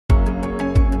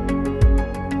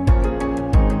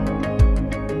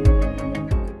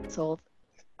So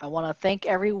I want to thank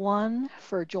everyone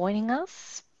for joining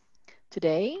us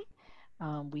today.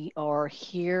 We are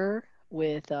here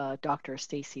with Dr.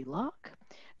 Stacey Lok,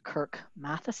 Kirk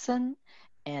Mathison,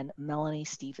 and Melanie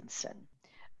Stevenson.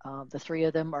 The three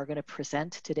of them are going to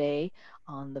present today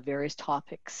on the various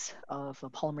topics of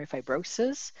pulmonary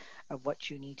fibrosis, of what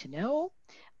you need to know,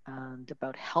 and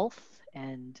about health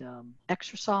and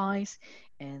exercise,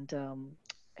 and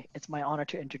it's my honor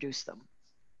to introduce them.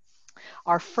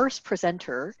 Our first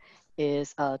presenter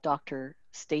is Dr.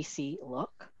 Stacey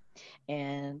Lok,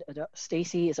 and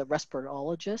Stacey is a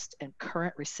respirologist and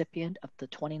current recipient of the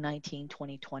 2019-2020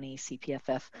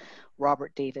 CPFF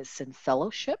Robert Davidson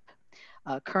Fellowship,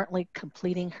 currently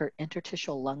completing her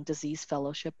Interstitial Lung Disease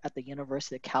Fellowship at the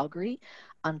University of Calgary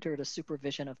under the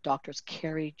supervision of Drs.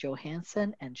 Kerri,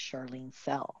 Johannson, and Charlene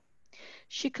Fell.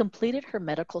 She completed her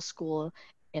medical school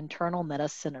internal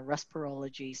medicine and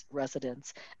respirology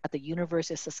residence at the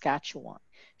University of Saskatchewan.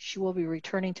 She will be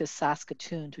returning to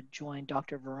Saskatoon to join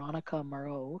Dr. Veronica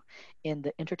Marcoux in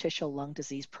the Interstitial Lung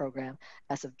Disease program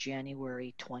as of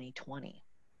January 2020.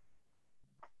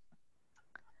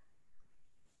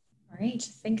 All right,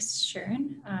 thanks,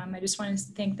 Sharon. I just want to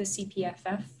thank the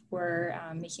CPFF for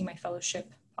making my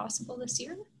fellowship possible this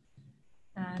year.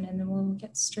 And then we'll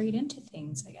get straight into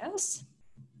things, I guess.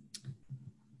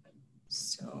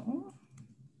 So,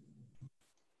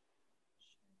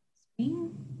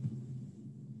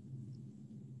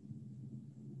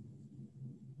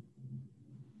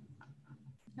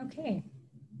 okay.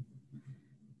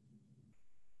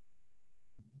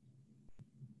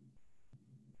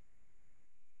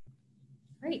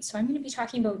 All right, so I'm going to be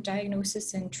talking about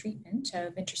diagnosis and treatment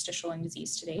of interstitial lung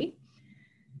disease today.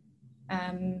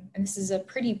 And this is a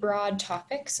pretty broad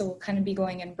topic, so we'll kind of be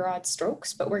going in broad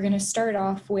strokes, but we're going to start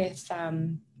off with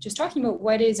just talking about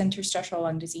what is interstitial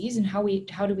lung disease and how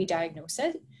do we diagnose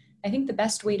it. I think the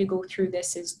best way to go through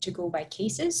this is to go by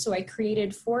cases. So I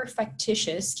created 4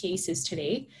 fictitious cases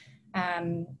today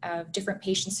of different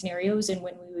patient scenarios and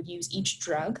when we would use each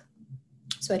drug.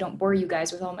 So I don't bore you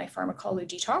guys with all my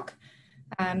pharmacology talk.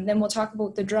 Then we'll talk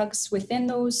about the drugs within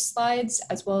those slides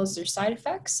as well as their side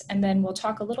effects. And then we'll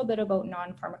talk a little bit about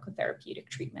non-pharmacotherapeutic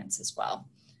treatments as well.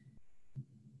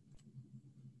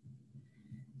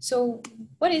 So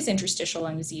what is interstitial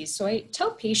lung disease? So I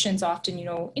tell patients often,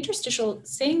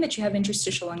 saying that you have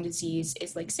interstitial lung disease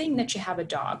is like saying that you have a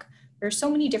dog. There are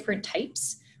so many different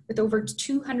types with over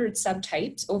 200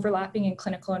 subtypes overlapping in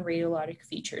clinical and radiologic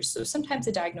features. So sometimes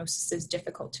the diagnosis is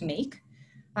difficult to make.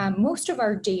 Most of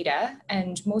our data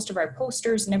and most of our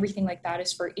posters and everything like that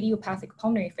is for idiopathic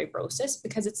pulmonary fibrosis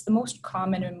because it's the most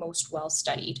common and most well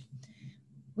studied.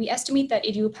 We estimate that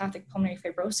idiopathic pulmonary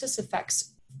fibrosis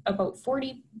affects about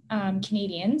 40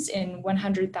 Canadians in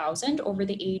 100,000 over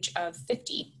the age of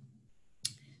 50.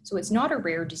 So it's not a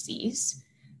rare disease.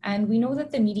 And we know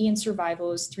that the median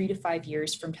survival is 3 to 5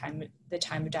 years from the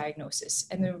time of diagnosis.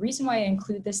 And the reason why I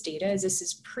include this data is this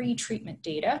is pre-treatment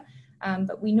data.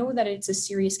 But we know that it's a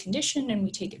serious condition and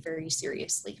we take it very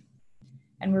seriously.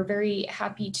 And we're very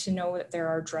happy to know that there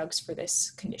are drugs for this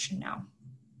condition now.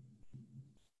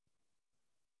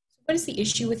 So what is the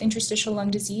issue with interstitial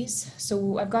lung disease?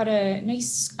 So I've got a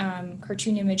nice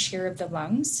cartoon image here of the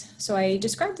lungs. So I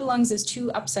describe the lungs as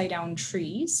 2 upside down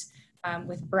trees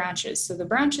with branches. So the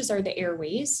branches are the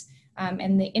airways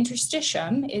and the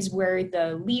interstitium is where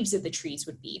the leaves of the trees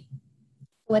would be.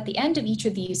 So at the end of each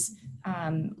of these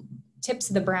tips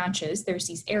of the branches, there's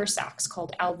these air sacs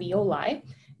called alveoli, and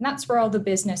that's where all the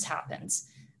business happens.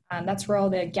 That's where all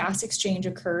the gas exchange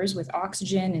occurs with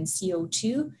oxygen and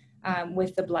CO2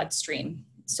 with the bloodstream.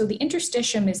 So the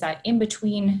interstitium is that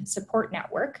in-between support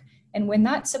network, and when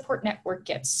that support network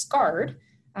gets scarred,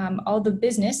 all the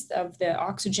business of the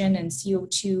oxygen and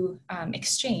CO2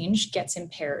 exchange gets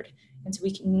impaired. And so we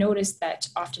can notice that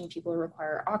often people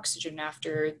require oxygen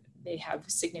after they have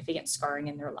significant scarring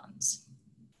in their lungs.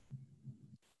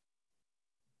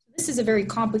 This is a very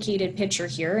complicated picture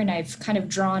here, and I've kind of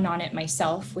drawn on it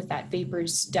myself with that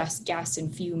vapors, dust, gas,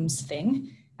 and fumes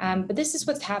thing. But this is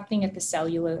what's happening at the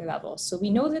cellular level. So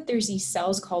we know that there's these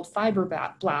cells called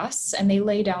fibroblasts, and they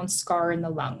lay down scar in the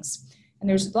lungs. And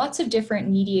there's lots of different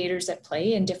mediators at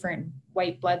play in different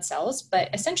white blood cells, but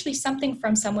essentially something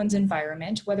from someone's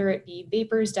environment, whether it be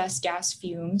vapors, dust, gas,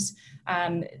 fumes,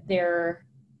 their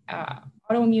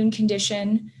autoimmune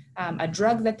condition, a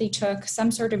drug that they took,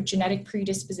 some sort of genetic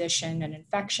predisposition, an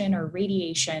infection or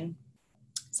radiation,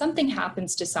 something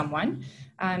happens to someone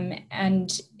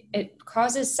and it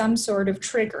causes some sort of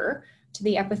trigger to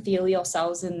the epithelial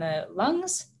cells in the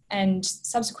lungs and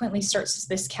subsequently starts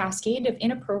this cascade of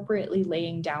inappropriately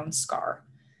laying down scar.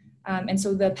 And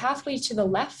so the pathway to the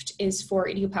left is for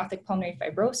idiopathic pulmonary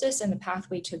fibrosis, and the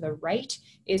pathway to the right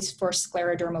is for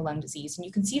scleroderma lung disease. And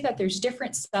you can see that there's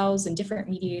different cells and different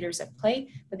mediators at play,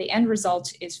 but the end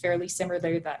result is fairly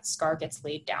similar, that scar gets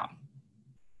laid down.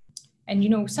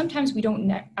 And sometimes we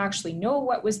don't actually know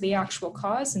what was the actual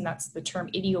cause, and that's the term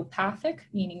idiopathic,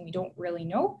 meaning we don't really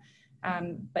know,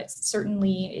 but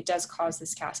certainly it does cause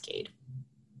this cascade.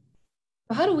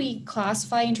 How do we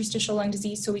classify interstitial lung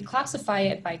disease? So we classify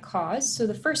it by cause. So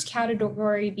the first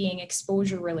category being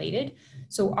exposure related.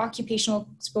 So occupational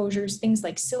exposures, things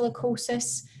like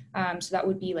silicosis. So that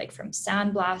would be like from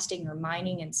sandblasting or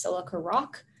mining in silica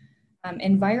rock.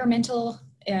 Environmental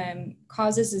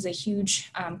causes is a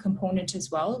huge component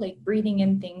as well, like breathing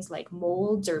in things like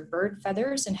molds or bird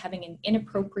feathers and having an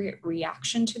inappropriate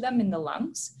reaction to them in the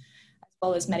lungs,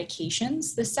 well as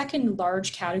medications. The second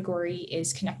large category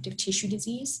is connective tissue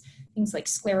disease, things like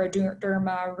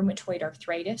scleroderma, rheumatoid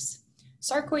arthritis.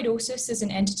 Sarcoidosis is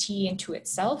an entity into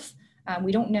itself.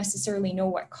 We don't necessarily know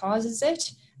what causes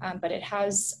it, but it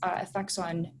has effects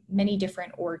on many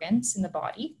different organs in the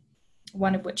body,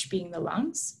 one of which being the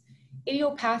lungs.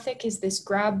 Idiopathic is this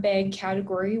grab bag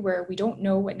category where we don't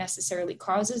know what necessarily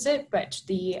causes it, but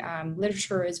the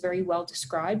literature is very well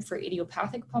described for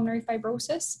idiopathic pulmonary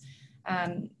fibrosis.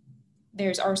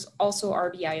 There's also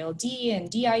RBILD and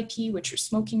DIP, which are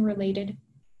smoking related.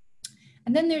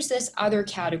 And then there's this other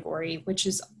category, which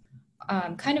is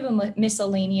kind of a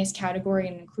miscellaneous category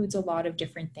and includes a lot of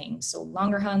different things. So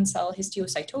Langerhans cell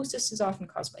histiocytosis is often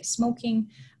caused by smoking.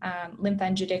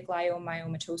 Lymphangitic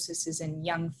leiomyomatosis is in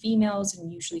young females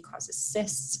and usually causes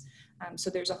cysts. So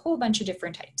there's a whole bunch of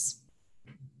different types.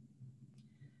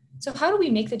 So how do we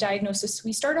make the diagnosis?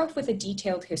 We start off with a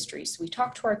detailed history. So we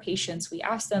talk to our patients, we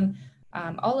ask them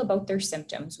all about their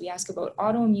symptoms. We ask about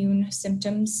autoimmune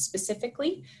symptoms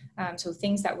specifically, so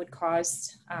things that would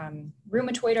cause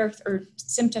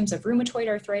symptoms of rheumatoid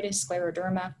arthritis,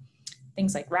 scleroderma,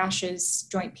 things like rashes,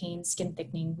 joint pain, skin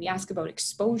thickening. We ask about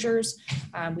exposures.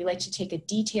 We like to take a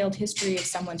detailed history of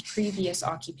someone's previous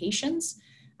occupations.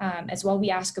 As well, we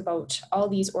ask about all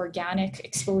these organic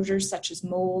exposures such as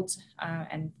molds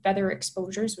and feather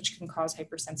exposures, which can cause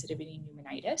hypersensitivity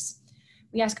pneumonitis.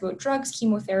 We ask about drugs,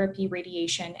 chemotherapy,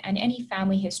 radiation, and any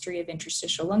family history of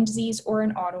interstitial lung disease or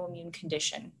an autoimmune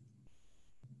condition.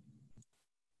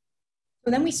 So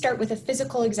then we start with a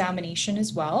physical examination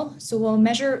as well. So we'll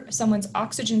measure someone's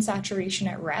oxygen saturation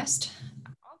at rest.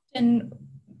 Often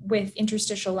with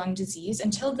interstitial lung disease,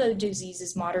 until the disease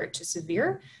is moderate to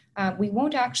severe, we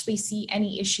won't actually see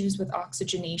any issues with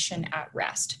oxygenation at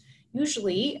rest.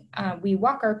 Usually, we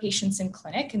walk our patients in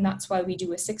clinic, and that's why we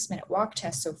do a 6-minute walk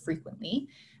test so frequently,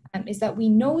 is that we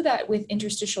know that with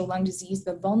interstitial lung disease,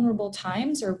 the vulnerable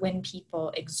times are when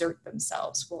people exert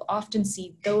themselves. We'll often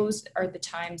see those are the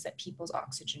times that people's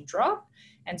oxygen drop,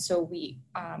 and so we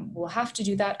will have to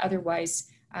do that,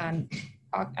 otherwise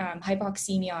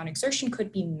hypoxemia on exertion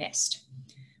could be missed.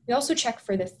 We also check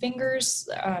for the fingers,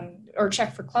 or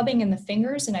check for clubbing in the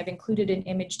fingers, and I've included an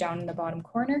image down in the bottom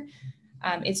corner.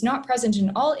 It's not present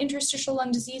in all interstitial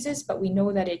lung diseases, but we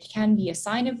know that it can be a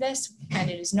sign of this,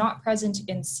 and it is not present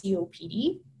in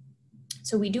COPD.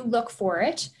 So we do look for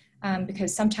it,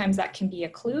 because sometimes that can be a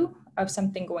clue of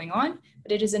something going on,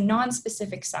 but it is a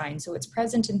non-specific sign. So it's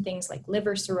present in things like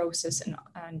liver cirrhosis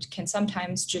and can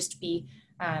sometimes just be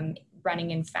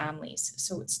running in families.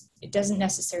 So it doesn't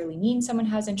necessarily mean someone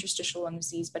has interstitial lung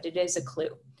disease, but it is a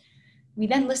clue. We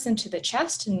then listen to the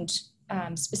chest, and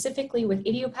specifically with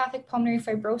idiopathic pulmonary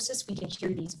fibrosis, we can hear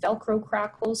these Velcro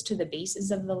crackles to the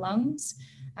bases of the lungs.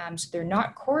 So they're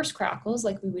not coarse crackles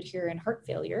like we would hear in heart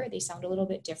failure. They sound a little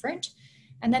bit different.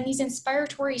 And then these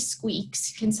inspiratory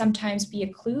squeaks can sometimes be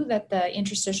a clue that the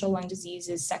interstitial lung disease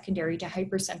is secondary to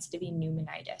hypersensitivity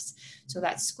pneumonitis. So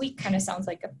that squeak kind of sounds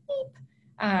like a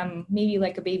beep, maybe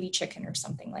like a baby chicken or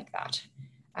something like that.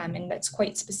 And that's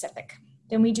quite specific.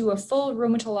 Then we do a full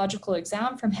rheumatological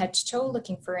exam from head to toe,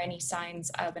 looking for any signs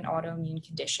of an autoimmune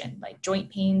condition, like joint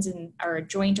pains or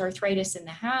joint arthritis in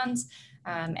the hands,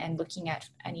 and looking at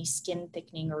any skin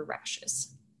thickening or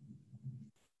rashes.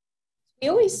 We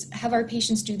always have our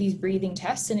patients do these breathing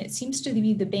tests, and it seems to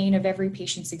be the bane of every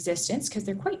patient's existence because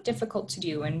they're quite difficult to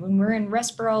do. And when we're in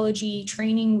respirology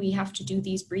training, we have to do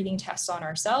these breathing tests on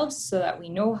ourselves so that we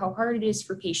know how hard it is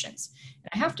for patients.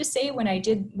 And I have to say, when I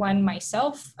did one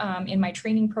myself in my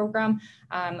training program,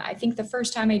 I think the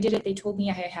first time I did it, they told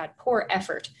me I had poor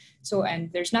effort.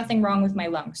 And there's nothing wrong with my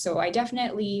lungs. So I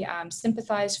definitely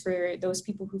sympathize for those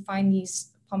people who find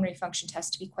these pulmonary function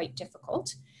tests to be quite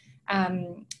difficult.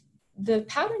 The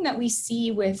pattern that we see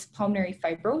with pulmonary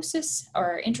fibrosis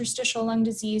or interstitial lung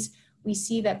disease, we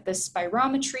see that the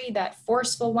spirometry, that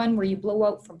forceful one where you blow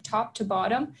out from top to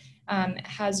bottom,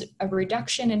 has a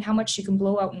reduction in how much you can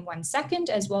blow out in 1 second,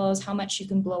 as well as how much you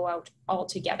can blow out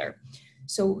altogether.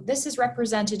 So this is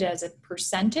represented as a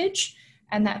percentage,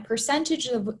 and that percentage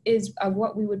is of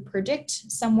what we would predict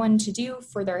someone to do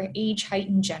for their age, height,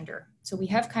 and gender. So we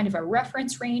have kind of a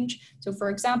reference range. So for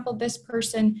example, this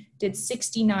person did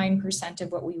 69%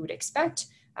 of what we would expect,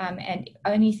 and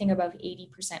anything above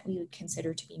 80% we would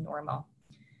consider to be normal.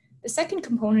 The second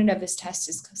component of this test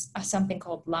is something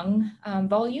called lung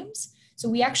volumes. So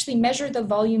we actually measure the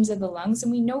volumes of the lungs,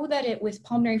 and we know that with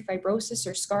pulmonary fibrosis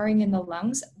or scarring in the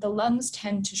lungs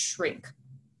tend to shrink.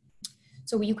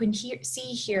 So you can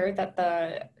see here that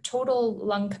the total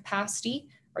lung capacity,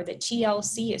 or the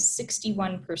TLC, is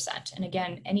 61%. And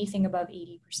again, anything above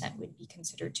 80% would be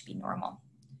considered to be normal.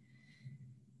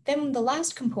 Then the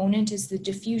last component is the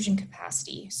diffusion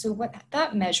capacity. So what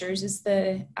that measures is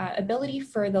the ability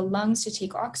for the lungs to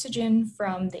take oxygen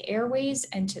from the airways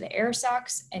and to the air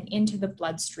sacs and into the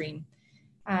bloodstream.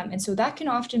 And so that can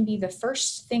often be the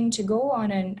first thing to go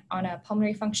on a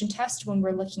pulmonary function test when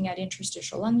we're looking at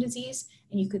interstitial lung disease.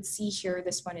 And you could see here,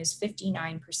 this one is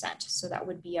 59%. So that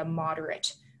would be a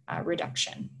moderate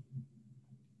reduction.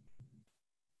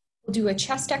 We'll do a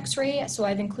chest x-ray. So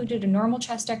I've included a normal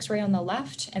chest x-ray on the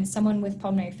left and someone with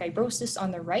pulmonary fibrosis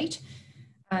on the right.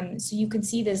 So you can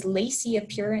see this lacy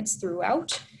appearance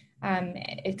throughout.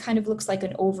 It kind of looks like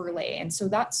an overlay. And so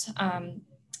that's,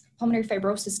 pulmonary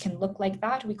fibrosis can look like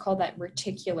that. We call that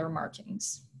reticular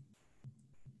markings.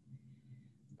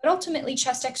 But ultimately,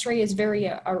 chest x-ray is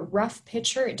a rough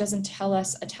picture. It doesn't tell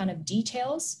us a ton of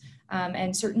details,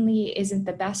 and certainly isn't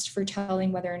the best for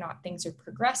telling whether or not things are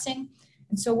progressing.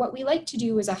 And so what we like to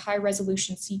do is a high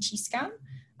resolution CT scan,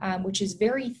 which is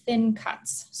very thin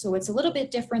cuts. So it's a little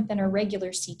bit different than a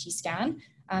regular CT scan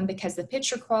because the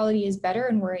picture quality is better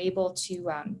and we're able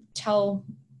to tell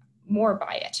more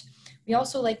by it. We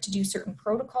also like to do certain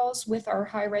protocols with our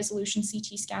high resolution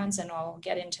CT scans, and I'll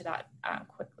get into that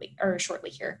shortly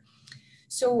here.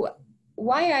 So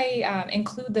why I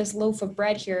include this loaf of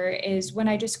bread here is when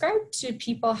I describe to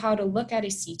people how to look at a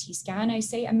CT scan, I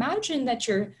say, imagine that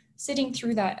you're sitting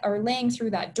through that or laying through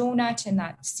that donut in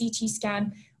that CT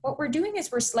scan. What we're doing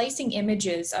is we're slicing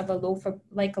images of a loaf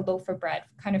of bread,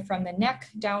 kind of from the neck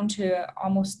down to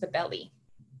almost the belly.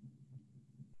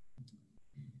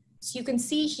 So you can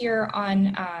see here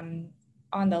on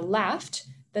the left,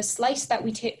 the slice that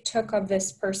we took of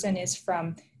this person is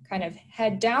from kind of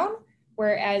head down,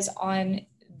 whereas on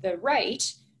the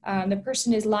right, the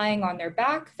person is lying on their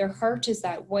back. Their heart is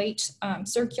that white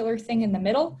circular thing in the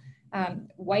middle.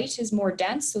 White is more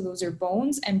dense, so those are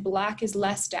bones, and black is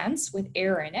less dense with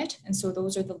air in it, and so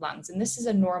those are the lungs. And this is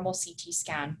a normal CT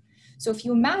scan. So if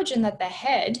you imagine that the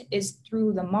head is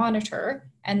through the monitor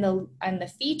and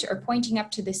the feet are pointing up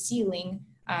to the ceiling,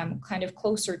 kind of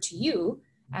closer to you,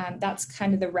 that's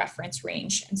kind of the reference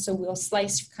range. And so we'll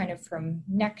slice kind of from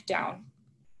neck down.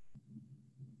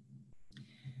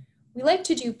 We like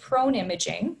to do prone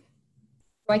imaging.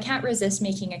 So I can't resist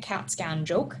making a CAT scan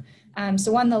joke.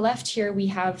 So on the left here, we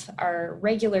have our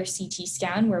regular CT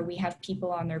scan where we have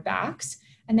people on their backs.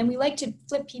 And then we like to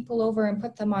flip people over and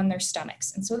put them on their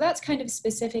stomachs. And so that's kind of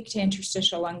specific to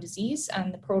interstitial lung disease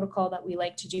and the protocol that we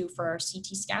like to do for our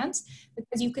CT scans,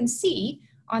 because you can see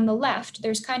on the left,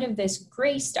 there's kind of this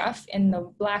gray stuff in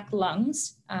the black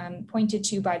lungs pointed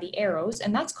to by the arrows,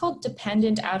 and that's called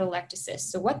dependent atelectasis.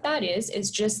 So what that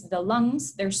is just the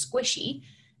lungs, they're squishy.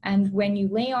 And when you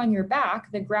lay on your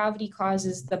back, the gravity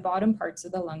causes the bottom parts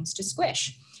of the lungs to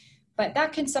squish. But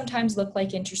that can sometimes look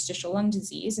like interstitial lung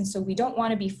disease, and so we don't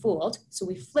want to be fooled. So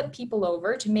we flip people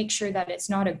over to make sure that it's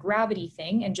not a gravity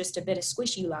thing and just a bit of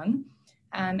squishy lung.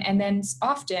 And then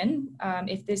often,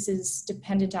 if this is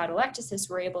dependent atelectasis,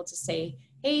 we're able to say,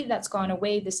 hey, that's gone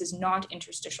away. This is not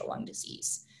interstitial lung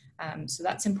disease. So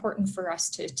that's important for us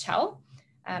to tell.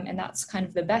 And that's kind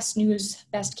of the best news,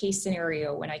 best case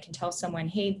scenario when I can tell someone,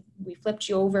 hey, we flipped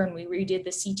you over and we redid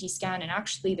the CT scan and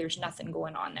actually there's nothing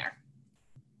going on there.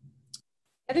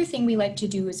 The other thing we like to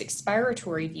do is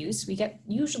expiratory views. We get,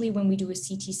 usually when we do a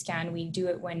CT scan, we do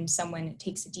it when someone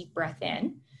takes a deep breath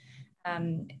in.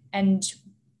 And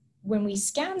when we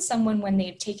scan someone when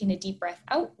they've taken a deep breath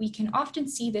out, we can often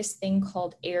see this thing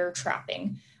called air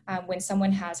trapping when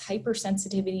someone has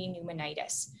hypersensitivity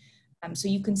pneumonitis. So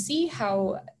you can see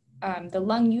how the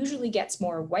lung usually gets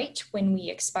more white when we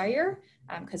expire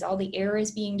because all the air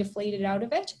is being deflated out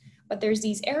of it, but there's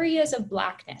these areas of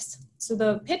blackness. So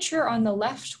the picture on the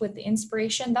left with the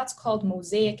inspiration, that's called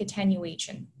mosaic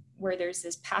attenuation, where there's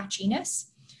this patchiness.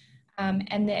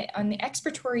 And on the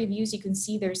expiratory views, you can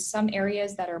see there's some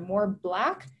areas that are more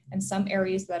black and some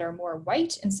areas that are more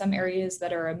white and some areas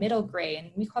that are a middle gray.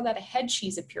 And we call that a head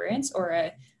cheese appearance, or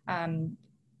a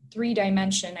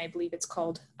three-dimension, I believe it's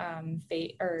called,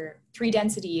 or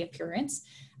three-density appearance.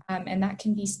 And that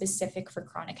can be specific for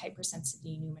chronic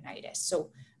hypersensitivity pneumonitis.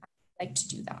 So I like to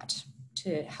do that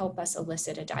to help us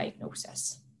elicit a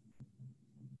diagnosis.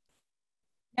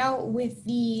 Now, with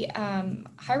the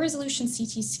high-resolution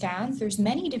CT scans, there's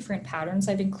many different patterns.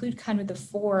 I've included kind of the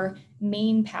 4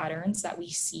 main patterns that we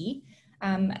see.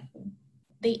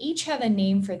 They each have a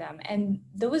name for them, and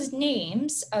those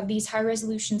names of these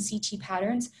high-resolution CT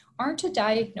patterns aren't a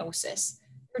diagnosis.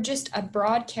 They're just a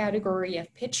broad category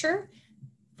of picture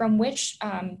from which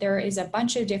there is a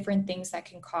bunch of different things that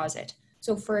can cause it.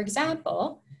 So, for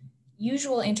example,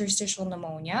 usual interstitial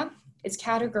pneumonia is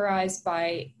categorized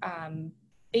by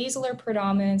basilar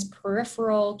predominance,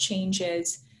 peripheral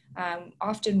changes,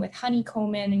 often with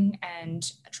honeycombing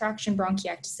and traction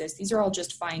bronchiectasis. These are all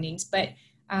just findings, but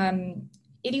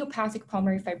idiopathic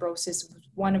pulmonary fibrosis is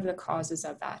one of the causes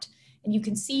of that. And you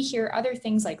can see here other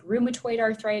things like rheumatoid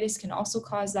arthritis can also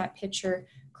cause that picture,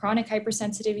 chronic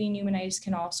hypersensitivity pneumonitis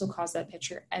can also cause that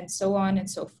picture, and so on and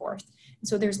so forth. And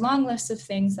so there's long lists of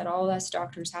things that all us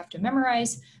doctors have to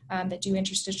memorize that do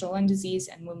interstitial lung disease.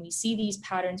 And when we see these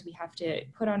patterns, we have to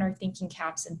put on our thinking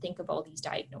caps and think of all these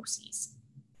diagnoses.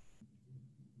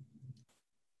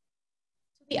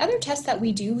 The other test that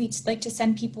we do, we like to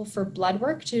send people for blood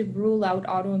work to rule out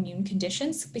autoimmune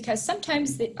conditions, because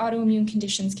sometimes the autoimmune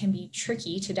conditions can be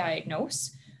tricky to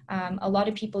diagnose. A lot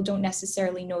of people don't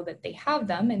necessarily know that they have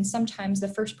them, and sometimes the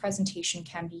first presentation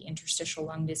can be interstitial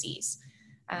lung disease.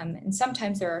 And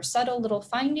sometimes there are subtle little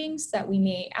findings that we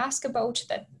may ask about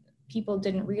that people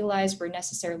didn't realize were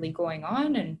necessarily going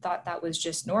on and thought that was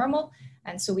just normal.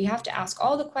 And so we have to ask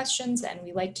all the questions, and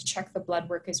we like to check the blood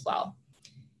work as well.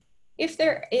 If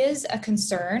there is a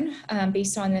concern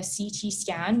based on a CT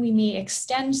scan, we may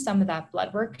extend some of that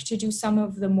blood work to do some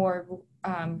of the more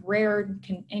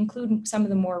include some of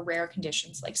the more rare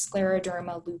conditions like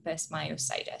scleroderma, lupus,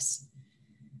 myositis.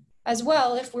 As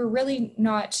well, if we're really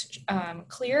not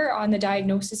clear on the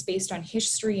diagnosis based on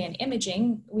history and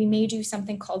imaging, we may do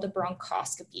something called a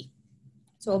bronchoscopy.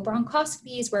 So a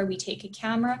bronchoscopy is where we take a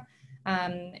camera,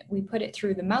 we put it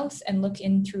through the mouth and look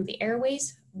in through the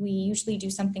airways. We usually do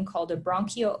something called a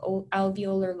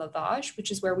bronchoalveolar lavage,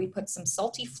 which is where we put some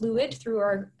salty fluid through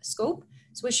our scope,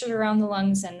 swish it around the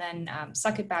lungs, and then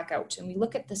suck it back out. And we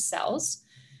look at the cells.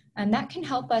 And that can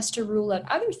help us to rule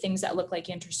out other things that look like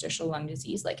interstitial lung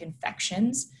disease, like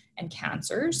infections and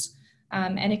cancers.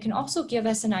 And it can also give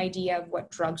us an idea of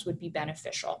what drugs would be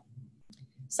beneficial.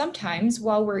 Sometimes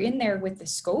while we're in there with the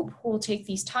scope, we'll take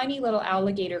these tiny little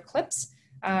alligator clips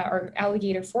or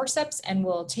alligator forceps, and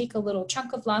we'll take a little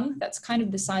chunk of lung that's kind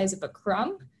of the size of a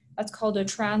crumb. That's called a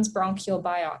transbronchial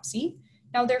biopsy.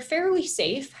 Now they're fairly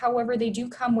safe. However, they do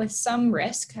come with some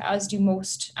risk, as do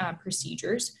most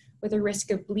procedures, with a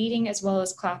risk of bleeding as well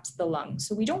as collapse of the lung.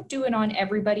 So we don't do it on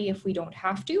everybody if we don't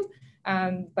have to,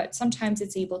 but sometimes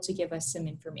it's able to give us some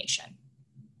information.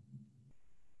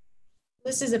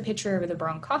 This is a picture of the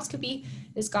bronchoscopy.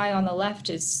 This guy on the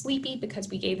left is sleepy because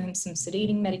we gave him some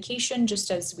sedating medication, just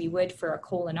as we would for a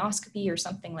colonoscopy or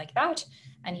something like that.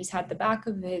 And he's had the back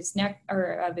of his neck or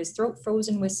of his throat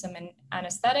frozen with some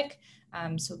anesthetic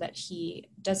so that he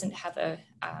doesn't have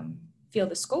feel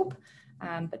the scope.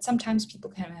 But sometimes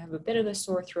people can have a bit of a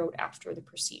sore throat after the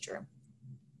procedure.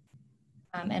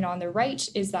 And on the right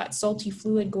is that salty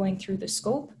fluid going through the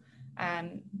scope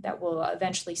that will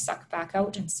eventually suck back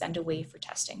out and send away for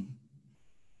testing.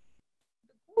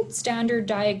 The gold standard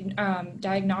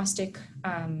diagnostic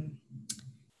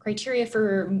criteria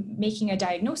for making a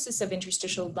diagnosis of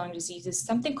interstitial lung disease is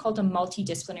something called a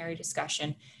multidisciplinary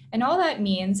discussion. And all that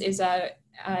means is an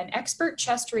expert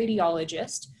chest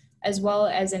radiologist, as well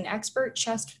as an expert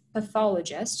chest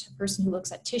pathologist, a person who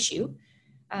looks at tissue,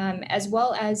 as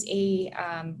well as a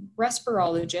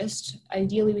respirologist,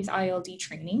 ideally with ILD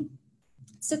training,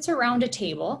 sits around a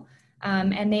table,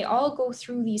 and they all go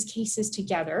through these cases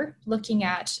together, looking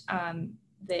at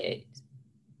the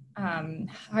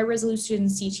high-resolution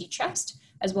CT chest,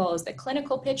 as well as the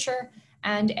clinical picture,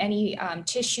 and any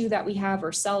tissue that we have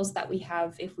or cells that we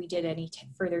have if we did any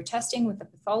further testing with the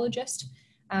pathologist.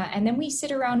 And then we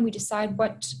sit around, we decide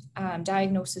what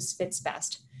diagnosis fits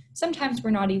best. Sometimes we're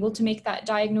not able to make that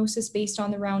diagnosis based on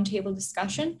the roundtable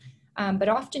discussion, but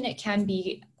often it can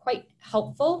be quite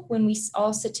helpful when we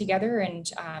all sit together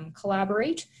and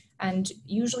collaborate, and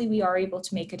usually we are able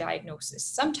to make a diagnosis.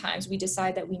 Sometimes we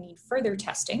decide that we need further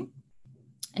testing,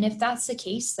 And if that's the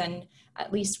case, then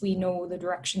at least we know the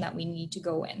direction that we need to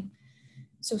go in.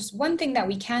 So one thing that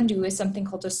we can do is something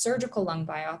called a surgical lung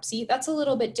biopsy. That's a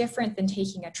little bit different than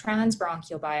taking a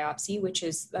transbronchial biopsy, which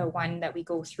is the one that we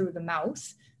go through the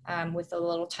mouth with a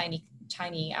little tiny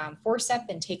forceps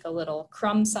and take a little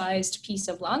crumb-sized piece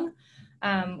of lung.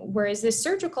 Whereas this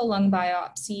surgical lung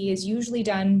biopsy is usually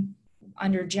done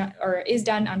under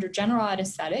general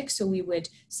anesthetic. So we would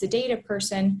sedate a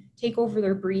person, take over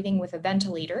their breathing with a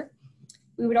ventilator.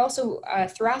 We would also, a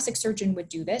thoracic surgeon would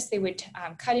do this. They would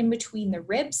cut in between the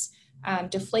ribs,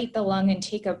 deflate the lung, and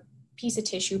take a piece of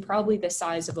tissue, probably the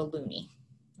size of a loonie.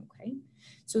 Okay,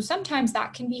 so sometimes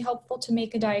that can be helpful to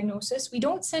make a diagnosis. We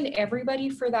don't send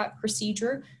everybody for that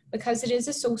procedure because it is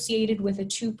associated with a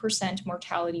 2%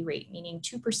 mortality rate, meaning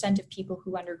 2% of people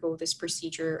who undergo this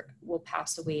procedure will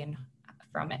pass away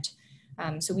from it.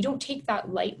 So we don't take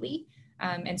that lightly.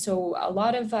 And so a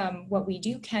lot of what we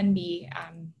do can be,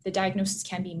 the diagnosis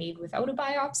can be made without a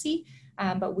biopsy,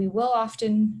 but we will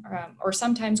often or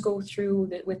sometimes go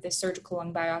through with the surgical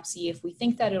lung biopsy if we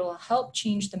think that it will help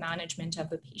change the management of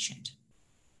the patient.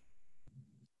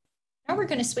 Now we're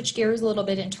going to switch gears a little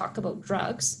bit and talk about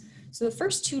drugs. So the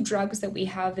first two drugs that we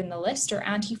have in the list are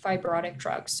antifibrotic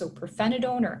drugs, so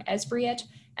pirfenidone or Esbriet,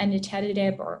 and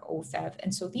nintedanib or Ofev.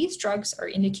 And so these drugs are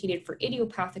indicated for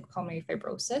idiopathic pulmonary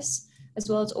fibrosis, as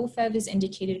well as Ofev is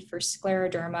indicated for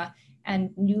scleroderma,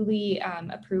 and newly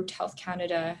approved Health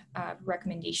Canada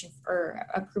recommendation or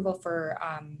approval for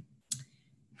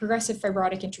progressive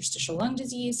fibrotic interstitial lung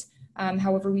disease.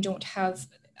 However, we don't have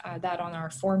that on our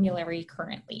formulary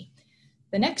currently.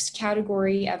 The next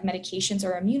category of medications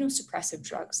are immunosuppressive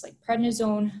drugs like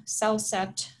prednisone,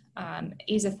 Cellcept,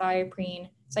 azathioprine,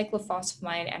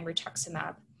 cyclophosphamide, and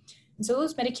rituximab. And so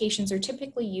those medications are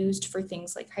typically used for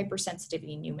things like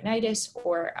hypersensitivity pneumonitis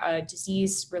or a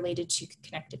disease related to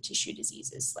connective tissue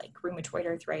diseases like rheumatoid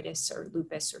arthritis or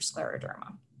lupus or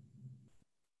scleroderma.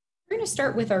 We're going to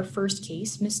start with our first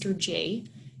case, Mr. J.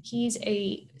 He's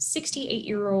a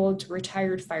 68-year-old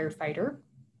retired firefighter.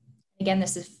 Again,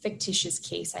 this is a fictitious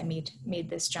case. I made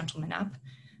this gentleman up.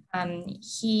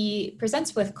 He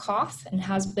presents with cough and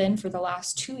has been for the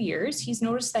last 2 years. He's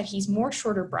noticed that he's more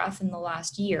short of breath in the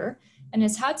last year and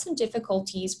has had some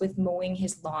difficulties with mowing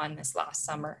his lawn this last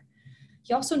summer.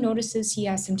 He also notices he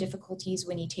has some difficulties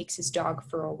when he takes his dog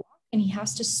for a walk and he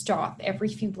has to stop every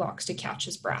few blocks to catch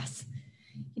his breath.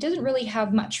 He doesn't really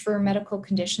have much for medical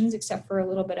conditions except for a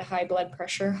little bit of high blood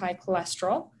pressure, high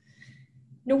cholesterol.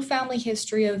 No family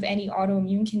history of any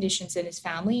autoimmune conditions in his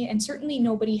family, and certainly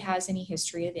nobody has any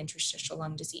history of interstitial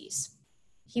lung disease.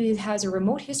 He has a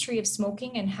remote history of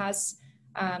smoking and has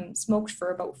smoked for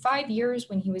about 5 years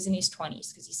when he was in his 20s,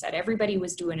 because he said everybody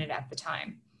was doing it at the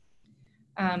time.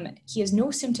 He has no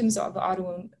symptoms of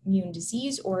autoimmune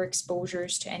disease or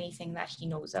exposures to anything that he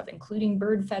knows of, including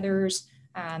bird feathers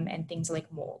and things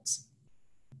like molds.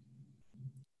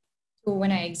 So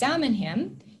when I examine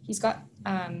him, he's got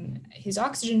his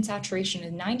oxygen saturation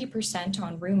is 90%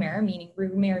 on room air, meaning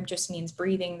room air just means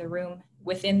breathing the room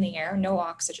within the air, no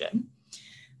oxygen.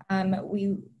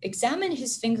 We examine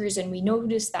his fingers and we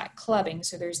notice that clubbing.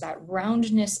 So there's that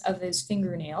roundness of his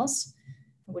fingernails,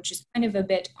 which is kind of a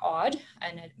bit odd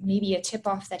and maybe a tip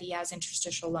off that he has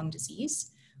interstitial lung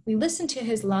disease. We listen to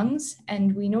his lungs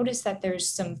and we notice that there's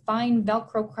some fine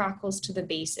Velcro crackles to the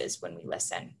bases when we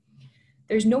listen.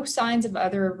 There's no signs of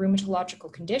other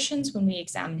rheumatological conditions when we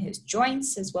examine his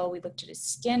joints as well. We looked at his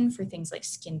skin for things like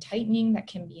skin tightening that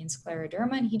can be in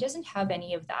scleroderma, and he doesn't have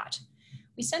any of that.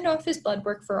 We send off his blood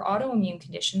work for autoimmune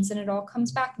conditions and it all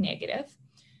comes back negative.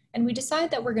 And we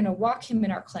decide that we're going to walk him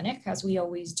in our clinic, as we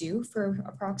always do, for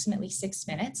approximately 6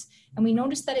 minutes. And we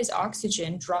notice that his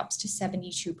oxygen drops to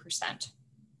 72%,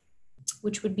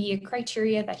 which would be a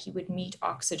criteria that he would meet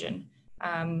oxygen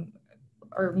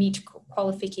or meet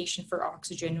qualification for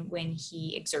oxygen when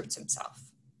he exerts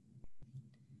himself.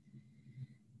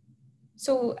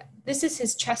 So this is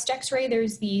his chest x-ray.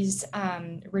 There's these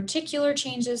reticular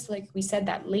changes, like we said,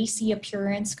 that lacy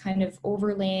appearance kind of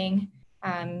overlaying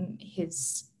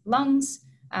his lungs,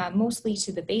 mostly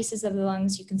to the bases of the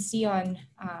lungs. You can see on,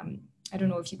 I don't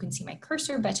know if you can see my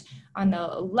cursor, but on the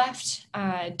left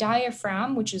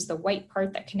diaphragm, which is the white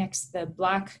part that connects the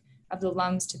black of the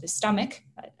lungs to the stomach,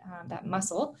 that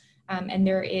muscle. And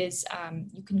there is,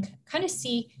 you can kind of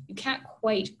see, you can't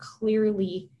quite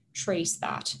clearly trace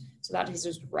that. So that is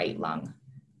his right lung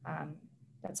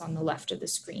that's on the left of the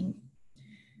screen.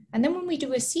 And then when we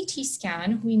do a CT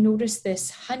scan, we notice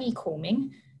this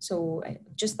honeycombing. So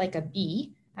just like a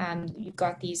bee, You've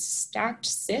got these stacked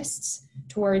cysts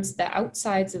towards the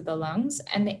outsides of the lungs,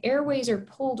 and the airways are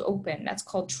pulled open. That's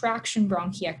called traction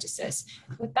bronchiectasis.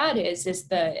 What that is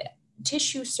the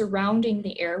tissue surrounding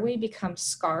the airway becomes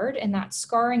scarred, and that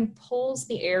scarring pulls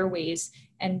the airways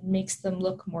and makes them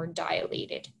look more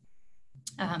dilated.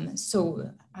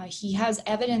 He has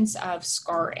evidence of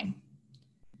scarring.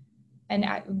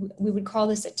 And we would call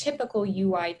this a typical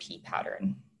UIP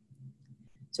pattern.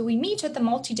 So we meet at the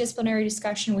multidisciplinary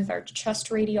discussion with our chest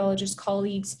radiologist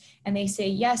colleagues, and they say,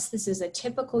 yes, this is a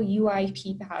typical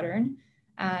UIP pattern.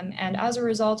 And as a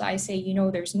result, I say, you know,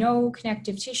 there's no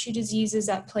connective tissue diseases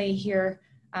at play here.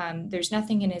 There's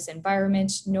nothing in his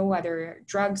environment, no other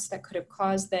drugs that could have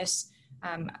caused this.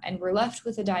 And we're left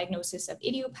with a diagnosis of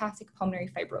idiopathic pulmonary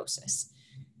fibrosis.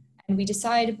 And we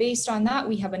decide based on that,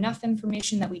 we have enough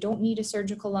information that we don't need a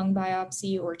surgical lung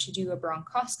biopsy or to do a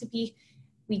bronchoscopy.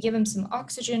 We give him some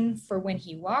oxygen for when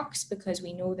he walks because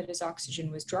we know that his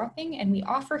oxygen was dropping, and we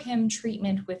offer him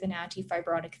treatment with an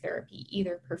antifibrotic therapy,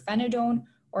 either pirfenidone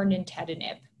or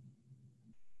nintedanib.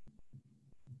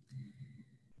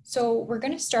 So we're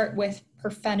going to start with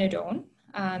pirfenidone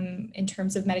in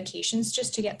terms of medications,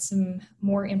 just to get some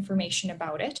more information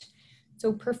about it.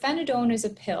 So pirfenidone is a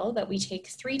pill that we take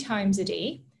 3 times a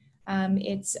day.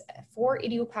 It's for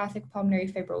idiopathic pulmonary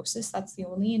fibrosis. That's the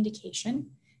only indication.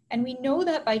 And we know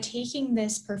that by taking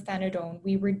this pirfenidone,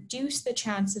 we reduce the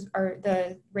chances or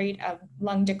the rate of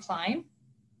lung decline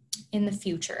in the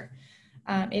future.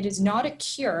 It is not a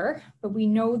cure, but we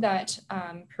know that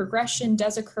progression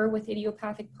does occur with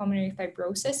idiopathic pulmonary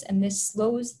fibrosis, and this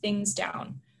slows things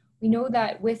down. We know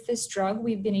that with this drug,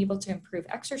 we've been able to improve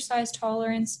exercise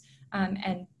tolerance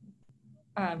and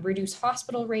reduce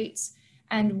hospital rates.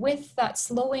 And with that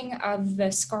slowing of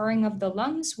the scarring of the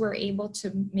lungs, we're able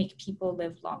to make people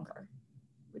live longer,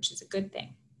 which is a good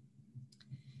thing.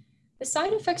 The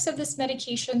side effects of this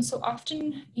medication, so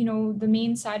often, you know, the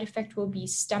main side effect will be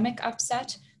stomach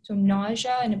upset, so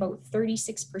nausea in about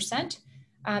 36%.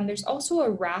 There's also a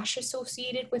rash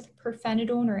associated with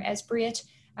pirfenidone or Esbriet,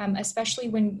 especially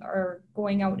when are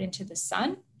going out into the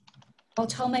sun. I'll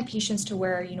tell my patients to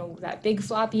wear, you know, that big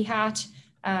floppy hat,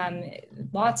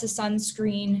 lots of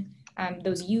sunscreen.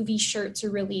 Those UV shirts are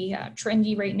really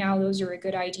trendy right now. Those are a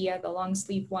good idea, the long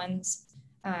sleeve ones.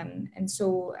 And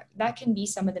so that can be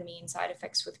some of the main side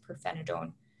effects with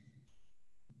pirfenidone.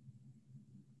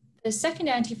 The second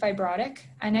antifibrotic,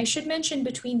 and I should mention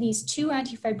between these 2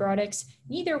 antifibrotics,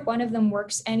 neither one of them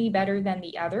works any better than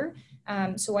the other.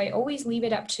 So I always leave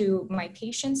it up to my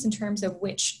patients in terms of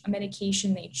which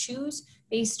medication they choose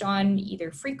based on either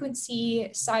frequency,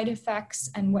 side effects,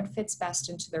 and what fits best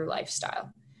into their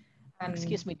lifestyle.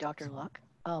 Excuse me, Dr. Lok.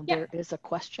 Yeah. There is a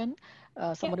question.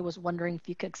 Somebody was wondering if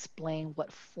you could explain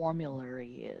what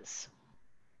formulary is.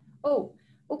 Oh,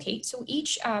 okay. So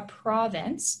each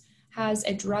province has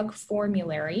a drug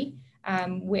formulary,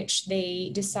 which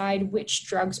they decide which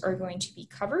drugs are going to be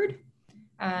covered.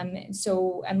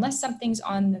 So unless something's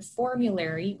on the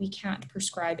formulary, we can't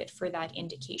prescribe it for that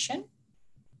indication.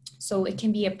 So it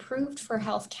can be approved for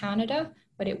Health Canada,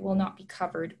 but it will not be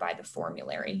covered by the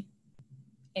formulary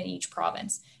in each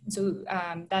province. And so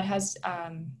that has,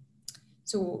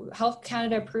 so Health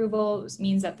Canada approval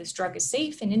means that this drug is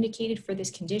safe and indicated for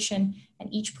this condition,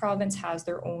 and each province has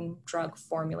their own drug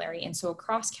formulary. And so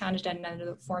across Canada, none of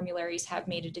the formularies have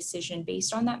made a decision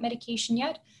based on that medication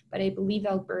yet, but I believe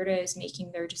Alberta is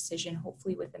making their decision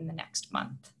hopefully within the next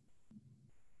month.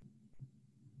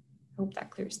 I hope that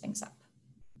clears things up.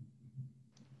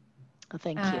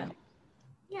 Thank you.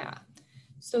 Yeah.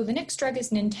 So the next drug is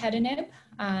nintedanib,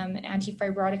 an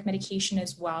antifibrotic medication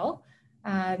as well.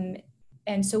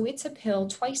 And so it's a pill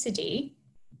twice a day.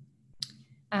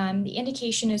 The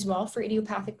indication as well for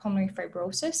idiopathic pulmonary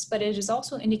fibrosis, but it is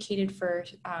also indicated for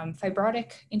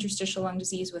fibrotic interstitial lung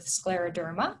disease with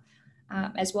scleroderma,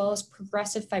 as well as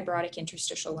progressive fibrotic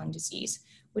interstitial lung disease,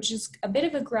 which is a bit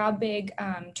of a grab bag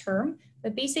term,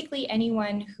 but basically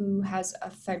anyone who has a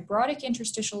fibrotic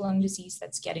interstitial lung disease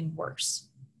that's getting worse.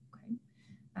 Okay?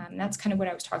 That's kind of what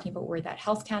I was talking about, where that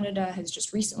Health Canada has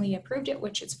just recently approved it,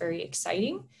 which is very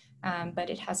exciting, but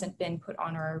it hasn't been put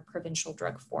on our provincial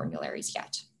drug formularies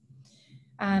yet.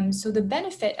 So the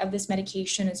benefit of this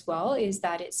medication as well is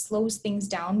that it slows things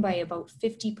down by about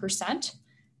 50%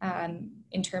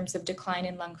 in terms of decline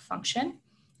in lung function.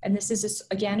 And this is,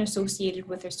 again, associated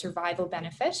with a survival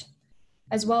benefit.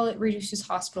 As well, it reduces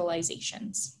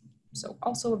hospitalizations. So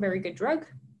also a very good drug.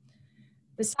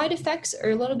 The side effects are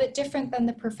a little bit different than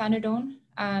the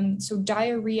pirfenidone. So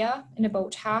diarrhea in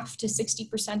about half to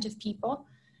 60% of people.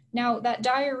 Now that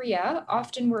diarrhea,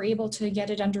 often we're able to get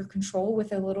it under control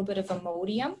with a little bit of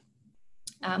Imodium.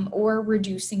 or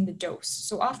reducing the dose.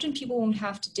 So often people won't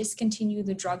have to discontinue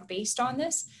the drug based on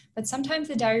this, but sometimes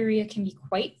the diarrhea can be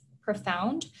quite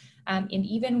profound. And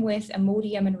even with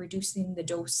Imodium and reducing the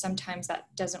dose, sometimes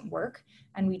that doesn't work,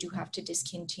 and we do have to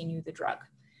discontinue the drug.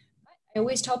 I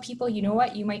always tell people, you know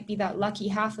what, you might be that lucky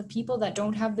half of people that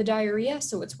don't have the diarrhea,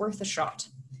 so it's worth a shot.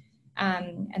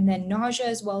 And then nausea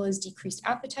as well as decreased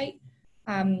appetite.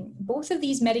 Both of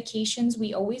these medications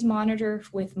we always monitor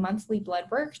with monthly blood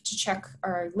work to check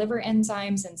our liver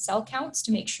enzymes and cell counts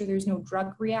to make sure there's no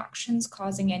drug reactions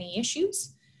causing any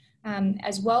issues.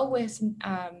 As well with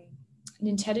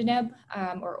nintedanib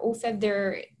or OFEV,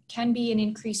 there can be an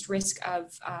increased risk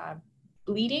of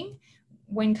bleeding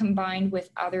when combined with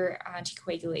other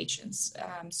anticoagulations.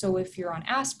 So if you're on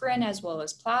aspirin as well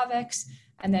as Plavix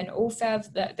and then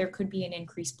OFEV, there could be an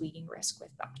increased bleeding risk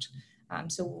with that.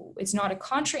 So it's not a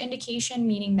contraindication,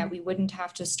 meaning that we wouldn't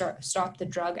have to stop the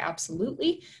drug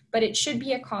absolutely, but it should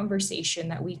be a conversation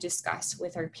that we discuss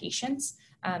with our patients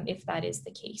if that is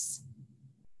the case.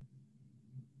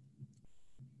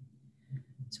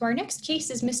 So our next case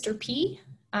is Mr. P.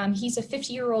 He's a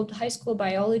 50-year-old high school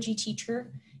biology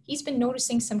teacher. He's been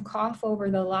noticing some cough over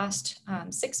the last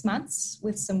 6 months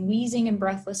with some wheezing and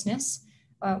breathlessness,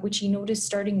 which he noticed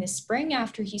starting this spring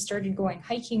after he started going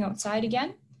hiking outside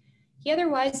again. He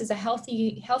otherwise is a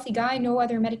healthy guy, no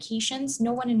other medications.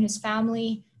 No one in his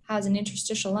family has an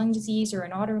interstitial lung disease or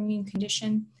an autoimmune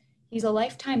condition. He's a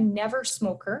lifetime never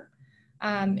smoker.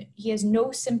 He has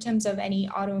no symptoms of any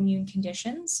autoimmune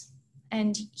conditions.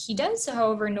 And he does,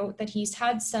 however, note that he's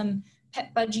had some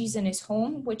pet budgies in his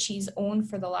home, which he's owned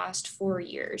for the last 4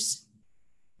 years.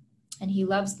 And he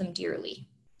loves them dearly.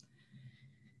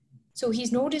 So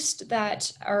he's noticed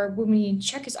that when we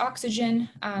check his oxygen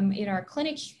in our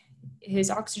clinic, his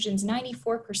oxygen's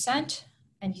 94%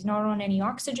 and he's not on any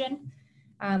oxygen.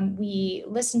 We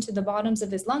listened to the bottoms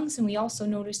of his lungs and we also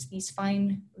noticed these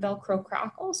fine Velcro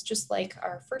crackles, just like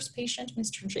our first patient,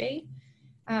 Mr. J.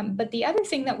 But the other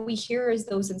thing that we hear is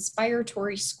those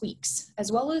inspiratory squeaks,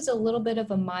 as well as a little bit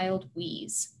of a mild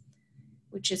wheeze,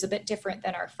 which is a bit different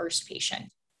than our first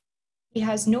patient. He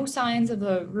has no signs of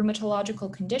a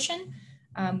rheumatological condition.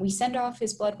 We send off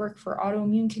his blood work for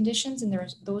autoimmune conditions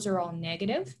and those are all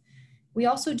negative. We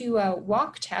also do a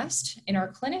walk test in our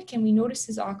clinic and we notice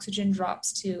his oxygen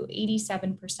drops to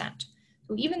 87%.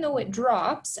 So even though it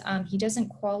drops, he doesn't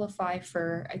qualify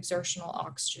for exertional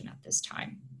oxygen at this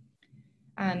time.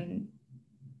 And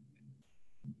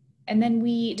then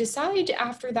we decide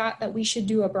after that we should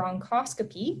do a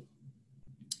bronchoscopy.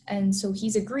 And so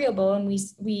he's agreeable and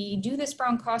we do this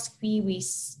bronchoscopy, we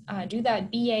do that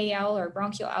BAL or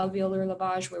bronchial alveolar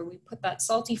lavage where we put that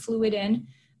salty fluid in,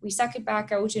 we suck it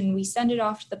back out and we send it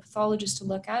off to the pathologist to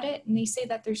look at it. And they say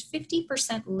that there's 50%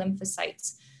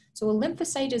 lymphocytes. So a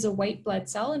lymphocyte is a white blood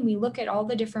cell and we look at all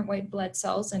the different white blood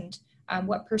cells and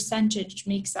what percentage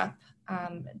makes up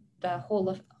the whole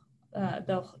of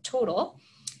the total.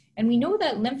 And we know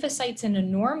that lymphocytes in a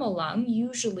normal lung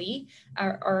usually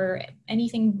are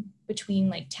anything between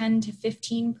like 10 to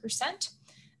 15%.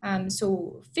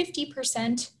 So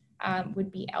 50%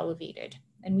 would be elevated.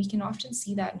 And we can often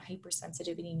see that in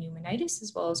hypersensitivity pneumonitis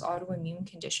as well as autoimmune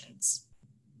conditions.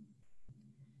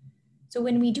 So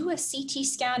when we do a CT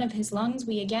scan of his lungs,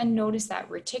 we again notice that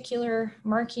reticular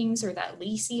markings or that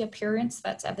lacy appearance,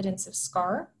 that's evidence of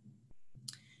scar.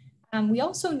 We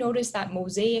also notice that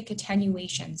mosaic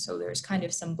attenuation. So there's kind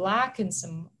of some black and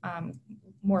some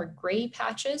more gray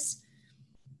patches.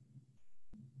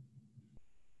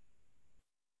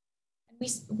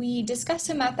 We discuss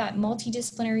him at that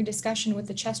multidisciplinary discussion with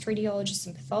the chest radiologist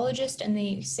and pathologist, and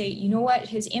they say, you know what,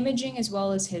 his imaging as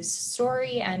well as his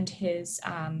story and his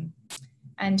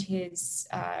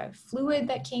fluid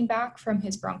that came back from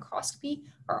his bronchoscopy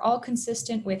are all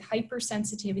consistent with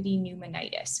hypersensitivity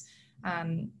pneumonitis,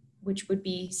 which would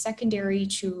be secondary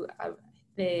to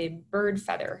the bird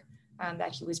feather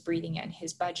that he was breathing in,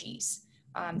 his budgies.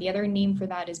 The other name for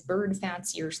that is bird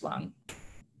fancier's lung.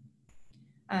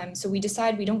 So we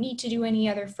decide we don't need to do any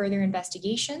other further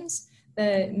investigations.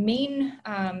 The main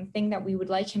thing that we would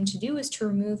like him to do is to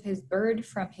remove his bird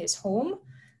from his home,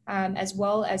 as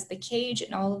well as the cage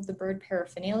and all of the bird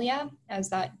paraphernalia, as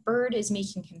that bird is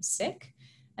making him sick.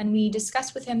 And we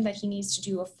discuss with him that he needs to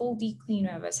do a full deep clean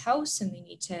of his house and they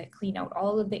need to clean out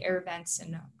all of the air vents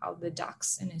and all the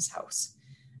ducts in his house.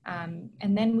 And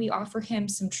then we offer him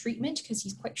some treatment because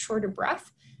he's quite short of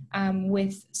breath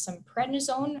with some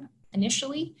prednisone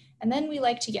initially. And then we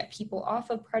like to get people off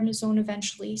of prednisone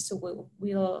eventually. So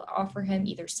we'll offer him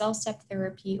either CellStep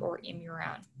therapy or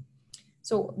Imuran.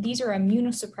 So these are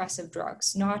immunosuppressive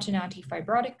drugs, not an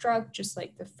antifibrotic drug, just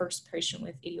like the first patient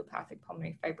with idiopathic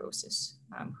pulmonary fibrosis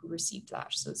who received that.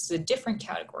 So it's a different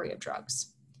category of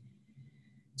drugs.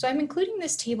 So I'm including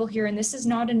this table here, and this is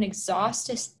not an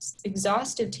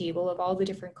exhaustive table of all the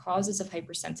different causes of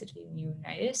hypersensitivity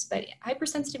pneumonitis, but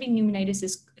hypersensitivity pneumonitis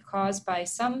is caused by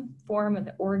some form of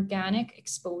organic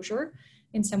exposure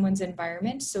in someone's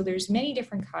environment. So there's many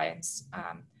different kinds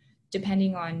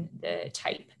depending on the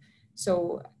type.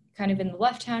 So kind of in the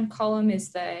left-hand column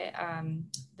is the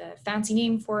fancy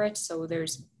name for it. So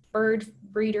there's bird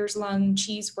breeder's lung,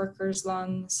 cheese worker's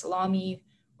lung, salami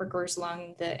worker's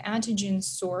lung, the antigen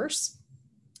source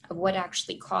of what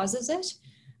actually causes it,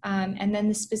 and then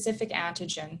the specific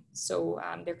antigen. So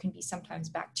there can be sometimes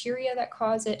bacteria that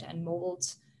cause it, and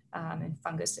molds and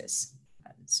funguses.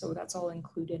 So that's all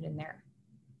included in there.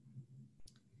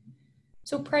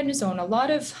 So prednisone, a lot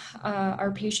of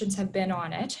our patients have been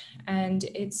on it, and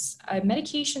it's a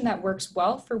medication that works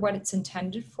well for what it's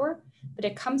intended for, but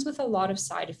it comes with a lot of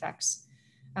side effects.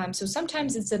 So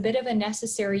sometimes it's a bit of a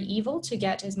necessary evil to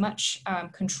get as much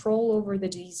control over the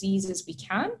disease as we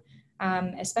can,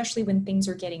 especially when things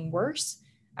are getting worse.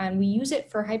 And we use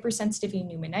it for hypersensitivity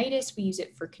pneumonitis. We use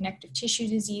it for connective tissue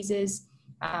diseases,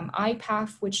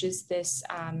 IPAF, which is this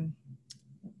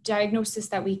diagnosis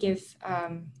that we give,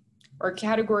 or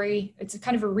category. It's a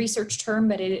kind of a research term,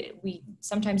 but we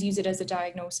sometimes use it as a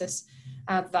diagnosis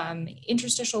of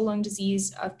interstitial lung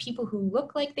disease, of people who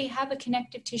look like they have a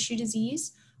connective tissue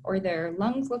disease, or their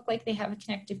lungs look like they have a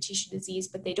connective tissue disease,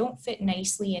 but they don't fit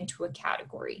nicely into a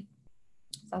category.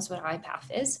 That's what IPAF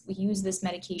is. We use this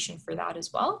medication for that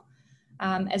as well.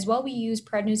 We use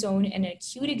prednisone in an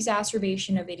acute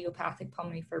exacerbation of idiopathic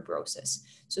pulmonary fibrosis.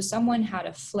 So someone had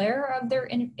a flare of their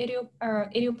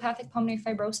idiopathic pulmonary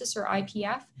fibrosis, or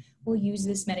IPF, we'll use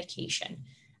this medication,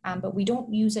 but we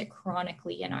don't use it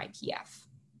chronically in IPF.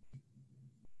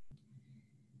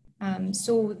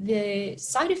 So the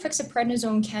side effects of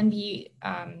prednisone can be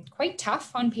quite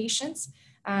tough on patients.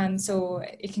 So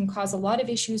it can cause a lot of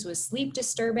issues with sleep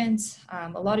disturbance.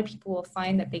 A lot of people will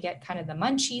find that they get kind of the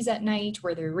munchies at night,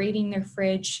 where they're raiding their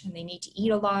fridge and they need to eat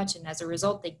a lot, and as a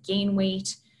result they gain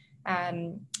weight.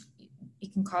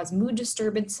 It can cause mood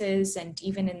disturbances, and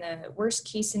even in the worst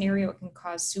case scenario, it can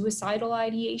cause suicidal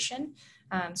ideation.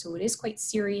 So it is quite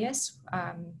serious,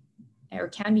 or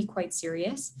can be quite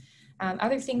serious.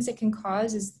 Other things it can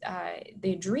cause is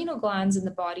the adrenal glands in the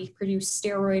body produce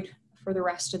steroid for the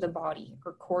rest of the body,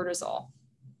 or cortisol.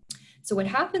 So what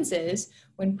happens is,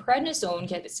 when prednisone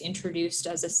gets introduced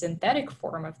as a synthetic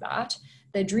form of that,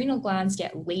 the adrenal glands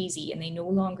get lazy and they no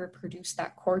longer produce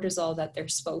that cortisol that they're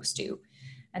supposed to.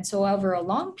 And so over a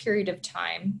long period of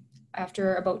time,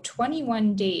 after about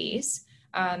 21 days,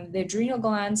 the adrenal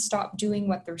glands stop doing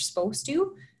what they're supposed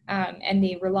to, and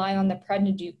they rely on the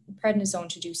prednisone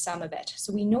to do some of it.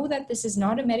 So we know that this is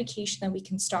not a medication that we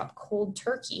can stop cold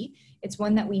turkey. It's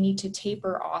one that we need to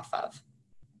taper off of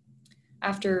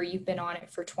after you've been on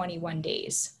it for 21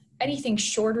 days. Anything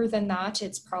shorter than that,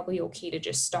 it's probably okay to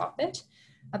just stop it.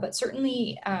 But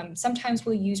certainly, sometimes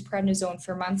we'll use prednisone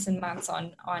for months and months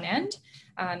on end,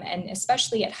 and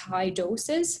especially at high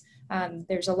doses,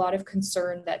 there's a lot of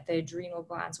concern that the adrenal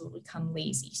glands will become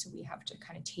lazy, so we have to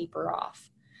kind of taper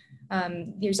off.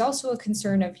 There's also a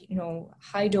concern of,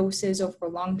 high doses over a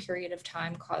long period of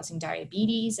time causing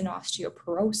diabetes and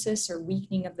osteoporosis or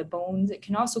weakening of the bones. It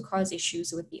can also cause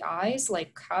issues with the eyes,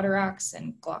 like cataracts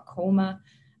and glaucoma.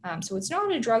 So it's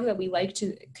not a drug that we like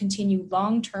to continue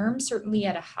long-term, certainly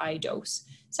at a high dose.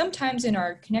 Sometimes in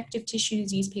our connective tissue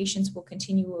disease patients, we'll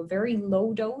continue a very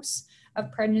low dose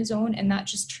of prednisone, and that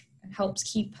just helps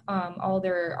keep all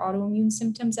their autoimmune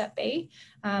symptoms at bay.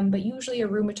 But usually a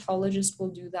rheumatologist will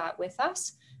do that with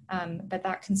us, but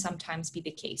that can sometimes be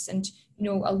the case. And,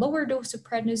 a lower dose of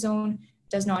prednisone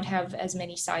does not have as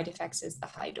many side effects as the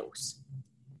high dose.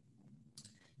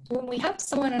 So when we have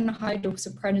someone on a high dose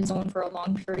of prednisone for a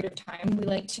long period of time, we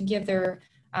like to give their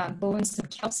bones some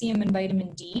calcium and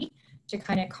vitamin D to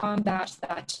kind of combat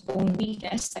that bone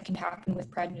weakness that can happen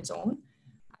with prednisone.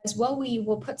 As well, we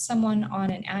will put someone on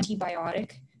an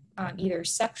antibiotic, either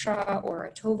Septra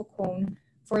or atovaquone,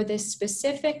 for this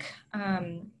specific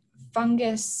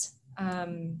fungus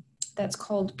that's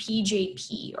called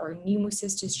PJP, or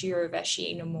Pneumocystis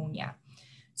jirovecii pneumonia.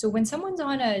 So when someone's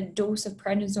on a dose of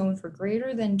prednisone for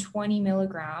greater than 20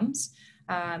 milligrams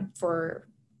for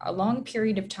a long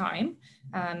period of time,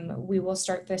 we will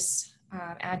start this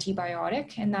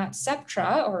antibiotic, and that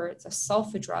Septra, or it's a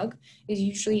sulfa drug, is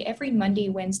usually every Monday,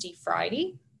 Wednesday,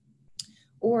 Friday.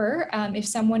 Or if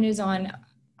someone is on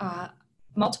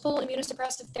multiple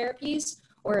immunosuppressive therapies,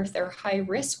 or if they're high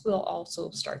risk, we'll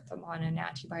also start them on an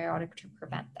antibiotic to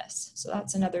prevent this. So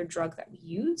that's another drug that we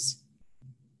use.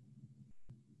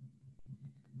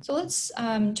 So let's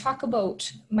talk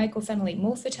about mycophenolate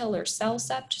mofetil or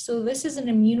Cellcept. So this is an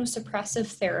immunosuppressive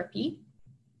therapy.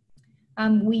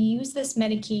 We use this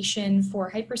medication for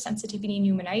hypersensitivity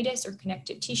pneumonitis or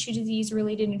connective tissue disease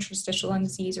related interstitial lung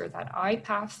disease, or that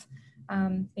IPAF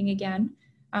thing again.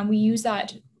 We use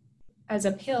that as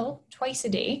a pill twice a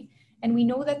day, and we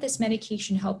know that this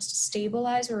medication helps to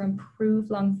stabilize or improve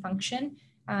lung function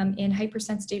in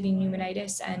hypersensitivity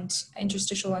pneumonitis and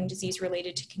interstitial lung disease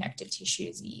related to connective tissue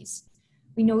disease.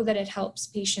 We know that it helps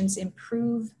patients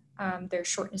improve their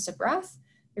shortness of breath,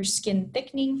 their skin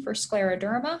thickening for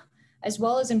scleroderma, as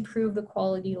well as improve the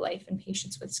quality of life in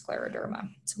patients with scleroderma.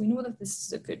 So we know that this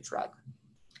is a good drug.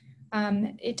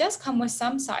 It does come with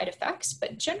some side effects,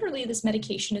 but generally this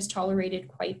medication is tolerated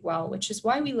quite well, which is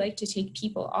why we like to take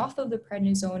people off of the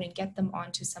prednisone and get them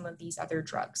onto some of these other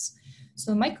drugs.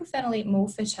 So mycophenolate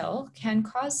mofetil can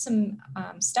cause some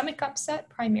stomach upset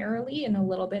primarily and a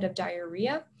little bit of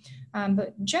diarrhea,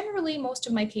 but generally most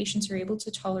of my patients are able to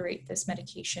tolerate this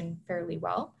medication fairly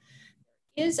well.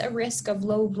 Is a risk of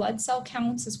low blood cell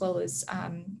counts, as well as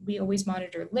we always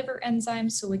monitor liver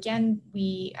enzymes. So again,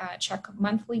 we check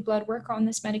monthly blood work on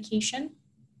this medication.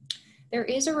 There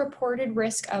is a reported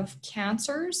risk of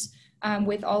cancers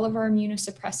with all of our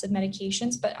immunosuppressive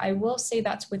medications, but I will say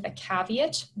that's with a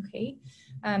caveat, okay?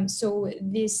 So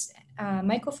this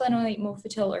mycophenolate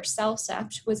mofetil or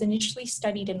Cellcept was initially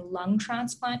studied in lung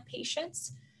transplant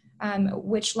patients,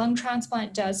 which lung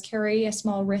transplant does carry a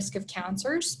small risk of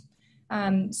cancers.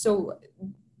 So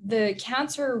the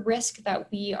cancer risk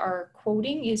that we are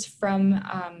quoting is from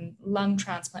lung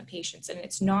transplant patients, and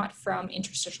it's not from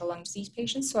interstitial lung disease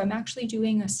patients. So I'm actually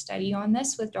doing a study on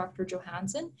this with Dr.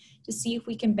 Johannson to see if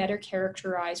we can better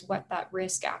characterize what that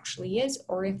risk actually is,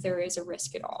 or if there is a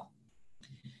risk at all.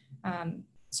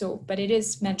 But it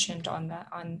is mentioned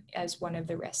as one of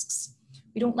the risks.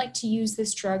 We don't like to use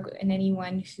this drug in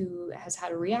anyone who has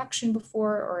had a reaction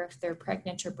before, or if they're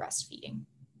pregnant or breastfeeding.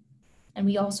 And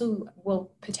we also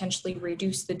will potentially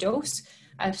reduce the dose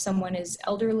if someone is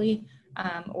elderly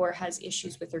or has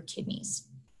issues with their kidneys.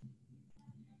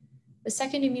 The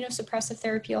second immunosuppressive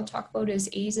therapy I'll talk about is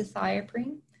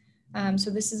azathioprine. So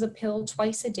this is a pill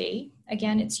twice a day.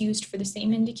 Again, it's used for the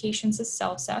same indications as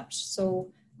Cellcept.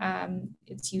 So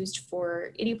it's used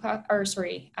for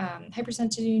hypersensitivity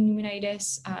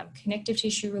pneumonitis, connective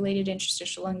tissue related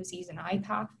interstitial lung disease, and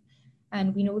IPAF.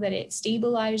 And we know that it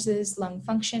stabilizes lung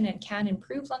function and can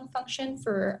improve lung function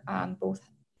for both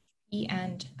E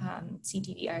and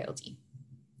CTD-ILD.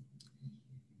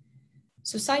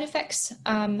 So side effects,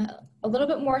 a little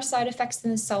bit more side effects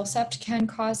than the Cellcept, can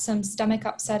cause some stomach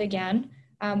upset again.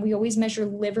 We always measure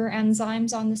liver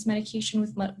enzymes on this medication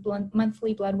with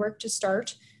monthly blood work to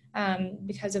start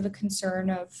because of a concern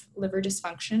of liver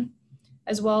dysfunction.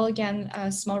 As well, again,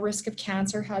 a small risk of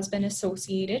cancer has been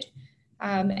associated.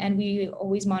 And we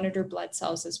always monitor blood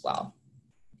cells as well.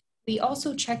 We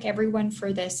also check everyone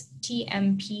for this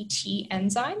TMPT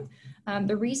enzyme.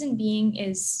 The reason being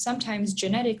is sometimes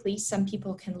genetically, some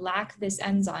people can lack this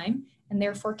enzyme and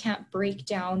therefore can't break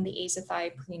down the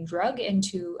azathioprine drug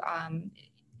into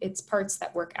its parts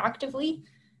that work actively.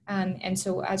 And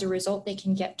so as a result, they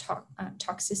can get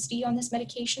toxicity on this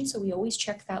medication. So we always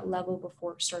check that level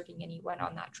before starting anyone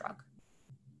on that drug.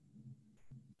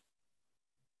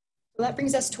 So that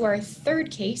brings us to our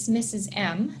third case, Mrs.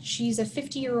 M. She's a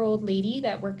 50-year-old lady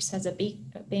that works as a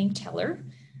bank teller.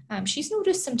 She's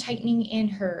noticed some tightening in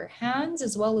her hands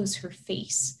as well as her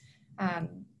face,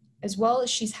 as well as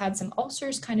she's had some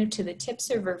ulcers kind of to the tips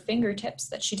of her fingertips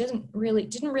that she didn't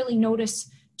really notice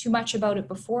too much about it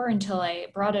before until I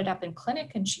brought it up in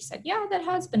clinic, and she said, yeah, that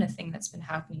has been a thing that's been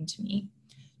happening to me.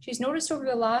 She's noticed over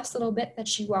the last little bit that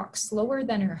she walks slower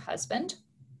than her husband,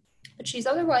 but she's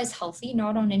otherwise healthy,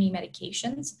 not on any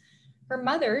medications. Her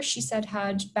mother, she said,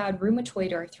 had bad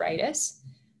rheumatoid arthritis,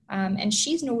 and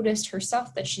she's noticed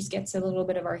herself that she gets a little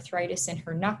bit of arthritis in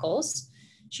her knuckles.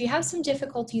 She has some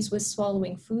difficulties with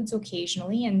swallowing foods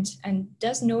occasionally and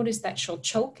does notice that she'll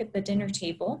choke at the dinner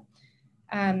table.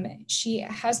 She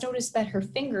has noticed that her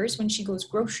fingers, when she goes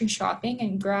grocery shopping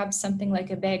and grabs something like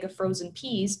a bag of frozen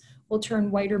peas, will turn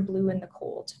white or blue in the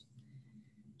cold.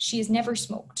 She has never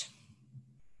smoked.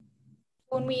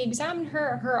 When we examine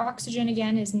her, her oxygen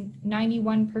again is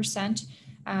 91%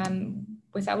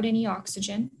 without any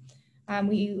oxygen.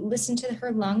 We listen to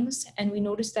her lungs and we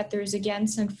notice that there's again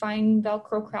some fine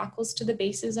Velcro crackles to the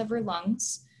bases of her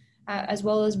lungs, as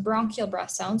well as bronchial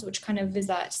breath sounds, which kind of is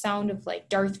that sound of like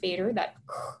Darth Vader, that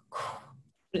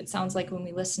it sounds like when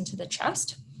we listen to the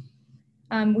chest.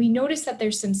 We notice that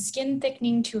there's some skin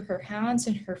thickening to her hands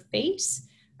and her face.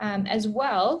 As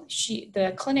well,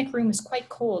 the clinic room is quite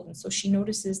cold, and so she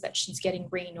notices that she's getting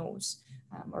Raynaud's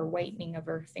or whitening of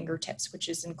her fingertips, which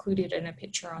is included in a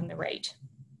picture on the right.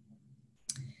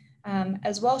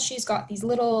 As well, she's got these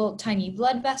little tiny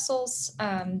blood vessels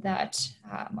that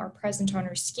are present on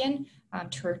her skin,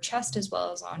 to her chest, as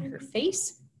well as on her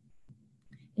face.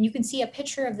 And you can see a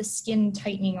picture of the skin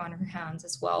tightening on her hands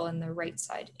as well in the right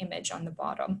side image on the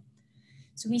bottom.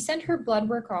 So we send her blood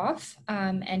work off,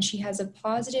 and she has a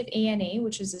positive ANA,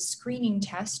 which is a screening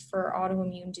test for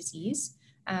autoimmune disease,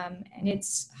 and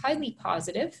it's highly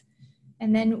positive.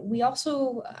 And then we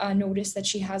also notice that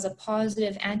she has a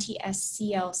positive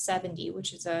anti-SCL70,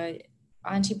 which is an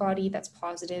antibody that's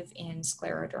positive in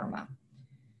scleroderma.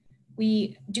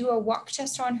 We do a walk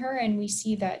test on her, and we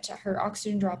see that her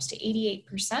oxygen drops to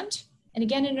 88%. And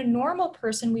again, in a normal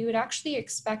person, we would actually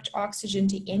expect oxygen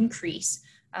to increase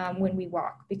when we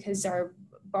walk, because our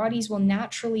bodies will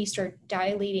naturally start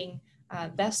dilating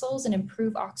vessels and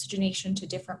improve oxygenation to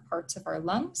different parts of our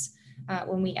lungs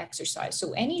when we exercise.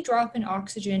 So any drop in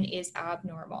oxygen is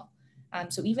abnormal.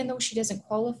 So even though she doesn't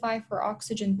qualify for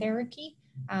oxygen therapy,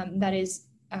 that is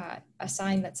a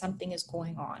sign that something is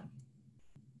going on.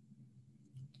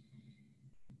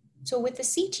 So with the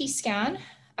CT scan,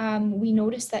 we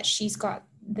notice that she's got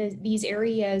these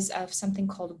areas of something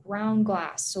called ground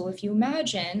glass. So if you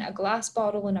imagine a glass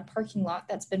bottle in a parking lot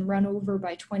that's been run over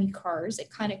by 20 cars,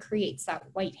 it kind of creates that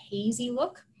white hazy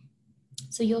look.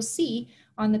 So you'll see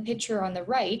on the picture on the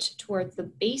right, towards the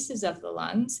bases of the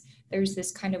lungs, there's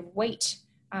this kind of white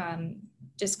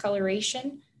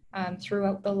discoloration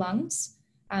throughout the lungs,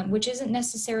 which isn't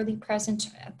necessarily present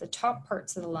at the top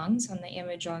parts of the lungs on the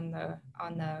image on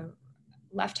the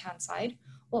left-hand side.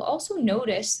 We'll also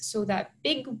notice, so that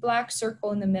big black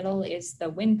circle in the middle is the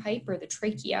windpipe or the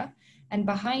trachea, and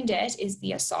behind it is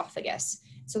the esophagus.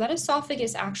 So that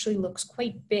esophagus actually looks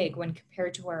quite big when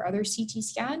compared to our other CT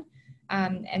scan.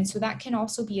 And so that can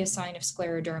also be a sign of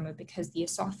scleroderma, because the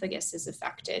esophagus is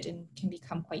affected and can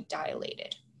become quite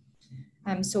dilated.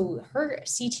 So her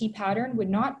CT pattern would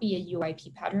not be a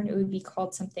UIP pattern. It would be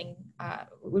called something,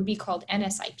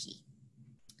 NSIP.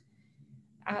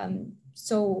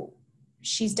 So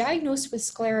she's diagnosed with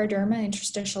scleroderma,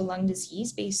 interstitial lung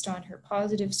disease, based on her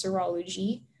positive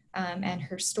serology and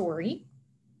her story.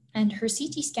 And her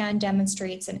CT scan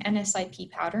demonstrates an NSIP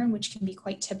pattern, which can be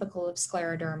quite typical of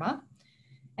scleroderma.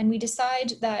 And we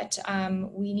decide that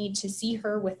we need to see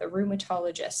her with a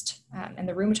rheumatologist. And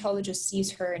the rheumatologist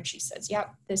sees her and she says,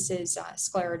 yep, this is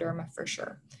scleroderma for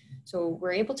sure. So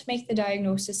we're able to make the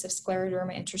diagnosis of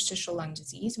scleroderma interstitial lung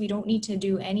disease. We don't need to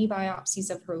do any biopsies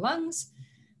of her lungs.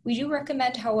 We do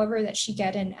recommend, however, that she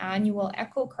get an annual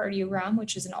echocardiogram,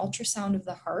 which is an ultrasound of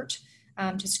the heart,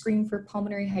 to screen for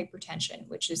pulmonary hypertension,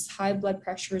 which is high blood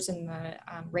pressures in the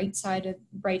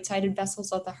right-sided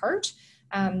vessels of the heart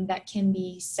that can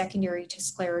be secondary to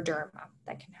scleroderma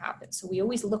that can happen. So we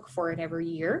always look for it every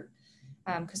year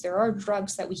because there are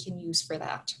drugs that we can use for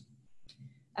that.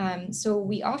 So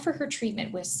we offer her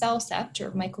treatment with Cellcept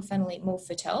or mycophenolate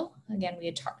mofetil. Again, we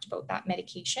had talked about that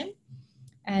medication.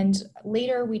 And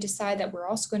later we decide that we're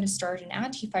also going to start an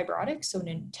antifibrotic. So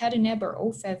nintedanib or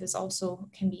OFEV is also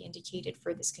can be indicated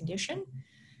for this condition.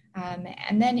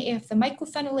 And then if the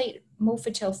mycophenolate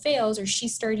mofetil fails or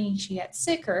she's starting to get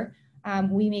sicker,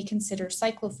 we may consider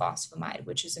cyclophosphamide,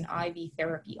 which is an IV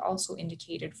therapy also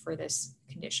indicated for this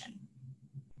condition.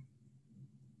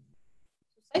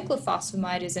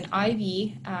 Cyclophosphamide is an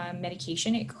IV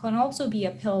medication. It can also be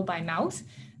a pill by mouth,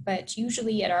 but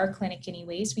usually at our clinic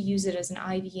anyways, we use it as an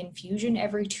IV infusion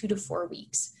every 2 to 4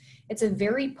 weeks. It's a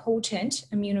very potent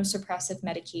immunosuppressive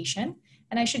medication.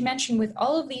 And I should mention, with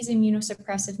all of these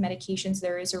immunosuppressive medications,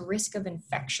 there is a risk of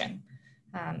infection.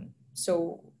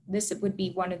 So this would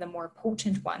be one of the more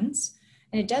potent ones.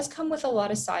 And it does come with a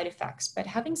lot of side effects. But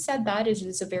having said that, it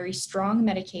is a very strong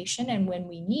medication. And when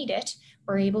we need it,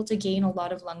 we're able to gain a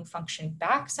lot of lung function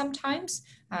back sometimes.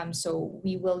 So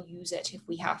we will use it if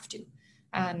we have to.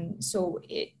 So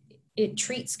it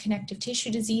treats connective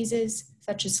tissue diseases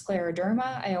such as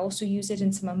scleroderma. I also use it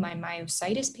in some of my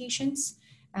myositis patients.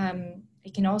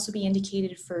 It can also be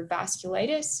indicated for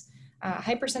vasculitis,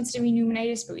 hypersensitivity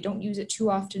pneumonitis, but we don't use it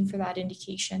too often for that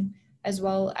indication, as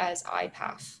well as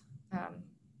IPAF.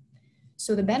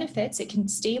 So the benefits, it can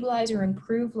stabilize or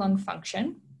improve lung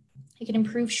function. It can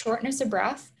improve shortness of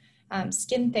breath,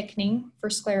 skin thickening for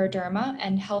scleroderma,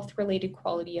 and health-related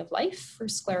quality of life for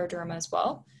scleroderma as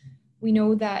well. We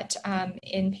know that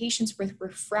in patients with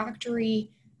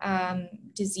refractory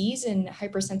disease in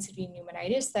hypersensitivity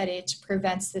pneumonitis that it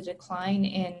prevents the decline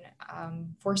in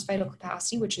forced vital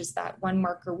capacity, which is that one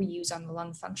marker we use on the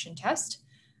lung function test,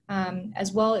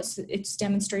 as well as it's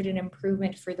demonstrated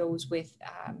improvement for those with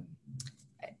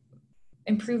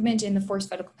improvement in the forced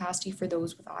vital capacity for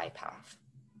those with IPAF.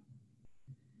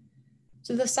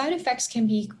 So the side effects can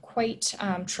be quite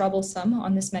troublesome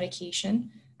on this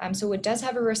medication. So it does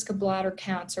have a risk of bladder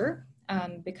cancer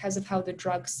because of how the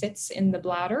drug sits in the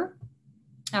bladder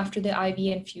after the IV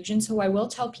infusion. So I will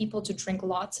tell people to drink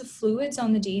lots of fluids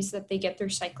on the days that they get their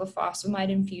cyclophosphamide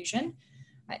infusion.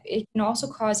 It can also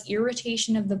cause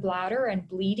irritation of the bladder and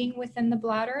bleeding within the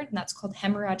bladder, and that's called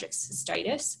hemorrhagic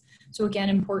cystitis. So again,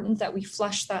 important that we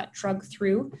flush that drug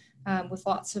through with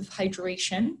lots of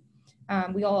hydration.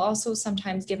 We'll also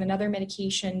sometimes give another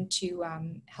medication to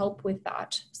help with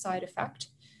that side effect.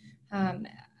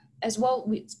 As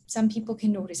well, some people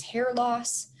can notice hair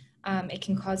loss. It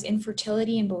can cause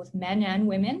infertility in both men and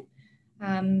women,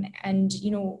 and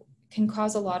can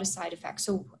cause a lot of side effects.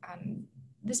 So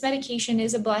this medication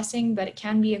is a blessing, but it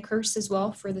can be a curse as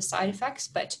well for the side effects,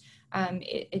 but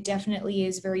it definitely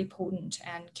is very potent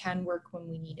and can work when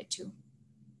we need it to.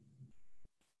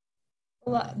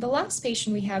 The last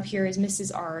patient we have here is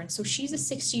Mrs. R, and so she's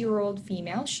a 60-year-old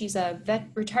female. She's a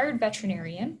retired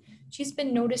veterinarian. She's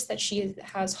been noticed that she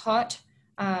has hot,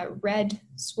 red,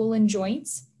 swollen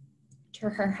joints to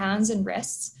her hands and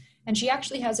wrists, and she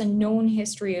actually has a known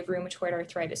history of rheumatoid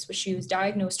arthritis, which she was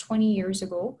diagnosed 20 years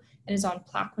ago and is on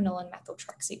Plaquenil and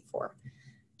methotrexate for.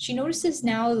 She notices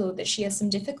now, though, that she has some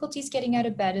difficulties getting out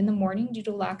of bed in the morning due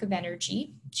to lack of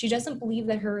energy. She doesn't believe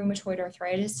that her rheumatoid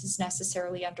arthritis is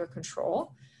necessarily under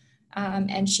control.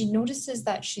 And she notices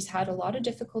that she's had a lot of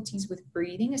difficulties with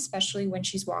breathing, especially when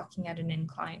she's walking at an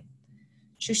incline.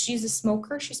 So she's a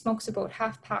smoker. She smokes about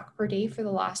half pack per day for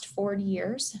the last 40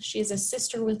 years. She has a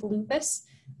sister with lupus.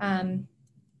 Oh,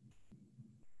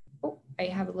 I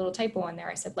have a little typo on there.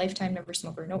 I said lifetime never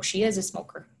smoker. No, she is a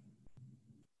smoker.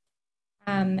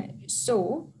 On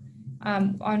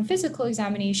physical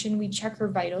examination, we check her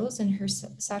vitals and her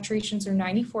saturations are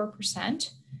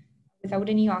 94% without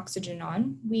any oxygen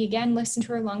on. We again listen to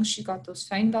her lungs. She's got those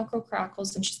fine Velcro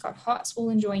crackles and she's got hot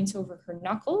swollen joints over her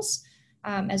knuckles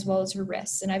as well as her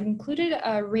wrists. And I've included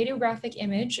a radiographic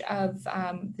image of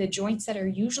the joints that are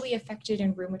usually affected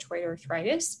in rheumatoid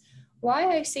arthritis. Why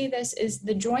I say this is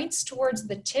the joints towards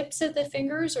the tips of the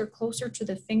fingers or closer to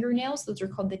the fingernails, those are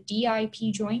called the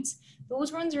DIP joints.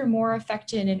 Those ones are more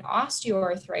affected in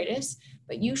osteoarthritis,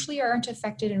 but usually aren't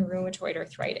affected in rheumatoid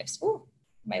arthritis. Oh,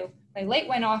 my light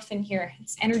went off in here.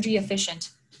 It's energy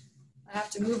efficient. I have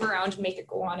to move around to make it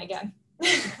go on again.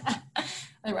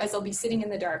 Otherwise I'll be sitting in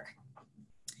the dark.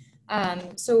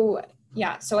 So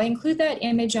I include that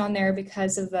image on there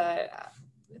because of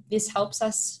this helps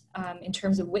us in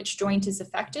terms of which joint is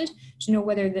affected to know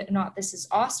whether or not this is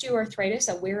osteoarthritis,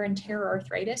 a wear and tear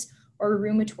arthritis, or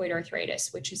rheumatoid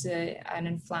arthritis, which is an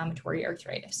inflammatory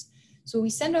arthritis. So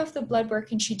we send off the blood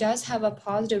work and she does have a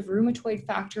positive rheumatoid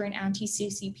factor and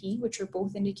anti-CCP, which are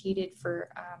both indicated for,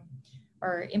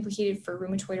 are implicated for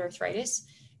rheumatoid arthritis.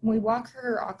 When we walk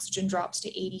her oxygen drops to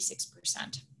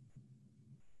 86%.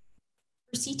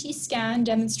 Her CT scan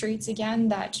demonstrates again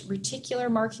that reticular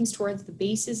markings towards the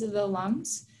bases of the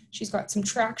lungs. She's got some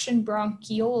traction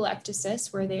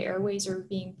bronchiolectasis where the airways are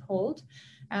being pulled,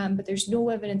 but there's no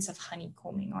evidence of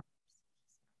honeycombing on her.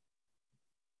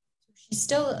 She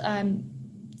still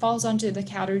falls onto the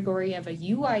category of a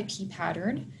UIP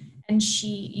pattern, and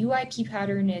UIP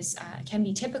pattern is can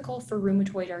be typical for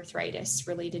rheumatoid arthritis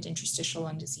related interstitial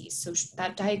lung disease. So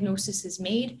that diagnosis is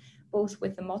made both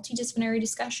with the multidisciplinary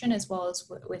discussion as well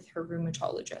as with her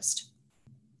rheumatologist.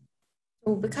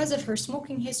 So because of her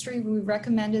smoking history, we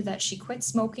recommended that she quit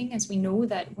smoking, as we know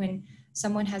that when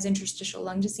someone has interstitial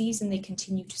lung disease and they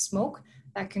continue to smoke,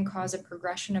 that can cause a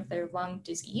progression of their lung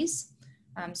disease.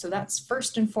 So that's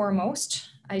first and foremost.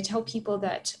 I tell people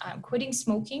that quitting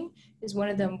smoking is one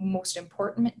of the most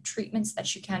important treatments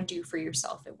that you can do for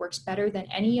yourself. It works better than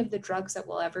any of the drugs that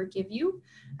we'll ever give you,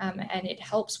 and it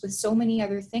helps with so many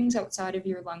other things outside of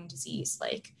your lung disease,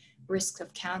 like risk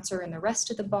of cancer in the rest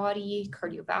of the body,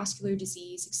 cardiovascular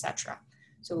disease, etc.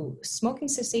 So smoking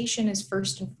cessation is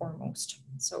first and foremost.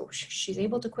 So she's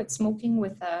able to quit smoking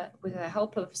with the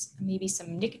help of maybe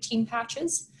some nicotine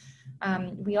patches.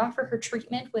 We offer her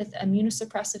treatment with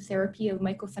immunosuppressive therapy of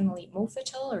mycophenolate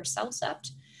mofetil or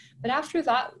Celcept. But after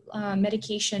that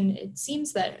medication, it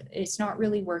seems that it's not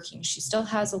really working. She still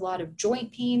has a lot of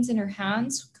joint pains in her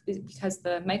hands because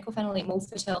the mycophenolate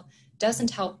mofetil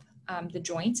doesn't help the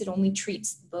joints. It only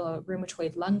treats the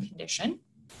rheumatoid lung condition.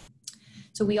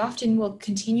 So we often will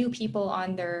continue people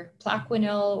on their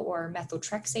Plaquenil or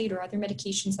methotrexate or other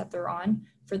medications that they're on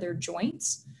for their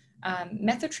joints.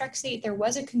 Methotrexate, there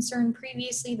was a concern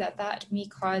previously that may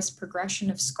cause progression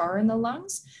of scar in the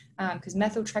lungs, because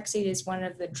methotrexate is one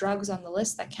of the drugs on the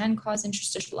list that can cause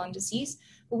interstitial lung disease.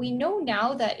 But we know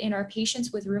now that in our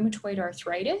patients with rheumatoid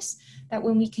arthritis, that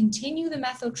when we continue the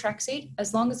methotrexate,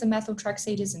 as long as the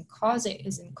methotrexate isn't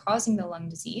causing the lung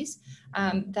disease,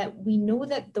 that we know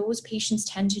that those patients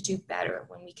tend to do better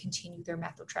when we continue their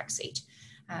methotrexate.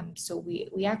 So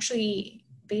we actually,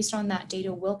 based on that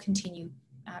data, will continue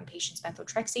patients'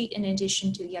 methotrexate in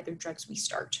addition to the other drugs we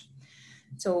start.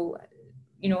 So,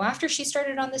 after she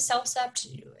started on the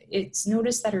CellCept, it's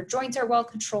noticed that her joints are well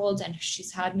controlled and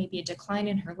she's had maybe a decline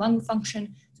in her lung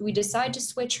function. So we decide to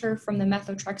switch her from the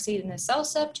methotrexate and the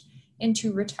CellCept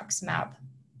into rituximab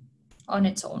on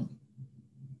its own.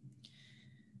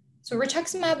 So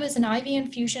rituximab is an IV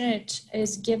infusion. It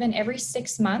is given every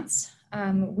 6 months.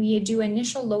 We do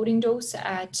initial loading dose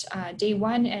at day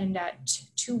 1 and at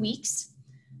 2 weeks.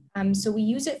 So we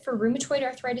use it for rheumatoid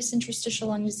arthritis, interstitial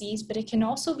lung disease, but it can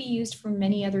also be used for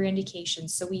many other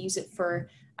indications. So we use it for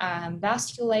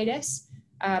vasculitis,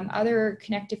 other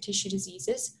connective tissue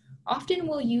diseases. Often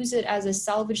we'll use it as a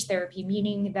salvage therapy,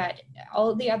 meaning that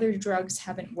all the other drugs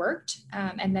haven't worked,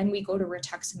 and then we go to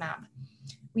rituximab.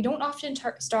 We don't often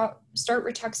start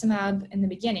rituximab in the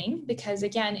beginning because,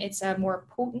 again, it's a more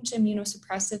potent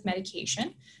immunosuppressive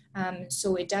medication.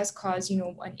 So it does cause,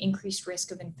 an increased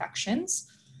risk of infections.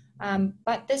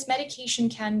 But this medication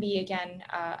can be, again,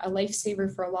 a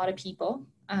lifesaver for a lot of people,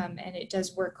 and it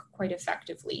does work quite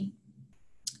effectively.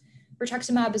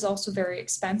 Rituximab is also very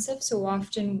expensive, so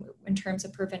often in terms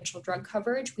of provincial drug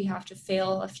coverage, we have to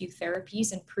fail a few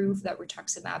therapies and prove that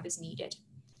rituximab is needed.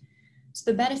 So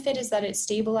the benefit is that it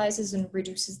stabilizes and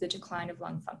reduces the decline of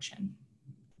lung function.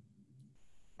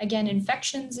 Again,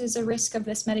 infections is a risk of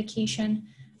this medication,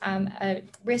 a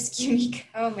risk unique,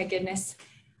 oh my goodness.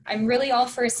 I'm really all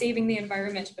for saving the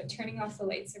environment, but turning off the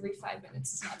lights every 5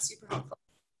 minutes is not super helpful.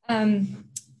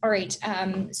 All right,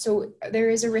 so there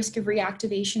is a risk of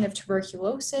reactivation of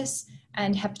tuberculosis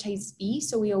and hepatitis B.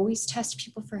 So we always test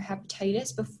people for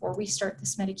hepatitis before we start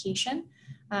this medication,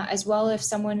 as well if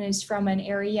someone is from an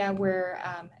area where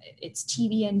it's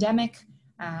TB endemic,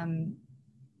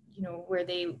 where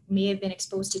they may have been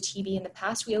exposed to TB in the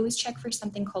past, we always check for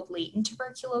something called latent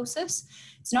tuberculosis.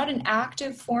 It's not an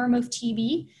active form of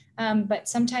TB, but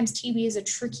sometimes TB is a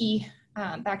tricky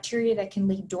bacteria that can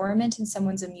lay dormant in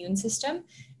someone's immune system.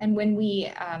 And when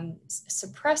we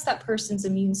suppress that person's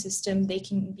immune system, they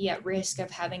can be at risk of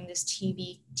having this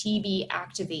TB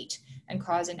activate and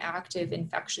cause an active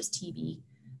infectious TB.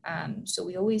 So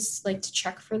we always like to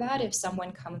check for that if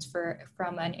someone comes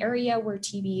from an area where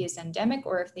TB is endemic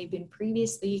or if they've been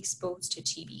previously exposed to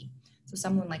TB. So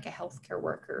someone like a healthcare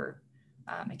worker,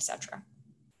 etc.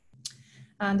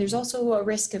 There's also a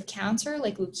risk of cancer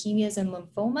like leukemias and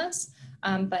lymphomas,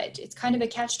 but it's kind of a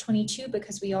catch-22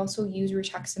 because we also use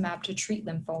rituximab to treat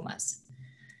lymphomas.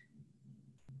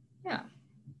 Yeah.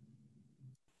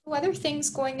 So other things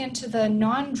going into the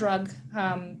non-drug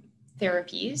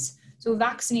therapies. So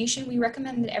vaccination, we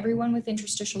recommend that everyone with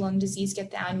interstitial lung disease get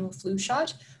the annual flu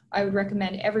shot. I would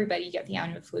recommend everybody get the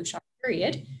annual flu shot,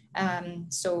 period.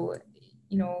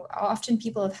 Often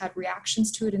people have had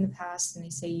reactions to it in the past and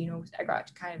they say, I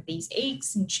got kind of these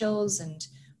aches and chills and,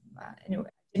 I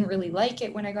didn't really like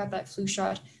it when I got that flu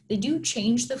shot. They do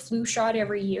change the flu shot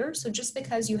every year. So just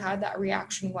because you had that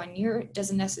reaction one year, it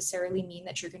doesn't necessarily mean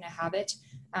that you're going to have it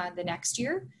the next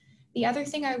year. The other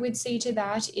thing I would say to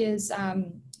that is,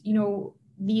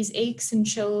 these aches and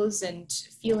chills and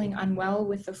feeling unwell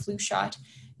with the flu shot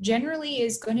generally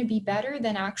is going to be better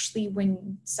than actually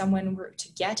when someone were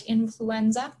to get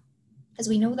influenza. As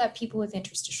we know that people with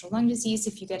interstitial lung disease,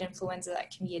 if you get influenza,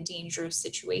 that can be a dangerous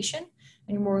situation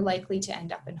and you're more likely to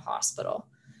end up in hospital.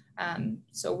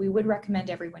 So we would recommend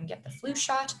everyone get the flu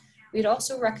shot. We'd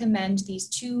also recommend these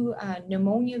 2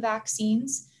 pneumonia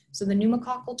vaccines. So the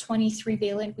pneumococcal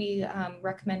 23-valent we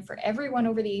recommend for everyone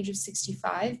over the age of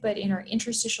 65, but in our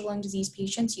interstitial lung disease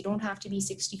patients, you don't have to be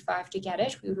 65 to get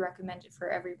it. We would recommend it for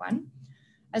everyone,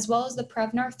 as well as the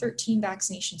Prevnar 13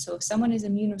 vaccination. So if someone is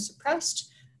immunosuppressed,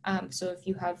 so if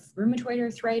you have rheumatoid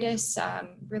arthritis,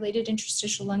 related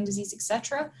interstitial lung disease,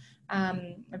 etc.,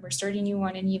 and we're starting you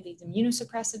on any of these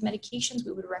immunosuppressive medications,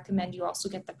 we would recommend you also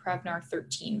get the Prevnar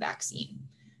 13 vaccine.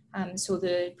 So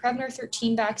the Prevnar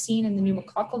 13 vaccine and the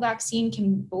pneumococcal vaccine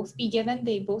can both be given.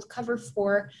 They both cover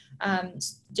for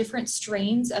different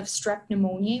strains of strep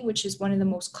pneumoniae, which is one of the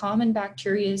most common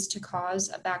bacteria to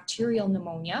cause a bacterial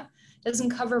pneumonia.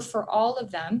 Doesn't cover for all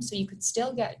of them, so you could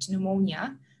still get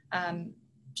pneumonia,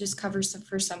 just covers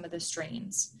for some of the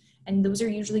strains. And those are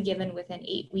usually given with an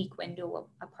 8-week window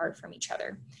apart from each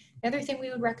other. The other thing we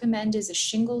would recommend is a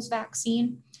shingles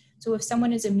vaccine. So if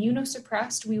someone is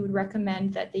immunosuppressed, we would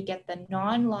recommend that they get the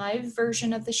non-live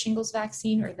version of the shingles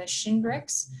vaccine, or the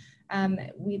Shingrix.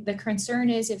 The concern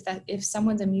is if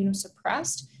someone's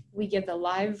immunosuppressed, we give the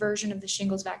live version of the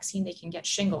shingles vaccine, they can get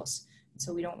shingles.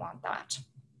 So we don't want that.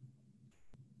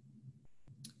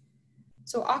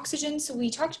 So oxygen, so we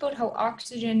talked about how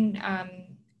oxygen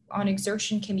on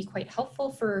exertion can be quite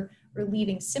helpful for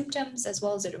relieving symptoms, as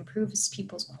well as it improves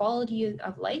people's quality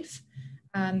of life.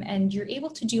 And you're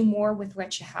able to do more with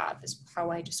what you have, is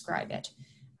how I describe it.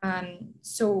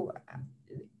 So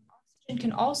oxygen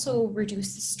can also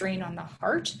reduce the strain on the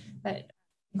heart that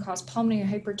can cause pulmonary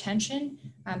hypertension.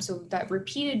 So that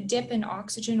repeated dip in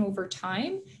oxygen over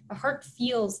time, the heart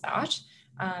feels that.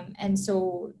 And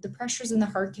so the pressures in the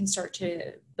heart can start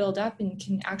to build up and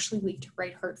can actually lead to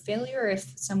right heart failure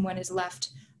if someone is left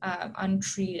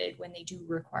untreated when they do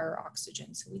require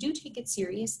oxygen. So we do take it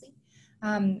seriously.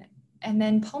 And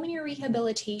then pulmonary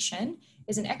rehabilitation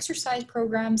is an exercise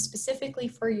program specifically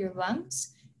for your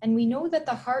lungs. And we know that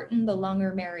the heart and the lung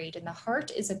are married, and the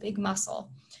heart is a big muscle.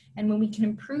 And when we can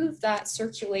improve that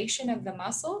circulation of the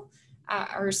muscle,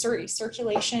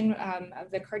 circulation of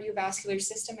the cardiovascular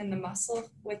system and the muscle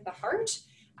with the heart,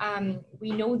 we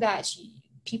know that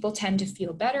people tend to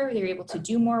feel better. They're able to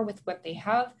do more with what they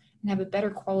have and have a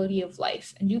better quality of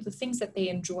life and do the things that they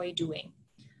enjoy doing.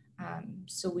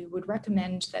 So we would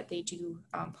recommend that they do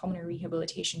pulmonary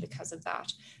rehabilitation because of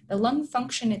that. The lung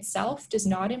function itself does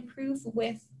not improve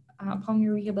with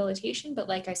pulmonary rehabilitation, but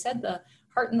like I said, the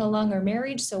heart and the lung are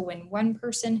married. So when one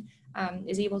person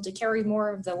is able to carry more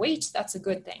of the weight, that's a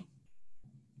good thing.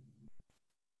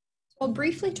 So I'll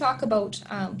briefly talk about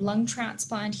lung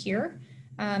transplant here.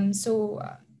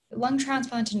 Lung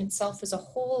transplant in itself is a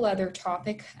whole other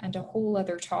topic and a whole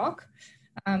other talk.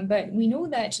 But we know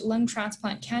that lung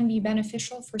transplant can be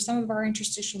beneficial for some of our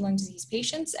interstitial lung disease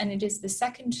patients, and it is the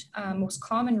second most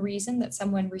common reason that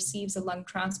someone receives a lung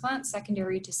transplant,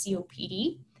 secondary to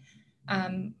COPD.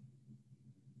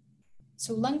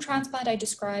 So lung transplant I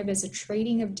describe as a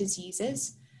trading of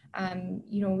diseases.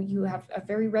 You have a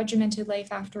very regimented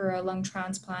life after a lung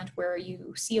transplant where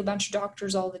you see a bunch of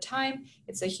doctors all the time.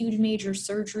 It's a huge major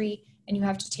surgery, and you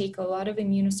have to take a lot of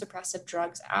immunosuppressive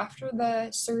drugs after the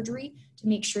surgery to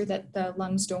make sure that the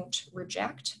lungs don't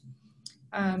reject.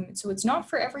 So it's not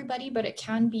for everybody, but it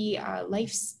can be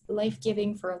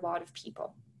life-giving for a lot of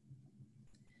people.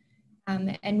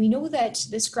 And we know that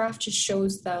this graph just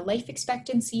shows the life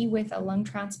expectancy with a lung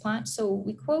transplant. So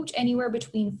we quote anywhere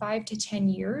between 5 to 10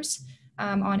 years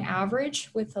on average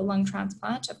with a lung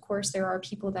transplant. Of course, there are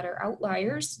people that are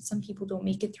outliers. Some people don't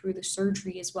make it through the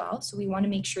surgery as well. So we want to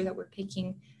make sure that we're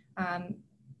picking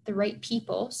the right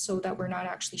people so that we're not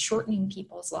actually shortening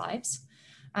people's lives.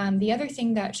 The other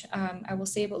thing that I will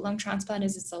say about lung transplant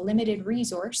is it's a limited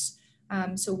resource.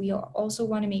 So we also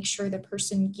want to make sure the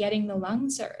person getting the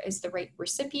lungs is the right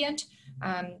recipient.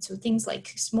 So things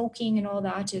like smoking and all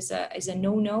that is a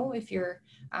no-no if you're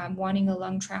wanting a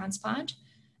lung transplant,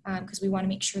 because we want to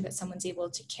make sure that someone's able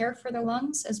to care for the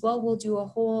lungs. As well, we'll do a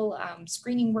whole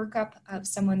screening workup of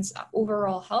someone's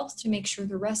overall health to make sure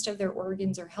the rest of their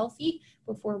organs are healthy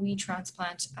before we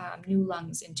transplant new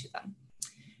lungs into them.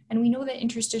 And we know that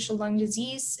interstitial lung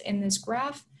disease in this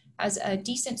graph has a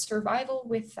decent survival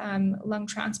with lung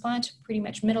transplant, pretty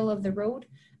much middle of the road,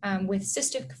 with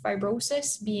cystic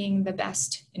fibrosis being the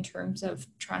best in terms of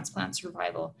transplant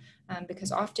survival,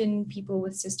 because often people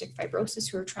with cystic fibrosis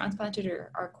who are transplanted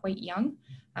are quite young.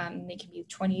 They can be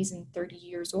 20s and 30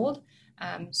 years old,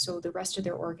 so the rest of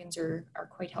their organs are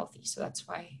quite healthy. So that's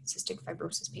why cystic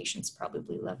fibrosis patients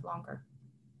probably live longer.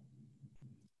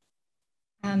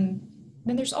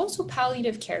 Then there's also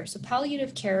palliative care. So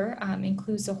palliative care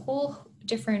includes a whole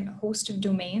different host of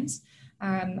domains.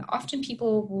 Often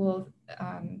people will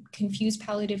confuse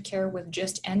palliative care with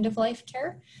just end-of-life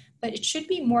care, but it should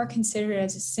be more considered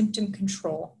as a symptom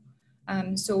control.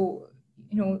 So,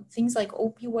 things like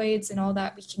opioids and all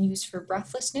that we can use for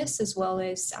breathlessness, as well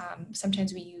as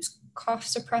sometimes we use cough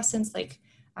suppressants like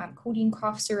codeine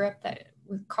cough syrup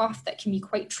with cough that can be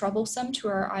quite troublesome to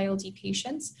our ILD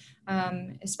patients,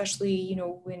 especially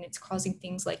when it's causing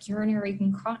things like urinary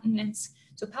incontinence.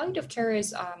 So palliative care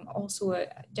is also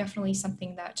definitely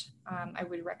something that I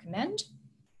would recommend.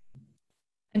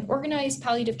 An organized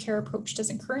palliative care approach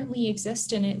doesn't currently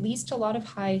exist, and it leads to a lot of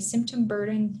high symptom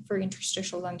burden for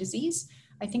interstitial lung disease.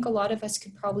 I think a lot of us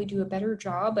could probably do a better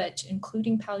job at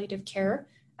including palliative care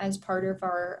as part of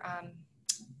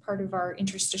part of our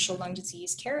interstitial lung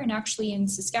disease care. And actually in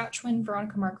Saskatchewan,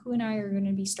 Veronica Marcoux and I are going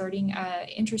to be starting a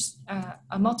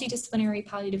multidisciplinary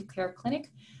palliative care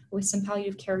clinic with some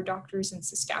palliative care doctors in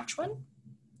Saskatchewan.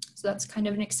 So that's kind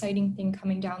of an exciting thing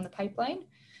coming down the pipeline.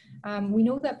 We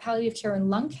know that palliative care in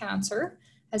lung cancer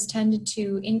has tended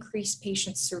to increase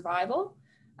patient survival.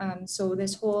 So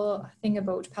this whole thing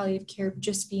about palliative care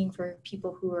just being for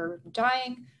people who are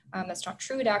dying, that's not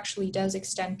true. It actually does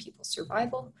extend people's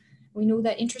survival. We know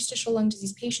that interstitial lung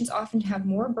disease patients often have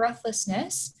more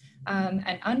breathlessness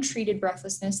and untreated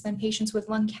breathlessness than patients with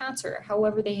lung cancer.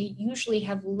 However, they usually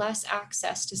have less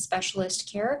access to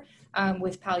specialist care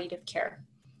with palliative care.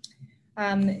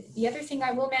 The other thing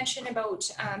I will mention about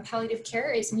palliative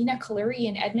care is Nina Kaluri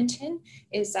in Edmonton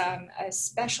is a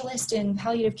specialist in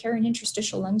palliative care and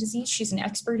interstitial lung disease. She's an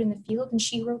expert in the field, and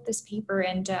she wrote this paper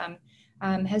and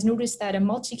has noticed that a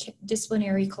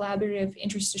multidisciplinary collaborative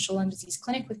interstitial lung disease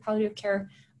clinic with palliative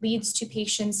care leads to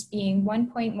patients being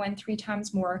 1.13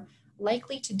 times more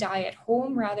likely to die at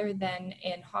home rather than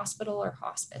in hospital or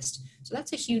hospice. So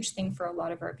that's a huge thing for a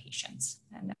lot of our patients,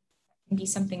 and be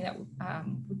something that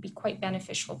would be quite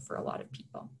beneficial for a lot of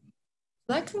people.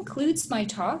 That concludes my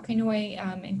talk. I know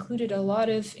I included a lot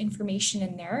of information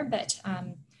in there, but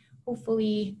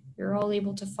hopefully you're all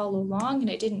able to follow along and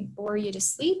I didn't bore you to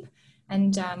sleep,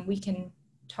 and we can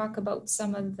talk about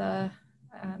some of the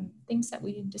things that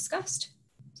we discussed.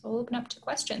 So I'll open up to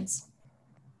questions.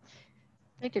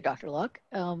 Thank you, Dr. Lok.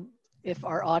 If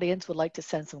our audience would like to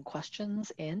send some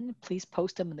questions in, please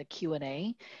post them in the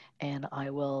Q&A and I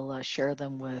will share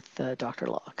them with Dr.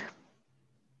 Lok.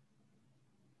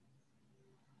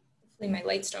 Hopefully my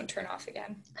lights don't turn off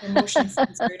again. They're motion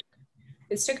censored.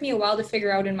 It took me a while to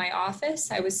figure out in my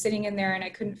office. I was sitting in there and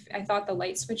I thought the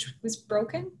light switch was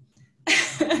broken.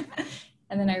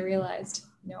 And then I realized,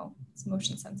 no, it's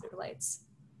motion censored lights.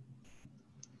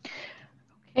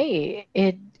 Okay,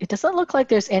 it doesn't look like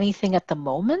there's anything at the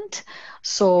moment,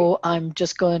 so I'm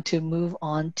just going to move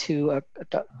on to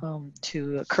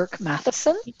Kirk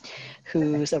Mathison,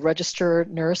 who's a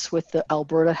registered nurse with the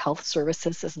Alberta Health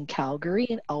Services in Calgary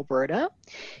in Alberta.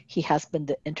 He has been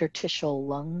the interstitial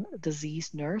lung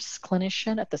disease nurse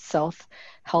clinician at the South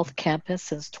Health Campus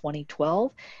since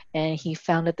 2012, and he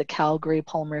founded the Calgary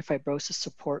Pulmonary Fibrosis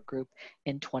Support Group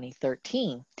in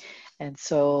 2013. And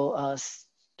so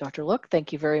Dr. Lok,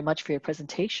 thank you very much for your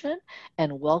presentation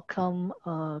and welcome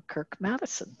Kirk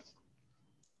Mathison.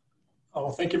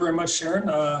 Oh, thank you very much, Sharon.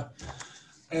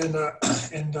 And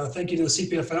thank you to the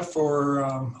CPFF for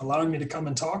allowing me to come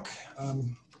and talk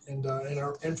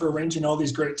and for arranging all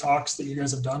these great talks that you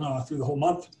guys have done through the whole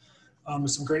month.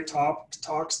 There's some great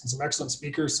talks and some excellent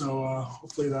speakers. So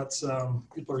hopefully that's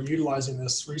people are utilizing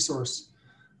this resource.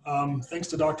 Thanks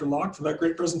to Dr. Lok for that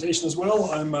great presentation as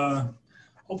well. I'm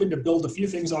hoping to build a few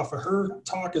things off of her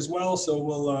talk as well. So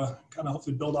we'll kind of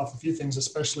hopefully build off a few things,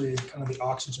 especially kind of the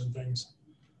oxygen things.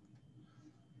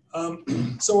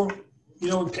 So, you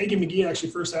know, when Peggy McGee actually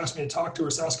first asked me to talk to her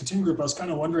Saskatoon group, I was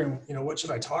kind of wondering, you know, what should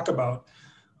I talk about?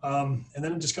 And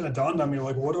then it just kind of dawned on me,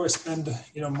 like, what do I spend,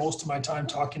 you know, most of my time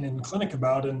talking in clinic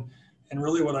about? And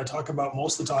really what I talk about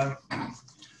most of the time,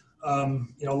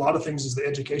 you know, a lot of things is the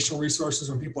educational resources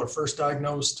when people are first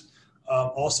diagnosed.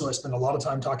 Also, I spend a lot of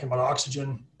time talking about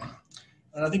oxygen.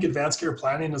 And I think advanced care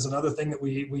planning is another thing that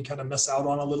we kind of miss out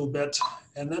on a little bit.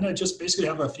 And then I just basically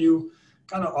have a few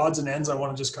kind of odds and ends I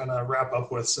want to just kind of wrap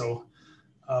up with. So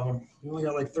we only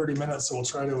got like 30 minutes, so we'll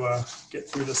try to get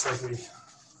through this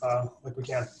like we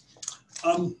can.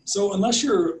 So unless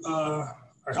you're a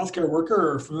healthcare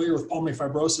worker or familiar with pulmonary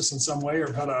fibrosis in some way or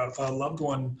have had a loved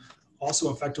one also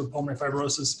affected with pulmonary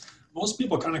fibrosis, most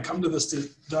people kind of come to this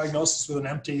diagnosis with an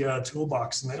empty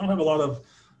toolbox, and they don't have a lot of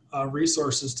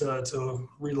resources to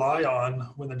rely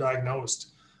on when they're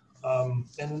diagnosed.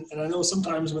 And I know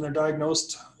sometimes when they're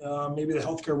diagnosed, maybe the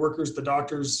healthcare workers, the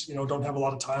doctors, you know, don't have a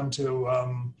lot of time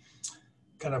to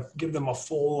kind of give them a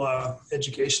full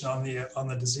education on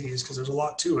the disease because there's a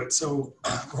lot to it. So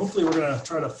hopefully we're going to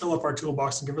try to fill up our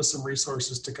toolbox and give us some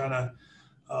resources to kind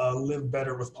of live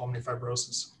better with pulmonary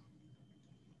fibrosis.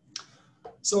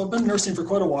 So I've been nursing for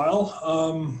quite a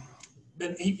while.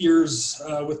 Been 8 years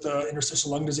with the Interstitial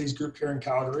Lung Disease group here in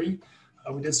Calgary.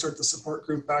 We did start the support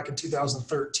group back in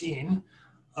 2013.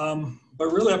 But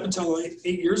really up until 8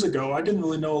 years ago, I didn't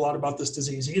really know a lot about this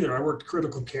disease either. I worked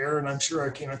critical care and I'm sure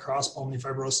I came across pulmonary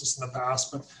fibrosis in the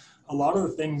past, but a lot of the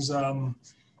things,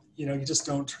 you know, you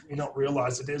don't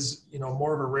realize it is, you know,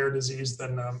 more of a rare disease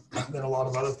than a lot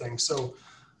of other things. So,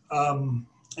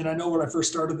 and I know when I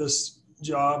first started this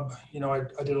job, you know,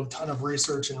 I did a ton of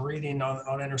research and reading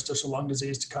on interstitial lung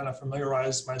disease to kind of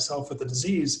familiarize myself with the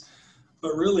disease.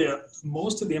 But really,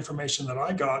 most of the information that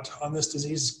I got on this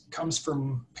disease comes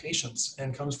from patients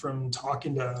and comes from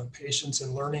talking to patients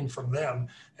and learning from them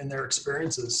and their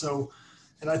experiences. So,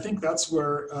 and I think that's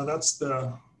where, that's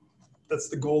the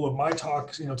goal of my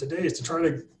talk, today, is to try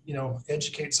to,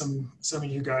 educate some of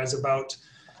you guys about,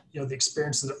 the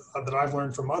experiences that I've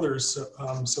learned from others.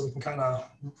 So we can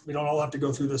we don't all have to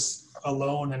go through this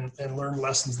alone and learn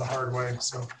lessons the hard way.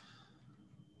 So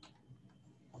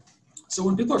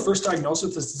when people are first diagnosed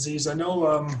with this disease, I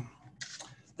know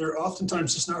they're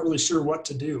oftentimes just not really sure what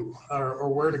to do or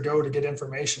where to go to get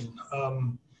information.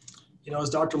 As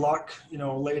Dr. Lok,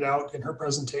 laid out in her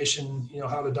presentation,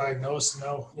 how to diagnose.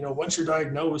 Now, once you're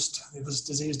diagnosed, this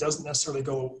disease doesn't necessarily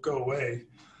go away.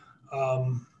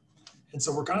 And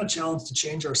so we're kind of challenged to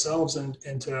change ourselves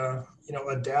and to,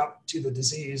 adapt to the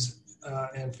disease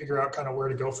and figure out kind of where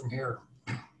to go from here.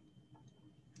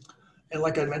 And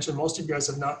like I mentioned, most of you guys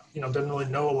have not, didn't really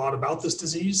know a lot about this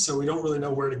disease, so we don't really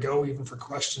know where to go even for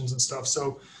questions and stuff.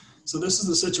 So this is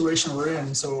the situation we're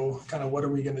in. So kind of what are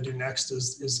we going to do next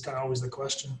is kind of always the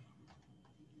question.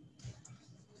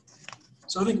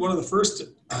 So I think one of the first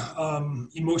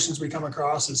emotions we come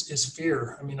across is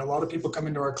fear. I mean, a lot of people come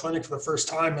into our clinic for the first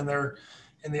time and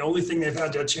the only thing they've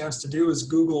had a chance to do is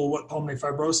Google what pulmonary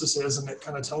fibrosis is, and it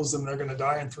kind of tells them they're going to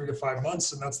die in 3 to 5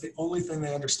 months, and that's the only thing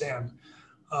they understand.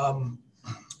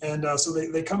 So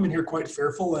they come in here quite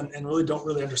fearful and really don't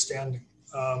really understand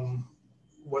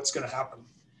what's going to happen.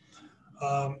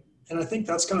 And I think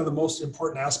that's kind of the most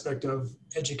important aspect of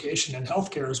education and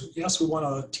healthcare is, yes, we want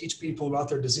to teach people about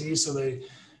their disease so they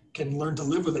can learn to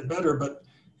live with it better, but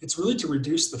it's really to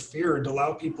reduce the fear and to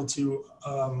allow people to,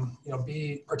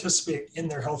 participate in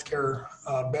their healthcare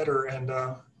better and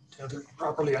to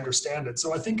properly understand it.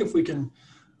 So I think if we can,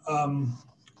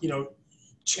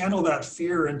 channel that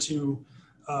fear into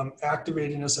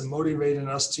activating us and motivating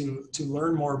us to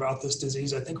learn more about this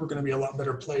disease, I think we're going to be a lot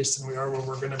better placed than we are when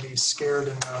we're going to be scared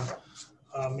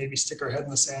and maybe stick our head in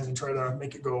the sand and try to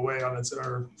make it go away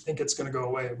or think it's going to go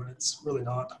away when it's really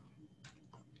not.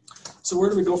 So where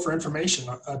do we go for information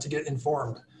to get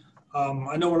informed?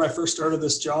 I know when I first started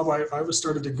this job, I was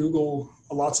started to Google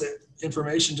lots of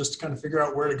information just to kind of figure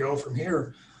out where to go from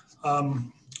here.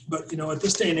 But at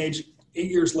this day and age, 8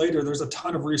 years later, there's a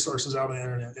ton of resources out on the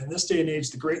internet. In this day and age,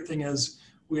 the great thing is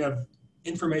we have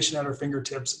information at our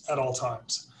fingertips at all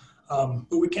times.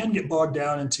 But we can get bogged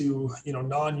down into,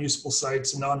 non-useful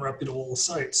sites and non-reputable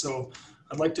sites. So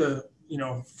I'd like to,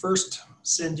 first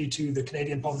send you to the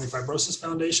Canadian Pulmonary Fibrosis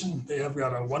Foundation. They have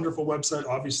got a wonderful website.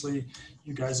 Obviously,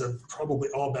 you guys have probably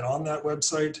all been on that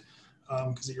website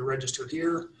because you're registered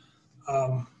here.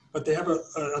 But they have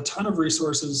a ton of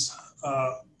resources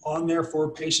on there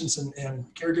for patients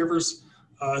and caregivers,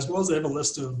 as well as they have a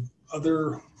list of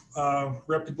other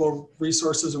reputable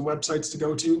resources and websites to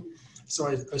go to. So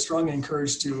I strongly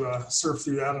encourage to surf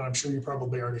through that, and I'm sure you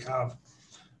probably already have.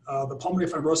 The Pulmonary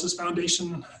Fibrosis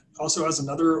Foundation also has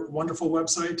another wonderful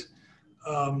website,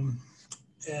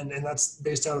 and that's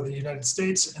based out of the United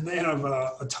States, and they have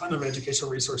a ton of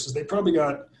educational resources. They probably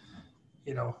got,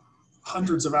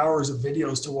 hundreds of hours of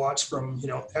videos to watch from,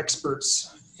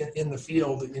 experts in the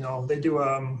field. They do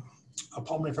a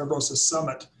pulmonary fibrosis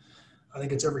summit. I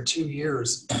think it's every 2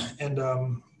 years, and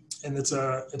it's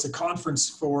a conference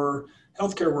for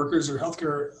healthcare workers or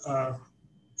healthcare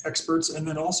experts, and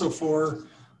then also for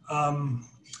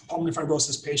pulmonary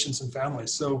fibrosis patients and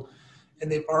families. So,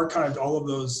 and they've archived all of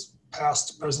those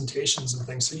past presentations and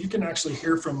things. So you can actually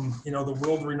hear from, the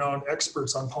world-renowned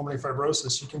experts on pulmonary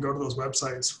fibrosis. You can go to those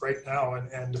websites right now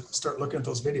and start looking at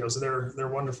those videos. They're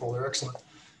wonderful. They're excellent.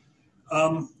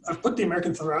 I've put the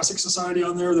American Thoracic Society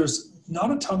on there. There's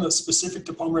not a ton that's specific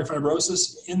to pulmonary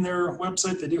fibrosis in their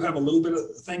website. They do have a little bit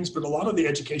of things, but a lot of the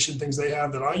education things they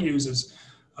have that I use is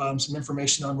some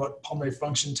information on what pulmonary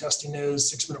function testing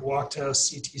is, 6-minute walk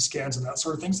tests, CT scans, and that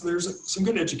sort of thing. So there's some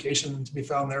good education to be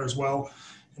found there as well.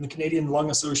 And the Canadian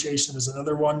Lung Association is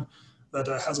another one that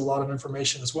has a lot of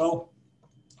information as well.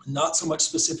 Not so much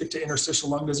specific to interstitial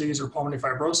lung disease or pulmonary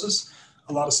fibrosis,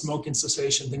 a lot of smoking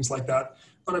cessation, things like that.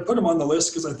 But I put them on the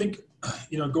list because I think,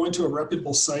 going to a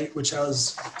reputable site, which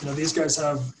has, these guys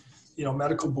have,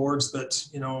 medical boards that,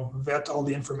 vet all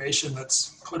the information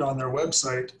that's put on their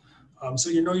website. So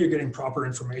you're getting proper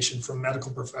information from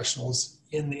medical professionals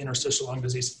in the interstitial lung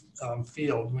disease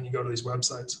field when you go to these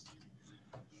websites.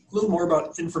 A little more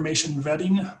about information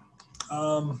vetting.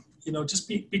 Just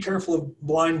be careful of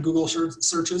blind Google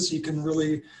searches. You can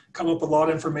really come up with a lot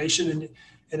of information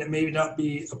and it may not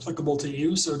be applicable to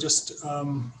you. So just,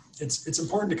 it's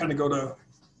important to kind of go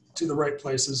to the right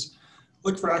places.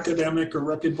 Look for academic or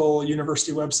reputable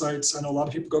university websites. I know a lot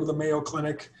of people go to the Mayo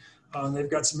Clinic. They've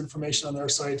got some information on their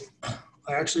site.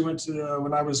 I actually went to,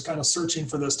 when I was kind of searching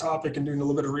for this topic and doing a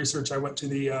little bit of research, I went to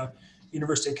the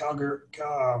University of Calgary,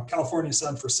 California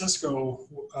San Francisco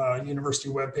University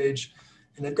webpage,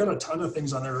 and they've got a ton of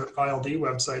things on their ILD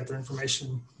website, their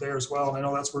information there as well. And I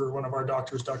know that's where one of our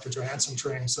doctors, Dr. Johannson,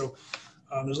 trained. So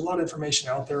there's a lot of information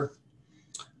out there.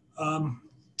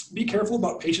 Be careful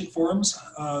about patient forums.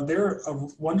 They're a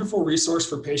wonderful resource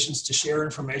for patients to share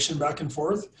information back and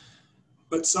forth.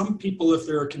 But some people, if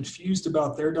they're confused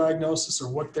about their diagnosis or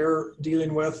what they're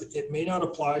dealing with, it may not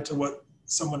apply to what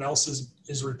someone else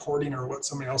is reporting or what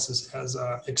somebody else has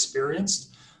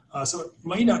experienced. So it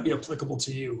might not be applicable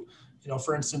to you. You know,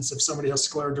 for instance, if somebody has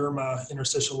scleroderma,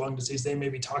 interstitial lung disease, they may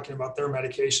be talking about their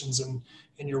medications, and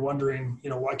you're wondering, you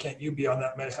know, why can't you be on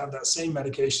that, have that same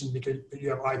medication because you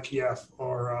have IPF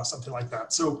or something like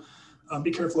that. So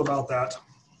be careful about that.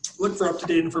 Look for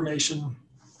up-to-date information.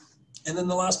 And then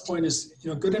the last point is, you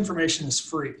know, good information is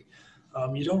free.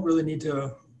 You don't really need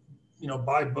to, you know,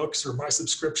 buy books or buy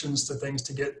subscriptions to things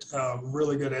to get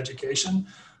really good education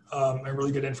and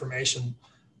really good information.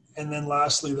 And then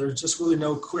lastly, there's just really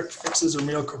no quick fixes or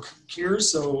miracle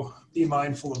cures, so be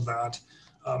mindful of that.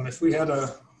 If we had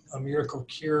a miracle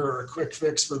cure or a quick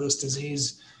fix for this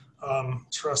disease,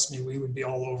 trust me, we would be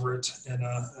all over it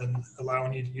and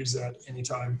allowing you to use that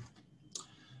anytime.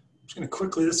 I'm just going to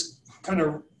quickly, this kind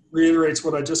of reiterates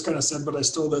what I just kind of said, but I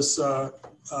stole this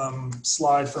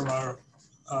slide from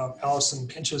Allison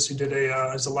Pinchas, who did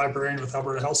as a librarian with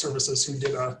Alberta Health Services, who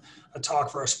did a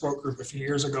talk for our stroke group a few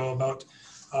years ago about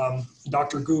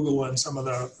Dr. Google and some of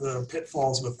the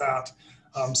pitfalls with that.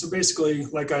 So basically,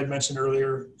 like I had mentioned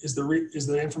earlier, is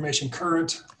the information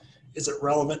current? Is it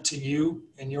relevant to you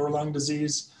and your lung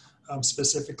disease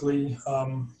specifically?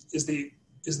 Is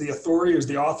the authority, is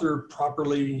the author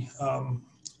properly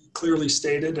clearly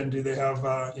stated, and do they have,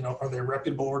 you know, are they a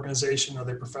reputable organization? Are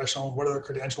they professional? What are their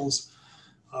credentials?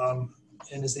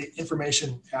 And is the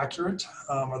information accurate?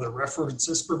 Are there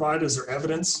references provided? Is there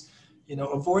evidence? You know,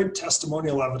 avoid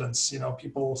testimonial evidence. You know,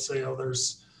 people say, oh,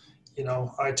 there's, you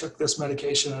know, I took this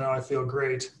medication and now I feel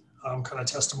great, kind of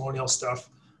testimonial stuff.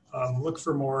 Look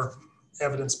for more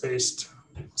evidence-based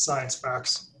science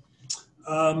facts.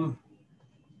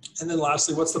 And then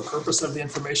lastly, what's the purpose of the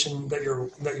information that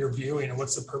you're viewing, and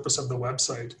what's the purpose of the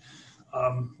website?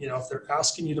 You know, if they're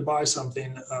asking you to buy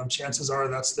something, chances are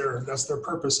that's their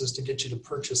purpose, is to get you to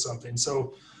purchase something.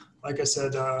 So like I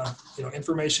said, you know,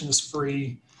 information is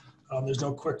free. There's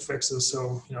no quick fixes.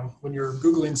 So, you know, when you're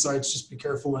Googling sites, just be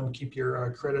careful and keep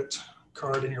your credit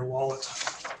card in your wallet.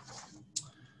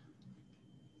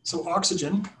 So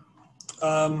oxygen,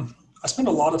 I spend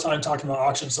a lot of time talking about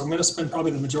oxygen. So I'm going to spend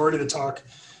probably the majority of the talk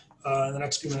in the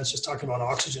next few minutes just talking about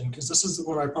oxygen, because this is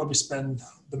what I probably spend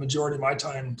the majority of my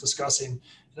time discussing.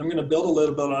 And I'm going to build a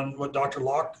little bit on what Dr.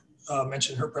 Lok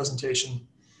mentioned in her presentation.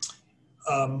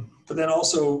 But then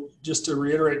also, just to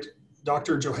reiterate,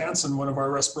 Dr. Johannson, one of our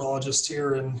respirologists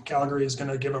here in Calgary, is going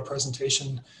to give a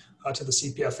presentation to the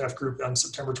CPFF group on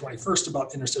September 21st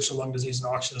about interstitial lung disease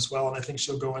and oxygen as well. And I think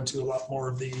she'll go into a lot more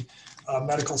of the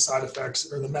medical side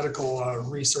effects or the medical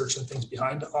research and things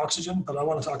behind oxygen. But I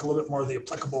want to talk a little bit more of the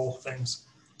applicable things.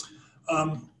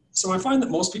 So I find that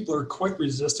most people are quite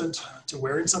resistant to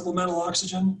wearing supplemental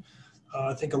oxygen.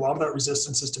 I think a lot of that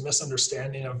resistance is to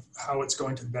misunderstanding of how it's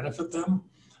going to benefit them.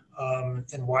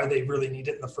 And why they really need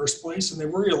it in the first place. And they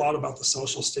worry a lot about the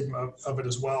social stigma of it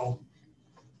as well.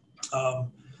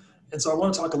 And so I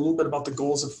want to talk a little bit about the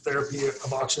goals of therapy,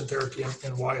 of oxygen therapy,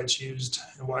 and why it's used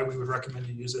and why we would recommend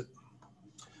you use it.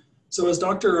 So as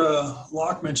Dr.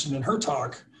 Lok mentioned in her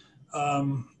talk,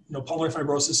 you know, pulmonary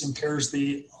fibrosis impairs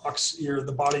the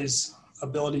body's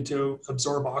ability to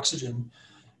absorb oxygen.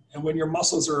 And when your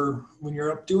muscles are, when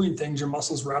you're up doing things, your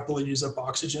muscles rapidly use up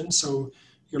oxygen. So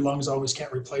your lungs always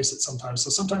can't replace it sometimes. So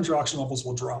sometimes your oxygen levels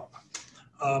will drop.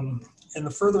 And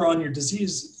the further on your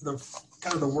disease, the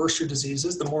kind of the worse your disease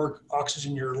is, the more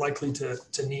oxygen you're likely to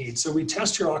need. So we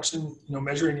test your oxygen, you know,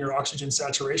 measuring your oxygen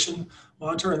saturation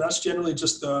monitor, and that's generally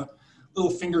just a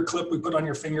little finger clip we put on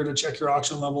your finger to check your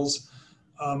oxygen levels.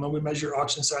 And we measure your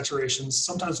oxygen saturations.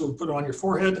 Sometimes we'll put it on your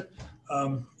forehead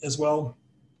as well.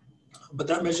 But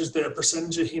that measures the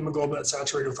percentage of hemoglobin that's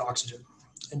saturated with oxygen.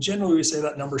 And generally we say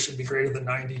that number should be greater than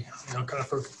 90, you know, kind of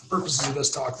for purposes of this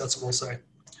talk, that's what we'll say.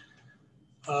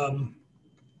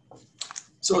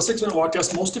 So a 6-minute walk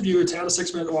test, most of you have had a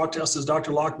 6-minute walk test, as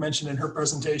Dr. Lok mentioned in her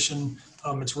presentation.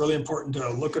 It's really important to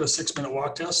look at a 6-minute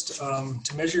walk test.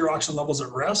 To measure your oxygen levels at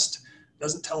rest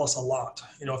doesn't tell us a lot.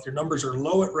 You know, if your numbers are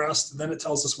low at rest, then it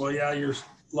tells us, well, yeah, your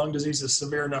lung disease is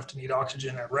severe enough to need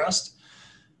oxygen at rest.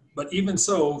 But even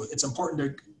so, it's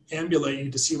important to ambulate you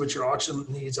to see what your oxygen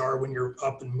needs are when you're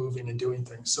up and moving and doing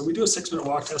things. So we do a 6-minute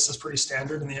walk test. That's pretty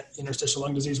standard in the interstitial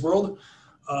lung disease world.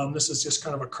 This is just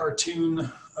kind of a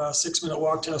cartoon 6-minute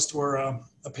walk test where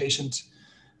a patient,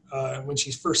 when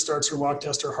she first starts her walk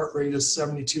test, her heart rate is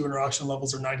 72 and her oxygen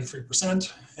levels are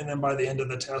 93%. And then by the end of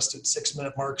the test at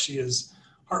 6-minute mark,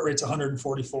 heart rate's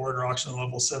 144 and her oxygen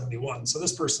level is 71. So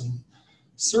this person,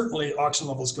 certainly oxygen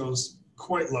levels goes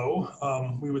quite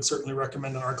low. We would certainly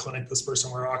recommend in our clinic this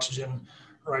person wear oxygen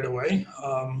right away.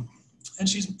 And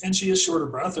she is short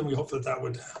of breath, and we hope that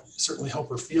would certainly help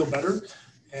her feel better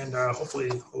and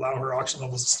hopefully allow her oxygen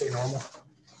levels to stay normal.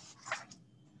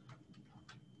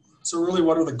 So really,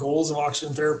 what are the goals of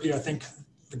oxygen therapy? I think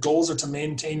the goals are to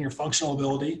maintain your functional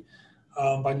ability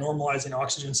by normalizing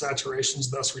oxygen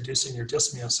saturations, thus reducing your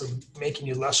dyspnea, so making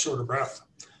you less short of breath.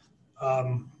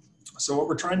 So what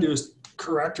we're trying to do is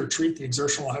correct or treat the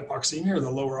exertional hypoxemia or the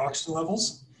lower oxygen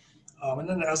levels. And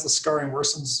then as the scarring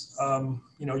worsens,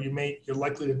 you're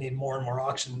likely to need more and more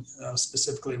oxygen,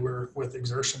 specifically with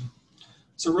exertion.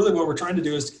 So really what we're trying to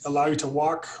do is allow you to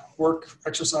walk, work,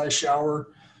 exercise, shower,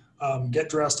 get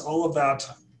dressed, all of that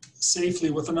safely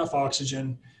with enough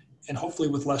oxygen and hopefully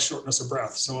with less shortness of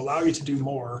breath. So allow you to do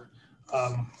more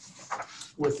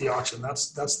with the oxygen.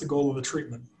 That's the goal of the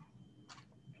treatment.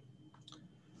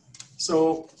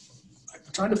 So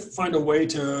I'm trying to find a way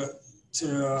to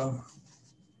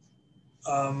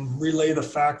relay the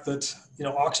fact that,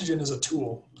 oxygen is a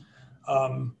tool.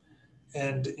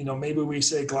 And, maybe we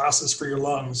say glasses for your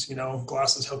lungs,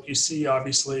 glasses help you see,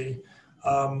 obviously.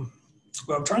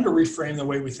 But I'm trying to reframe the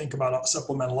way we think about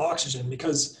supplemental oxygen,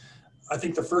 because I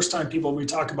think the first time we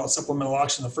talk about supplemental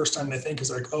oxygen, the first time they think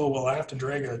is like, oh, well, I have to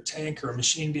drag a tank or a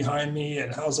machine behind me,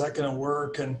 and how's that going to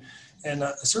work? And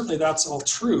certainly that's all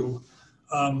true.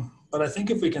 But I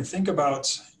think if we can think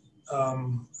about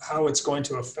how it's going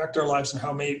to affect our lives and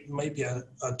how it might be a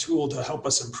tool to help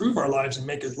us improve our lives and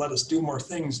let us do more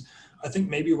things, I think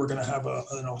maybe we're going to have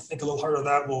think a little harder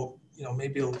that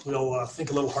maybe we'll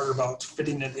think a little harder about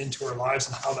fitting it into our lives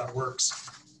and how that works.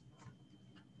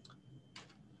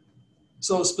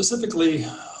 So specifically,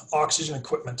 oxygen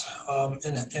equipment,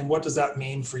 and what does that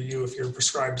mean for you if you're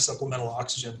prescribed supplemental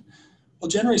oxygen? Well,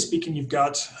 generally speaking, you've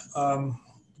got,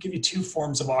 give you two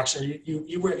forms of oxygen.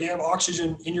 You have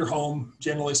oxygen in your home,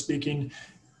 generally speaking,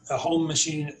 a home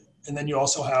machine, and then you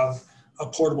also have a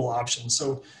portable option.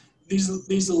 So these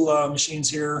little machines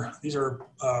here, these are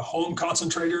home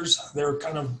concentrators. They're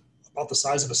kind of about the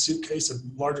size of a suitcase, a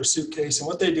larger suitcase. And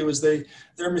what they do is they're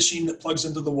a machine that plugs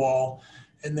into the wall,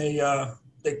 and they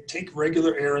take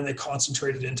regular air and they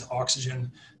concentrate it into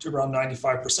oxygen to around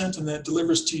 95%, and then it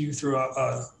delivers to you through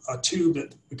a tube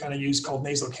that we kind of use called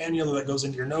nasal cannula that goes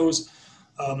into your nose,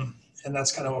 and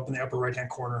that's kind of up in the upper right-hand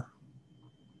corner.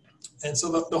 And so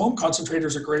the home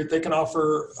concentrators are great. They can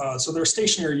offer, so they're a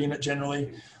stationary unit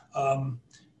generally.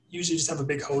 Usually just have a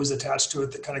big hose attached to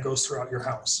it that kind of goes throughout your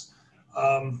house.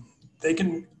 They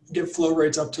can give flow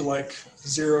rates up to like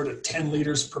 0 to 10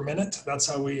 liters per minute. That's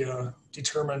how we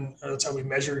that's how we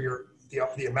measure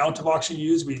the amount of oxygen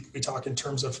you use. We talk in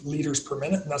terms of liters per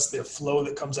minute, and that's the flow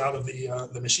that comes out of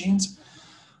the machines.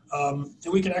 And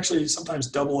we can actually sometimes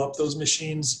double up those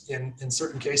machines in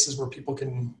certain cases where people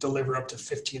can deliver up to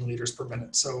 15 liters per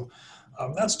minute. So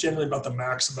that's generally about the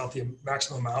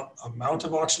maximum amount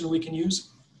of oxygen we can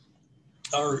use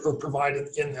or provide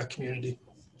in the community.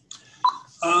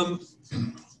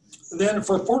 Then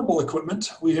for portable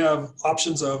equipment, we have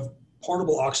options of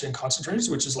portable oxygen concentrators,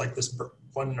 which is like this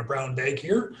one in a brown bag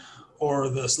here, or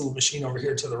this little machine over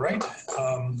here to the right.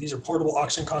 These are portable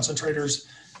oxygen concentrators.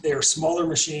 They are smaller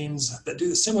machines that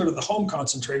do similar to the home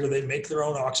concentrator. They make their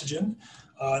own oxygen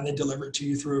and they deliver it to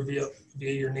you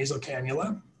via your nasal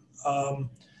cannula.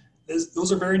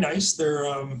 Those are very nice.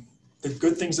 The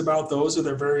good things about those are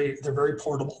they're very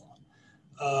portable.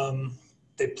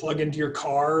 They plug into your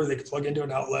car. They can plug into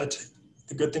an outlet.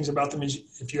 The good things about them is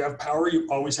if you have power, you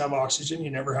always have oxygen.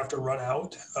 You never have to run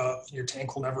out. Your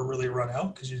tank will never really run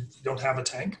out because you don't have a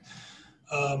tank.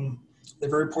 They're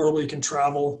very portable. You can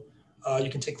travel.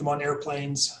 You can take them on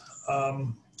airplanes.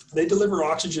 They deliver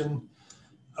oxygen.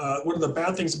 One of the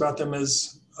bad things about them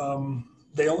is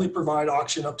they only provide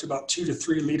oxygen up to about 2 to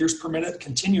 3 liters per minute,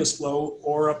 continuous flow,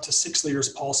 or up to 6 liters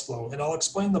pulse flow. And I'll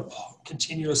explain the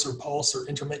continuous or pulse or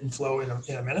intermittent flow in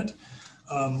a minute.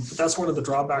 But that's one of the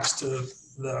drawbacks to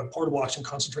the portable oxygen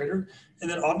concentrator.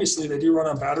 And then obviously they do run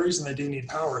on batteries and they do need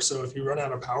power. So if you run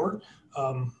out of power,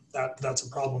 that's a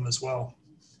problem as well.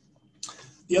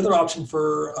 The other option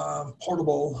for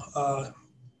portable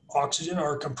oxygen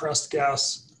are compressed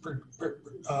gas.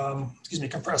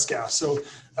 Compressed gas. So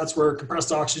that's where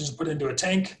compressed oxygen is put into a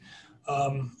tank.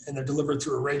 and they're delivered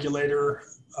through a regulator,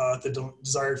 the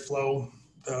desired flow.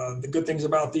 The good things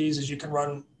about these is you can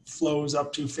run flows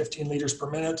up to 15 liters per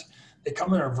minute. They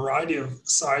come in a variety of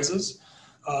sizes,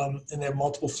 and they have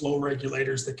multiple flow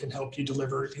regulators that can help you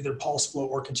deliver either pulse flow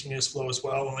or continuous flow as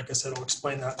well. And like I said, I'll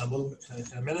explain that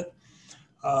in a minute.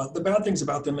 The bad things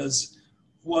about them is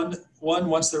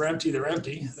once they're empty, they're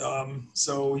empty.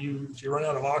 So if you run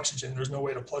out of oxygen, there's no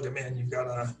way to plug them in. You've got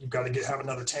to have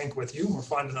another tank with you or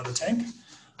find another tank.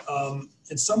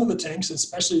 And some of the tanks,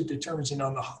 especially determining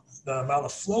on the amount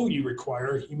of flow you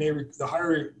require, the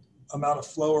higher amount of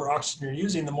flow or oxygen you're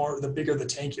using, the bigger the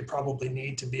tank you probably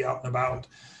need to be out and about.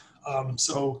 And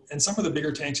some of the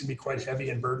bigger tanks can be quite heavy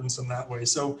and burdensome that way.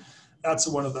 So that's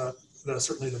one of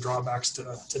certainly the drawbacks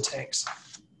to tanks.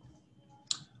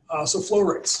 So flow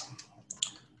rates.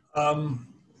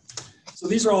 So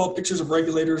these are all pictures of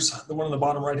regulators. The one in the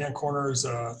bottom right-hand corner is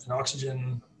an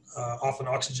oxygen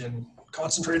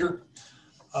concentrator.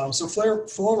 So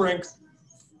flow rates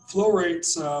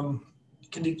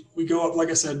we go up, like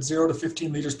I said, 0 to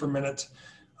 15 liters per minute.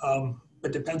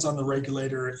 It depends on the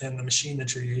regulator and the machine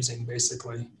that you're using,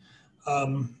 basically.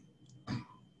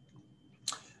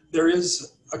 There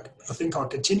is a thing called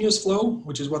continuous flow,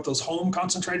 which is what those home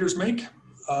concentrators make.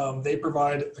 They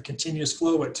provide a continuous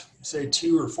flow at, say,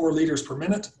 2 or 4 liters per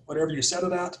minute, whatever you set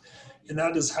it at. And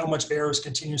that is how much air is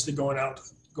continuously going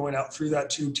out through that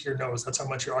tube to your nose. That's how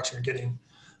much your oxygen you're getting.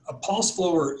 A pulse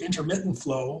flow or intermittent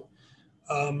flow,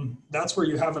 that's where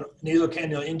you have a nasal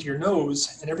cannula into your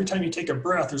nose, and every time you take a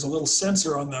breath, there's a little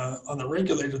sensor on the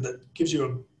regulator that gives you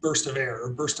a burst of air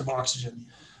or burst of oxygen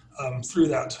through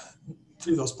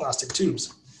those plastic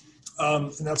tubes.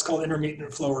 And that's called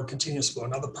intermittent flow or continuous flow.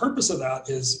 Now the purpose of that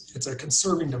is it's a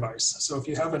conserving device. So if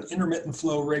you have an intermittent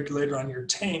flow regulator on your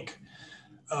tank,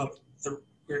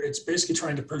 it's basically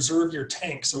trying to preserve your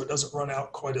tank so it doesn't run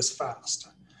out quite as fast.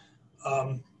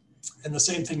 And the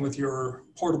same thing with your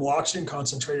portable oxygen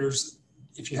concentrators.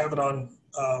 If you have it on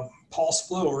pulse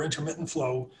flow or intermittent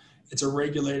flow, it's a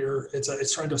regulator.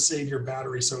 It's trying to save your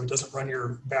battery so it doesn't run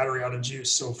your battery out of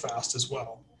juice so fast as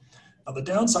well. Now the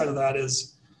downside of that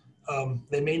is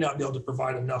they may not be able to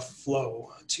provide enough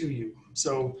flow to you.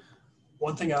 So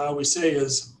one thing I always say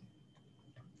is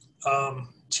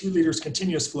 2 liters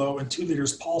continuous flow and 2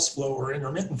 liters pulse flow or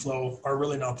intermittent flow are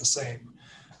really not the same.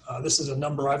 This is a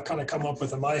number I've kind of come up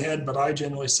with in my head, but I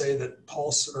generally say that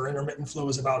pulse or intermittent flow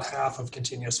is about half of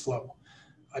continuous flow.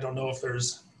 I don't know if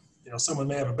there's, someone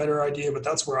may have a better idea, but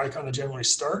that's where I kind of generally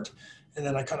start, and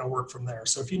then I kind of work from there.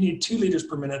 So if you need 2 liters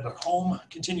per minute at home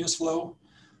continuous flow,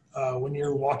 when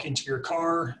you're walking to your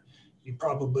car, you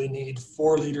probably need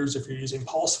 4 liters if you're using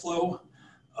pulse flow.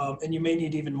 And you may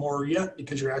need even more yet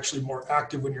because you're actually more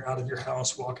active when you're out of your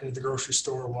house, walking to the grocery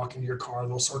store, walking to your car,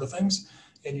 those sort of things.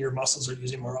 And your muscles are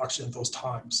using more oxygen at those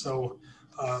times. So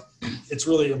it's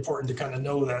really important to kind of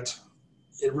know that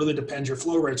it really depends. Your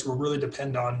flow rates will really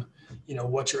depend on,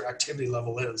 what your activity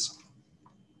level is.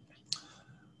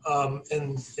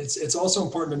 And it's also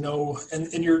important to know,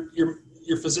 and your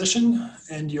physician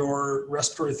and your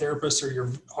respiratory therapist or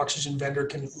your oxygen vendor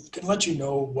can let you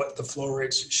know what the flow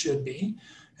rates should be,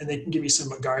 and they can give you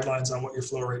some guidelines on what your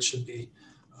flow rate should be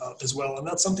as well. And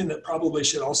that's something that probably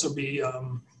should also be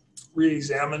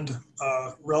re-examined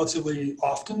relatively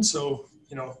often. So,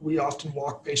 we often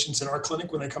walk patients in our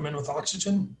clinic when they come in with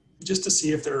oxygen just to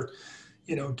see if they're,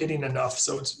 getting enough.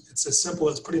 So it's as simple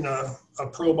as putting a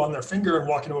probe on their finger and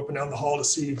walking up and down the hall to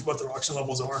see what their oxygen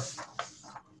levels are.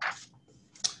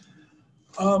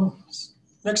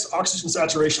 Next, oxygen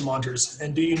saturation monitors,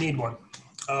 and do you need one?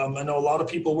 I know a lot of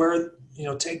people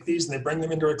take these and they bring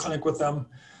them into a clinic with them.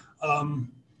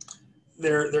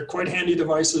 They're quite handy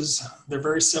devices. They're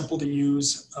very simple to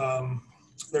use.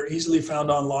 They're easily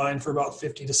found online for about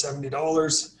 $50 to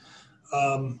 $70.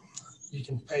 You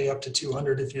can pay up to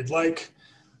 $200 if you'd like.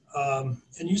 And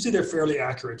usually they're fairly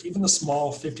accurate. Even the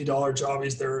small $50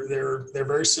 jobbies, they're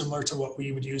very similar to what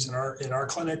we would use in our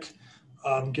clinic.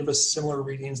 Give us similar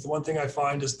readings. The one thing I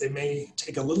find is they may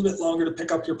take a little bit longer to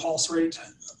pick up your pulse rate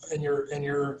and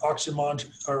your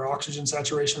oxygen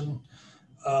saturation.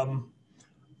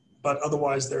 But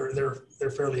otherwise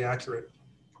they're fairly accurate.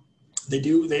 They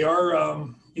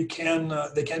can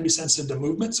be sensitive to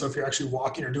movement. So if you're actually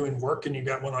walking or doing work and you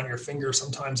got one on your finger,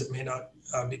 sometimes it may not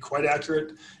be quite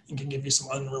accurate and can give you some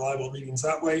unreliable readings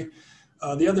that way.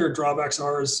 The other drawbacks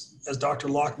are, as Dr.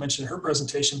 Lok mentioned in her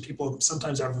presentation, people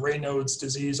sometimes have Raynaud's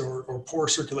disease or poor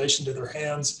circulation to their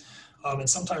hands. And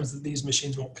sometimes these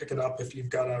machines won't pick it up if you've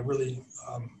got a really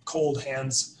cold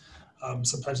hands.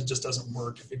 Sometimes it just doesn't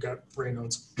work if you've got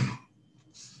Raynaud's.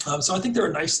 So I think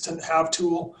they're a nice to have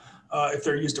tool if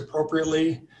they're used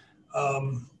appropriately.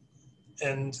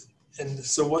 And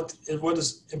so what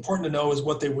is important to know is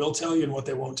what they will tell you and what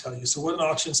they won't tell you. So what an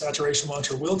oxygen saturation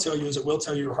monitor will tell you is it will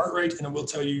tell you your heart rate and it will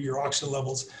tell you your oxygen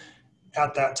levels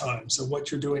at that time. So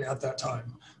what you're doing at that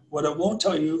time. What it won't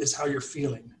tell you is how you're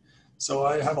feeling. So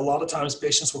I have a lot of times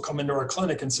patients will come into our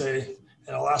clinic and say,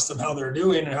 and I'll ask them how they're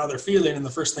doing and how they're feeling. And the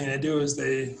first thing they do is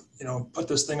they, put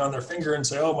this thing on their finger and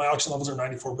say, oh, my oxygen levels are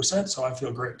 94%, so I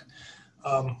feel great.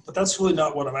 But that's really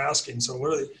not what I'm asking. So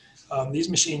what are they? These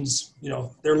machines,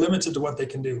 they're limited to what they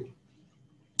can do.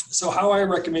 So how I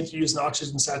recommend you use an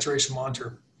oxygen saturation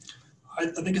monitor. I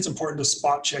think it's important to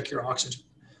spot check your oxygen.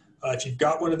 If you've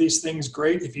got one of these things,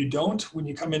 great. If you don't, when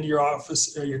you come into your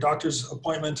office or your doctor's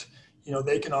appointment,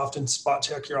 they can often spot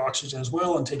check your oxygen as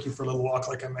well and take you for a little walk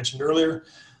like I mentioned earlier.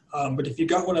 But if you've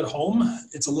got one at home,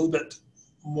 it's a little bit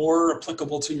more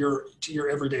applicable to your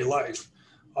everyday life.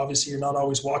 Obviously, you're not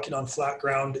always walking on flat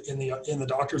ground in the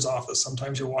doctor's office.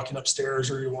 Sometimes you're walking upstairs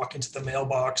or you're walking to the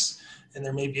mailbox, and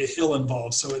there may be a hill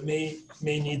involved. So it may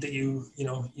need that you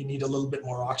need a little bit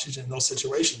more oxygen in those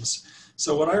situations.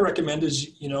 So what I recommend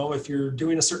is, if you're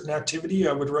doing a certain activity,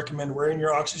 I would recommend wearing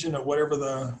your oxygen at whatever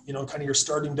the, kind of your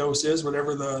starting dose is,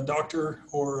 whatever the doctor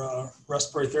or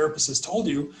respiratory therapist has told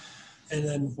you, and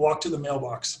then walk to the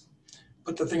mailbox.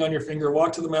 Put the thing on your finger,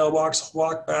 walk to the mailbox,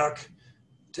 walk back,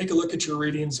 take a look at your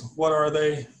readings. What are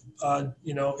they?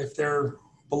 If they're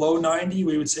below 90,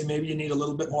 we would say maybe you need a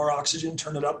little bit more oxygen,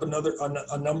 turn it up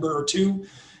a number or two.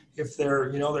 If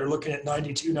they're, they're looking at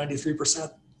 92,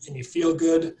 93% and you feel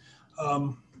good,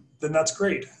 then that's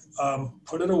great.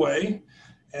 Put it away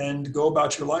and go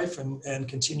about your life and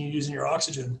continue using your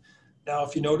oxygen. Now,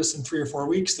 if you notice in 3 or 4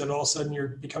 weeks that all of a sudden you're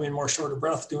becoming more short of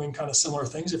breath, doing kind of similar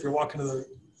things, if you're walking to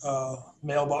the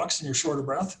mailbox and you're short of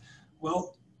breath,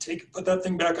 well, put that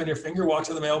thing back on your finger, walk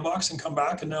to the mailbox and come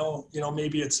back, and now,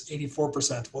 maybe it's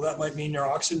 84%. Well, that might mean your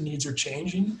oxygen needs are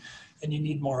changing and you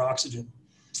need more oxygen.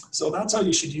 So that's how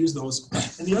you should use those.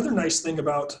 And the other nice thing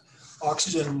about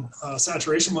oxygen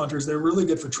saturation monitors, they're really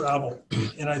good for travel.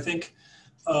 And I think,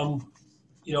 a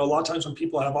lot of times when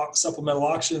people have supplemental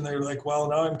oxygen, they're like, well,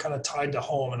 now I'm kind of tied to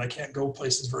home and I can't go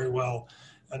places very well.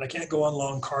 And I can't go on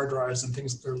long car drives and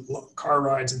things, or car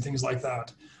rides and things like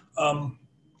that.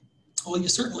 Well, you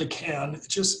certainly can.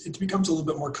 It becomes a little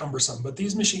bit more cumbersome. But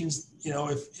these machines,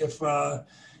 if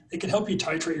it can help you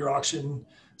titrate your oxygen.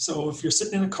 So if you're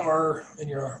sitting in a car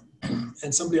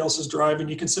and somebody else is driving,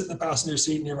 you can sit in the passenger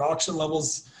seat and your oxygen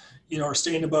levels, are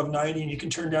staying above 90, and you can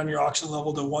turn down your oxygen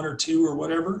level to 1 or 2 or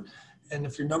whatever. And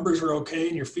if your numbers are okay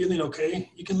and you're feeling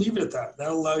okay, you can leave it at that.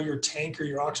 That'll allow your tank or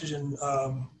your oxygen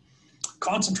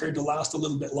concentrate to last a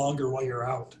little bit longer while you're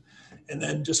out. And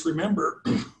then just remember,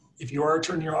 if you are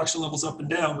turning your oxygen levels up and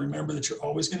down, remember that you're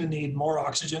always going to need more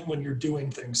oxygen when you're doing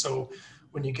things. So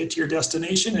when you get to your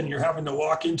destination and you're having to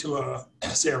walk into a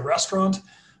restaurant,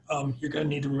 you're going to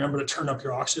need to remember to turn up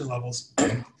your oxygen levels.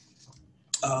 And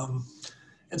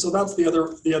so that's the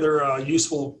other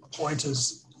useful point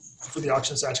is for the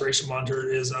oxygen saturation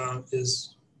monitor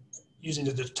is using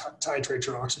it to titrate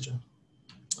your oxygen.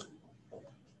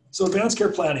 So advanced care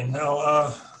planning.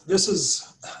 Now this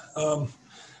is,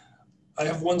 I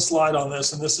have one slide on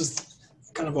this, and this is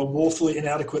kind of a woefully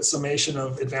inadequate summation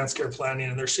of advanced care planning,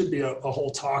 and there should be a whole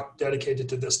talk dedicated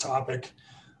to this topic.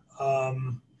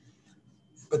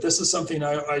 But this is something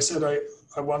I said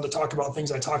I wanted to talk about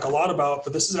things I talk a lot about,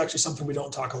 but this is actually something we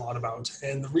don't talk a lot about.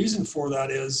 And the reason for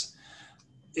that is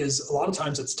a lot of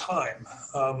times it's time.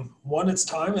 One, it's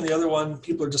time, and the other one,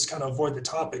 people are just kind of avoid the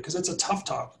topic because it's a tough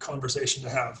conversation to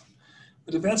have.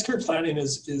 But advanced care planning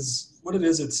is what it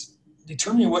is. It's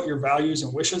determining what your values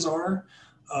and wishes are,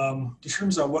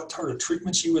 determines on what sort of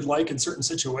treatments you would like in certain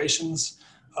situations,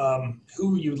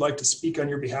 who you would like to speak on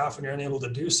your behalf when you're unable to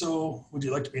do so. Would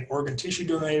you like to be an organ tissue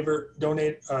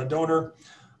donor?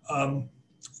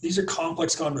 These are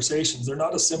complex conversations. They're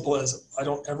not as simple as, I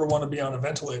don't ever want to be on a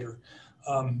ventilator.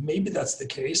 Maybe that's the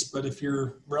case, but if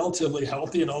you're relatively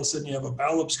healthy and all of a sudden you have a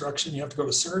bowel obstruction, you have to go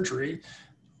to surgery,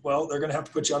 well, they're going to have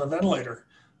to put you on a ventilator.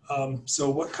 So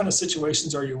what kind of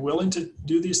situations are you willing to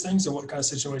do these things, and what kind of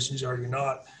situations are you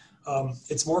not?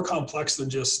 It's more complex than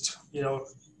just,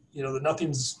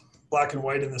 nothing's black and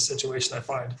white in this situation, I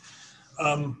find.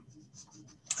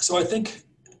 So I think,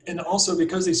 and also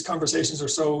because these conversations are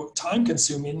so time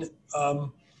consuming,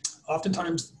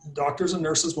 oftentimes doctors and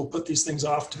nurses will put these things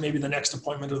off to maybe the next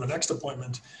appointment or the next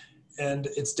appointment. And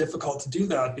it's difficult to do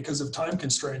that because of time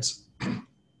constraints.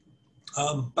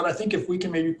 But I think if we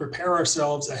can maybe prepare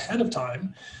ourselves ahead of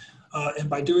time, and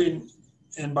by going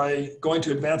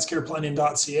to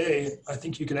advancedcareplanning.ca, I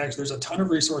think you can actually, there's a ton of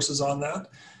resources on that.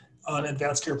 on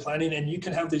advanced care planning, and you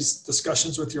can have these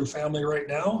discussions with your family right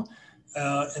now.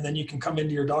 And then you can come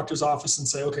into your doctor's office and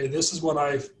say, okay, this is what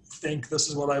I think, this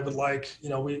is what I would like,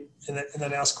 and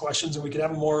then ask questions, and we could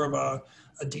have more of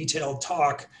a detailed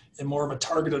talk and more of a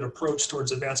targeted approach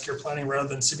towards advanced care planning, rather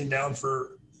than sitting down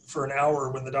for an hour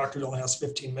when the doctor only has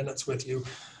 15 minutes with you,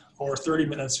 or 30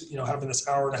 minutes, having this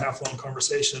hour and a half long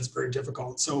conversation. It's very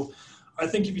difficult. So I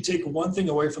think if you take one thing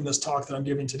away from this talk that I'm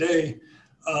giving today,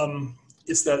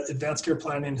 it's that advanced care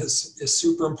planning is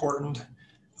super important.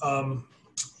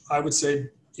 I would say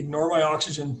ignore my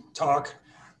oxygen talk,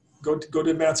 go to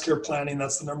advanced care planning.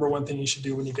 That's the number one thing you should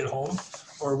do when you get home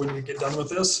or when you get done with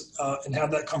this, and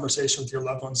have that conversation with your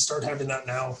loved ones. Start having that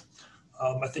now.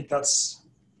 I think that's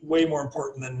way more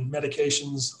important than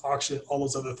medications, oxygen, all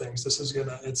those other things. This is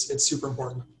it's super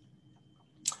important.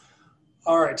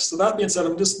 All right, so that being said,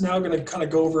 I'm just now gonna kind of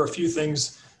go over a few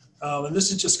things. And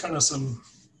this is just kind of some,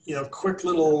 quick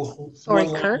little. Sorry,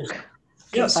 Kirk.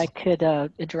 Yes. If I could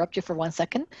interrupt you for 1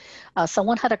 second.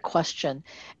 Someone had a question.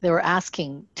 They were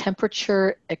asking,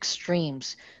 temperature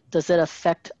extremes, does it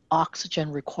affect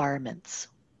oxygen requirements?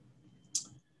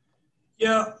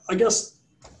 Yeah, I guess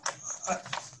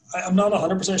I'm not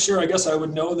 100% sure. I guess I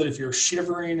would know that if you're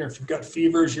shivering or if you've got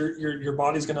fevers, your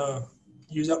body's gonna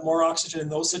use up more oxygen in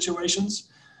those situations.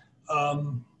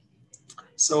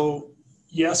 So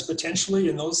yes, potentially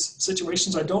in those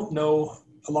situations. I don't know.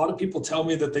 A lot of people tell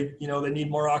me that they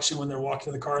need more oxygen when they're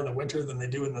walking in the car in the winter than they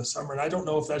do in the summer. And I don't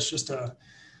know if that's just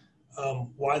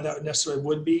why that necessarily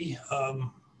would be.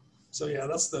 So yeah,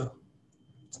 that's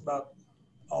about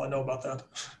all I know about that.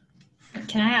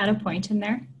 Can I add a point in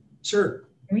there? Sure.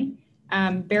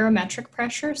 Barometric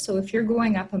pressure. So if you're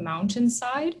going up a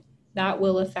mountainside, that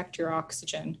will affect your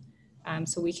oxygen.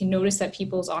 So we can notice that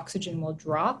people's oxygen will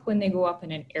drop when they go up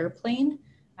in an airplane.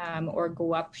 Or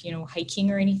go up, hiking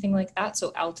or anything like that.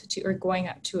 So altitude, or going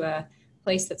up to a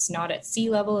place that's not at sea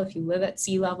level. If you live at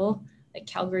sea level, like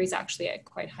Calgary is actually at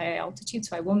quite high altitude.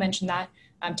 So I will mention that.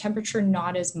 Temperature,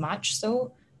 not as much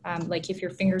so. Like if your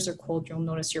fingers are cold, you'll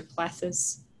notice your pleth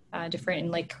is different.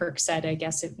 And like Kirk said, I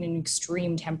guess in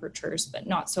extreme temperatures, but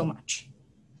not so much.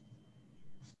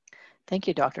 Thank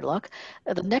you, Dr. Lok.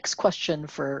 The next question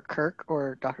for Kirk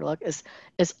or Dr. Lok is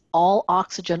all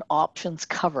oxygen options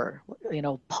covered,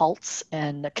 pulse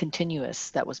and continuous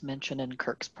that was mentioned in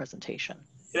Kirk's presentation?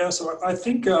 Yeah, so I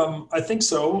think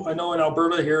so. I know in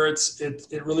Alberta here,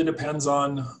 it really depends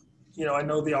on, I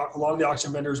know a lot of the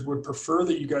oxygen vendors would prefer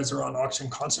that you guys are on oxygen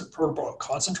portable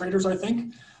concentrators, I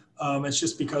think. It's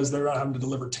just because they're not having to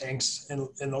deliver tanks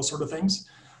and those sort of things.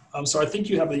 So I think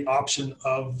you have the option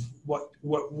of what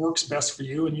works best for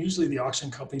you. And usually the oxygen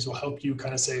companies will help you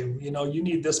kind of say, you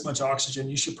need this much oxygen,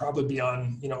 you should probably be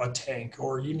on, a tank,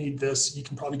 or you need this, you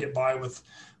can probably get by with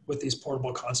these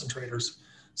portable concentrators.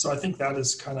 So I think that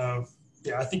is kind of,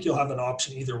 I think you'll have an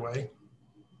option either way.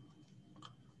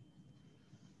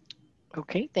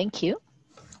 Okay, thank you.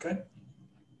 Okay.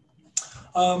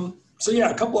 So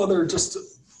yeah, a couple other, just a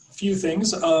few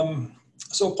things.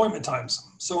 So appointment times.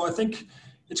 So I think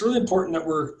it's really important that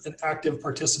we're an active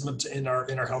participant in our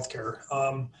healthcare,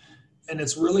 and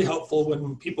it's really helpful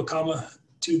when people come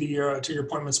to your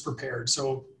appointments prepared.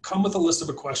 So come with a list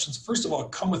of questions. First of all,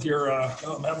 come with your.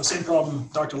 I'm having the same problem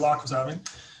Dr. Lok was having.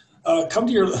 Come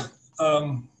to your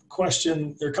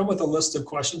question, or come with a list of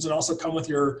questions, and also come with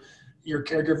your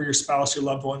caregiver, your spouse, your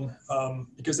loved one,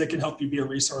 because they can help you be a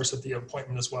resource at the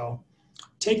appointment as well.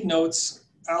 Take notes,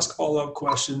 ask follow-up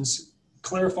questions.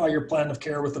 Clarify your plan of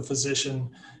care with the physician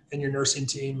and your nursing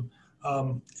team,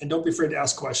 and don't be afraid to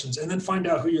ask questions. And then find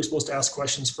out who you're supposed to ask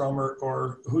questions from,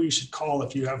 or who you should call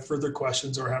if you have further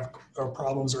questions or have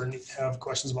problems or have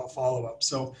questions about follow-up.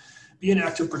 So be an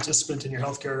active participant in your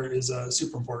healthcare is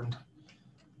super important.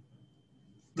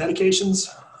 Medications.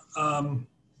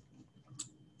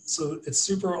 So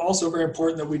it's also very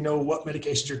important that we know what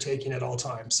medications you're taking at all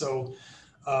times. So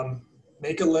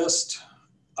make a list.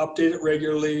 Update it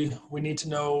regularly. We need to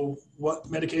know what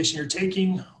medication you're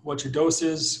taking, what your dose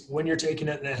is, when you're taking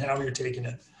it, and how you're taking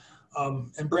it.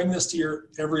 And bring this to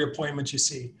every appointment you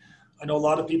see. I know a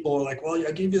lot of people are like, well,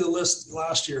 I gave you the list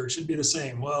last year. It should be the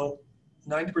same. Well,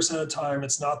 90% of the time,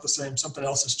 it's not the same. Something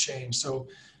else has changed. So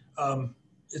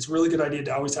it's a really good idea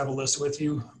to always have a list with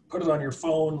you. Put it on your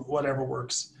phone, whatever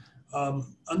works.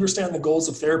 Understand the goals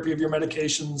of therapy of your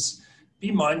medications. Be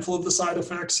mindful of the side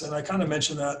effects, and I kind of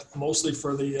mentioned that mostly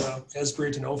for the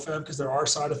Esbriet and OFEV, because there are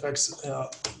side effects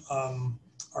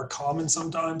are common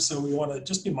sometimes, so we want to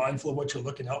just be mindful of what you're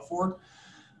looking out for.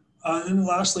 And then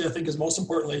lastly, I think is most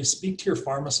importantly, speak to your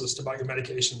pharmacist about your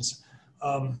medications.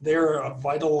 They're a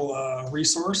vital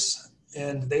resource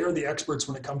and they are the experts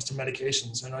when it comes to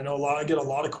medications. And I know I get a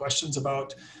lot of questions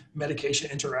about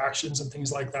medication interactions and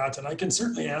things like that. And I can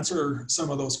certainly answer some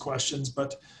of those questions,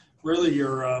 but really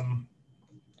your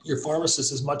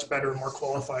pharmacist is much better and more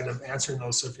qualified of answering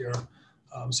those, Sophia.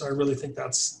 So I really think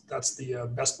that's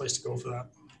the best place to go for that.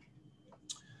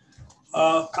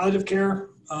 Palliative care.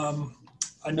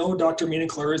 I know Dr. Mina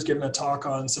Kerri is giving a talk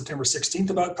on September 16th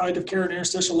about palliative care and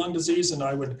interstitial lung disease, and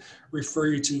I would refer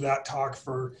you to that talk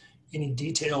for any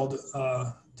detailed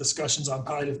discussions on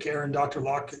palliative care, and Dr.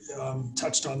 Lok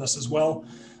touched on this as well.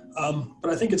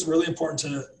 But I think it's really important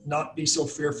to not be so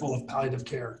fearful of palliative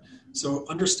care. So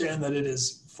understand that it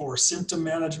is for symptom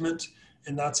management,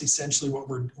 and that's essentially what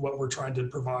we're trying to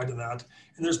provide in that.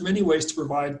 And there's many ways to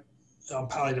provide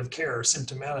palliative care,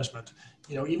 symptom management.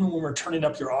 You know, even when we're turning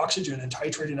up your oxygen and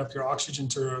titrating up your oxygen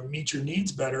to meet your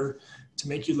needs better, to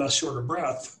make you less short of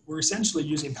breath, we're essentially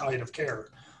using palliative care.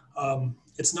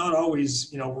 It's not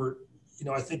always,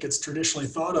 I think it's traditionally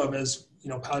thought of as,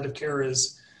 palliative care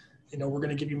is, we're going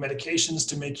to give you medications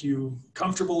to make you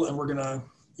comfortable, and we're going to,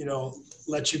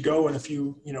 let you go in a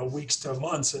few, weeks to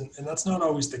months. And that's not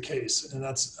always the case. And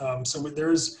that's, so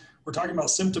we're talking about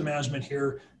symptom management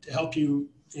here to help you,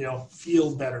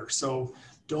 feel better. So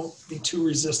don't be too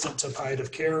resistant to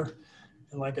palliative care.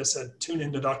 And like I said, tune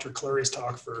into Dr. Kerri's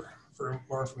talk for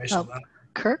more information on that.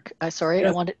 Kirk,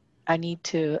 I need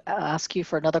to ask you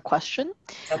for another question.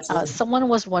 Absolutely. Someone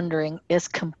was wondering, is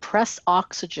compressed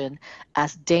oxygen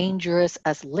as dangerous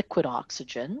as liquid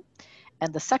oxygen?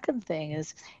 And the second thing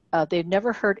is, they've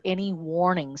never heard any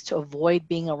warnings to avoid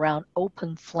being around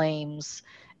open flames,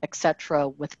 etc.,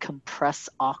 with compressed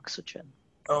oxygen.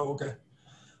 Oh, okay.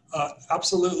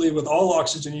 Absolutely. With all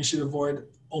oxygen, you should avoid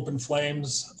open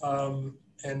flames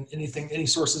and any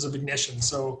sources of ignition.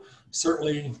 So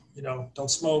certainly,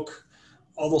 don't smoke,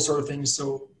 all those sort of things.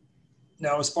 So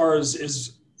now, as far as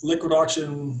is liquid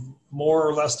oxygen more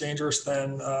or less dangerous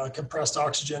than compressed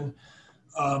oxygen,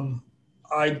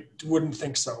 I wouldn't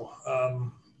think so.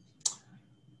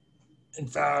 In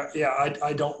fact, yeah,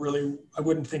 I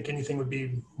wouldn't think anything would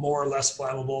be more or less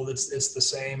flammable. It's the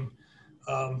same.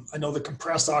 I know the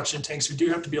compressed oxygen tanks, we do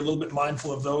have to be a little bit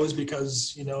mindful of those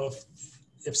because,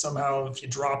 if somehow, if you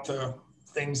drop the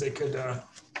things, they could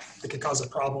cause a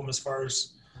problem as far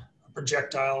as a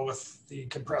projectile with the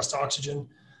compressed oxygen.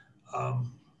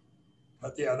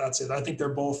 But yeah, that's it. I think they're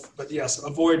both, but yes,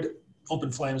 avoid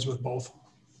open flames with both.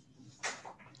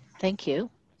 Thank you.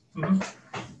 Mm-hmm.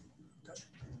 Okay.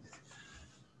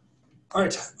 All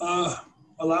right.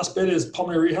 My last bit is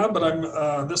pulmonary rehab, but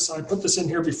I put this in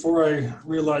here before I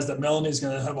realized that Melanie's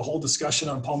going to have a whole discussion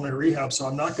on pulmonary rehab, so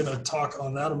I'm not going to talk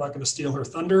on that. I'm not going to steal her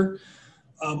thunder.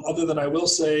 Other than I will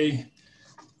say,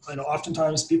 I know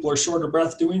oftentimes people are short of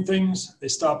breath doing things. They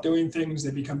stop doing things.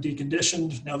 They become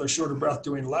deconditioned. Now they're short of breath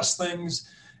doing less things,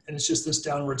 and it's just this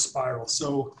downward spiral.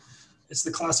 So it's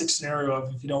the classic scenario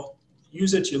of if you don't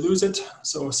use it, you lose it.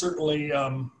 So certainly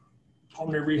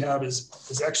pulmonary rehab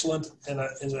is excellent and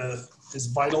is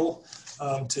vital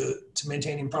to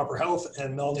maintaining proper health,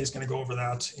 and Melanie is going to go over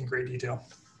that in great detail.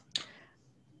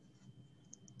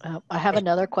 I have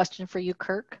another question for you,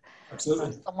 Kirk.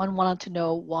 Absolutely. Someone wanted to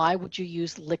know, why would you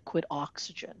use liquid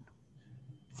oxygen?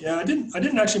 Yeah, I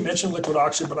didn't actually mention liquid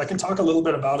oxygen, but I can talk a little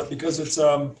bit about it because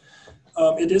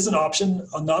it is an option.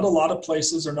 Not a lot of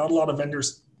places or not a lot of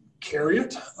vendors carry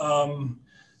it.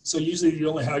 So usually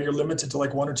you're limited to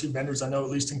like one or two vendors. I know at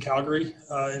least in Calgary,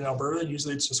 in Alberta,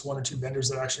 usually it's just one or two vendors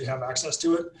that actually have access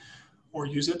to it or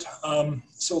use it.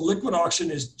 So liquid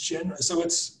oxygen is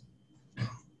it's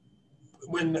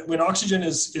when oxygen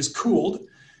is cooled,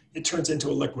 it turns into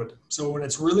a liquid. So when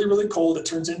it's really, really cold, it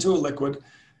turns into a liquid,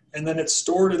 and then it's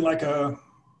stored in like a,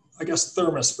 I guess,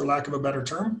 thermos, for lack of a better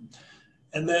term.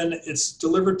 And then it's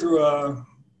delivered through a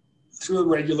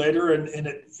regulator, and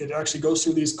it actually goes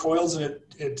through these coils, and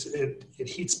it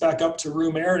heats back up to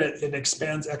room air, and it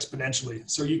expands exponentially.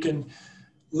 So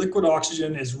liquid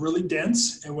oxygen is really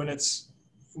dense, and when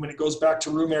it goes back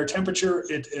to room air temperature,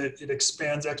 it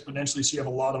expands exponentially, so you have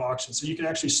a lot of oxygen. So you can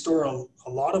actually store a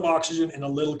lot of oxygen in a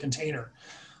little container.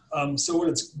 So what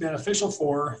it's beneficial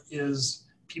for is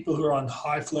people who are on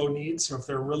high flow needs. So if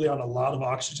they're really on a lot of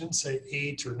oxygen, say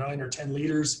 8 or 9 or 10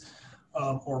 liters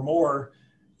or more,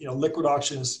 liquid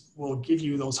oxygen will give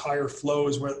you those higher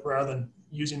flows rather than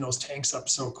using those tanks up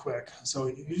so quick. So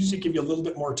it usually give you a little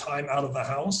bit more time out of the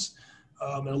house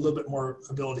and a little bit more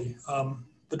ability.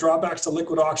 The drawbacks to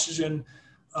liquid oxygen,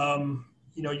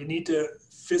 you need to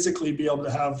physically be able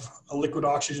to have a liquid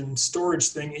oxygen storage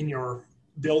thing in your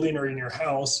building or in your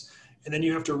house, and then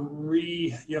you have to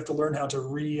learn how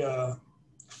to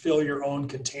fill your own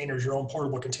containers, your own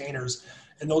portable containers,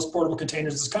 And those portable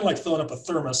containers, it's kind of like filling up a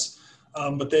thermos,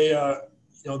 but they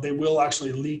will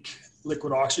actually leak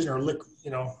liquid oxygen, or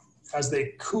as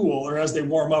they cool or as they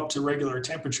warm up to regular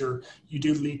temperature, you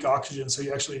do leak oxygen. So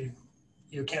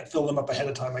you can't fill them up ahead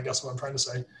of time, I guess what I'm trying to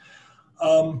say.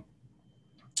 And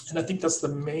I think that's the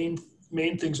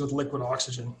main things with liquid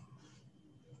oxygen.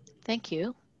 Thank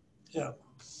you. Yeah.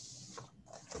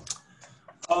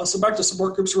 So back to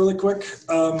support groups really quick.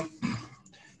 I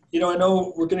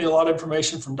know we're getting a lot of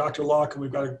information from Dr. Lok, and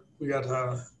we got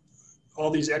all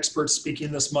these experts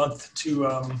speaking this month to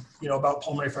about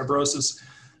pulmonary fibrosis.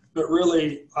 But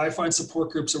really, I find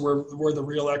support groups are where the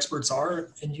real experts are,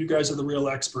 and you guys are the real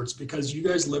experts because you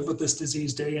guys live with this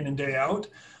disease day in and day out.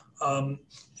 And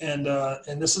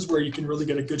this is where you can really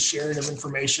get a good sharing of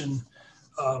information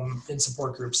in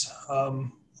support groups.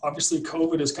 Obviously,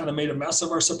 COVID has kind of made a mess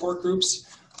of our support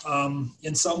groups.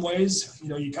 In some ways,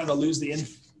 you kind of lose the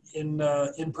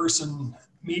in-person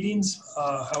meetings.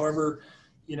 However,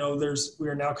 we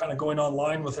are now kind of going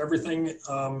online with everything.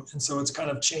 And so it's kind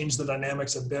of changed the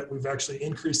dynamics a bit. We've actually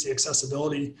increased the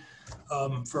accessibility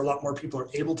for a lot more people are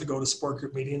able to go to support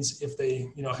group meetings if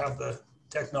they, have the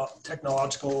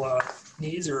technological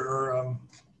needs or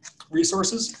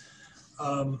resources.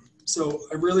 So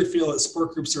I really feel that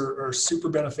support groups are super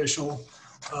beneficial.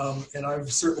 And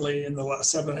I've certainly, in the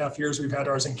last 7.5 years we've had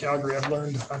ours in Calgary,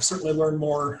 I've certainly learned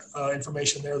more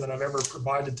information there than I've ever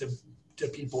provided to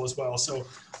people as well. So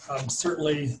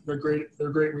certainly they're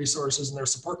great resources, and their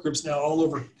support groups now all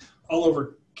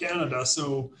over Canada.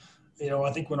 So,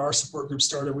 I think when our support group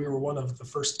started, we were one of the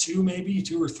first two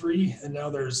or three, and now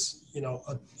there's,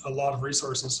 a lot of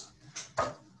resources.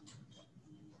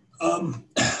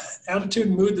 Attitude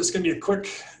and mood, this is going to be a quick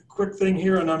thing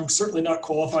here, and I'm certainly not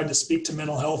qualified to speak to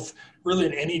mental health really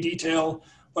in any detail,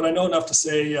 but I know enough to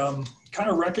say kind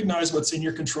of recognize what's in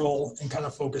your control and kind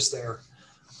of focus there.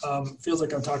 Feels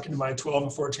like I'm talking to my 12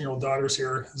 and 14-year-old daughters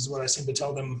here. This is what I seem to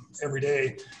tell them every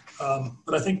day.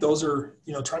 But I think those are,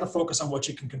 try to focus on what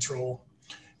you can control.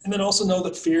 And then also know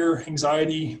that fear,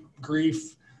 anxiety,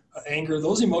 grief, anger,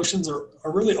 those emotions are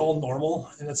really all normal.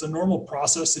 And it's a normal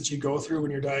process that you go through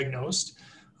when you're diagnosed.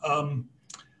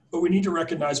 But we need to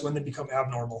recognize when they become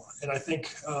abnormal. And I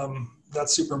think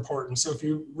that's super important. So if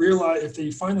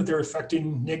you find that they're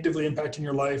negatively impacting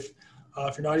your life,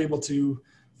 if you're not able to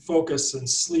focus and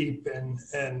sleep and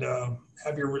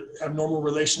have normal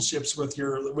relationships with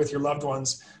your loved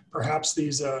ones, perhaps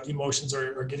these emotions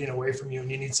are getting away from you,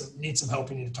 and you need some help.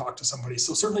 You need to talk to somebody.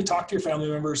 So certainly talk to your family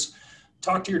members,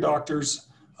 talk to your doctors,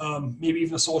 maybe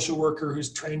even a social worker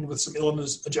who's trained with some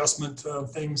illness adjustment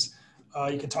things.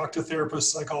 You can talk to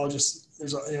therapists, psychologists.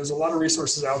 There's a lot of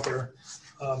resources out there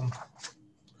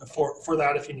for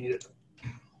that if you need it.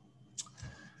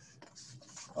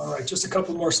 All right, just a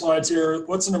couple more slides here.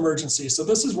 What's an emergency? So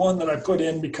this is one that I put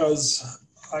in because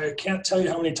I can't tell you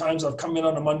how many times I've come in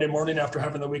on a Monday morning after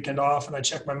having the weekend off, and I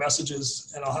check my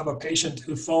messages, and I'll have a patient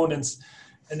who phone and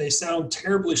they sound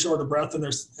terribly short of breath, and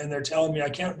they're telling me I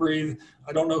can't breathe,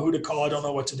 I don't know who to call, I don't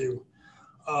know what to do.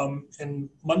 And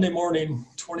Monday morning,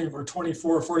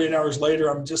 24, 48 hours later,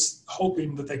 I'm just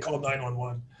hoping that they called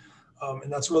 911.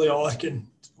 And that's really all I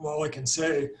can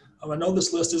say. I know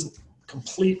this list isn't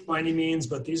complete by any means,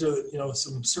 but these are,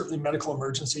 some certainly medical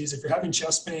emergencies. If you're having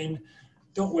chest pain,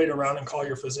 don't wait around and call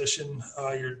your physician,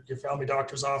 your family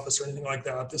doctor's office or anything like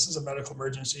that. This is a medical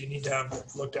emergency. You need to have it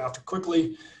looked after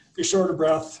quickly. If you're short of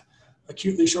breath,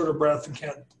 acutely short of breath, and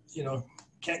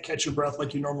can't catch your breath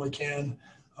like you normally can,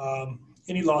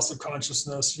 any loss of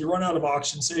consciousness, you run out of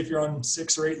oxygen. Say if you're on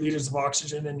 6 or 8 liters of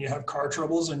oxygen and you have car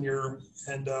troubles and all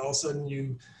of a sudden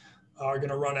you are going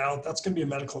to run out, that's going to be a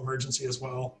medical emergency as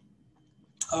well.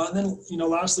 And then,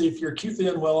 lastly, if you're acutely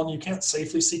unwell and you can't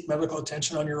safely seek medical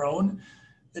attention on your own,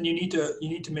 then you need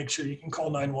to make sure you can call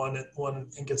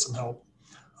 911 and get some help.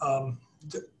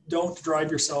 Don't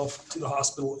drive yourself to the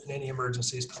hospital in any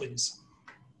emergencies, please.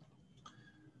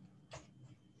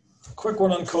 A quick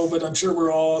one on COVID. I'm sure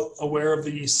we're all aware of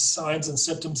the signs and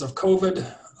symptoms of COVID.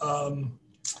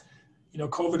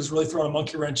 COVID has really thrown a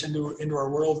monkey wrench into our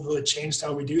world, really changed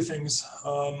how we do things.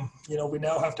 We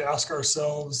now have to ask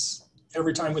ourselves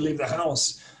every time we leave the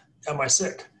house, am I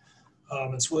sick?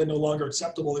 It's really no longer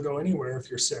acceptable to go anywhere if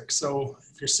you're sick. So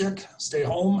if you're sick, stay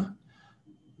home,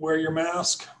 wear your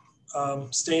mask,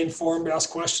 stay informed, ask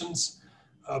questions,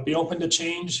 be open to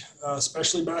change,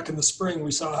 especially back in the spring.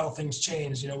 We saw how things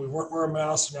changed. We weren't wearing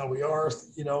masks, now we are,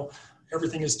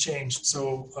 everything has changed.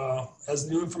 So as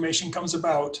new information comes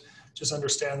about, just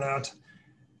understand that.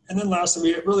 And then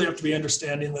lastly, we really have to be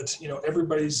understanding that,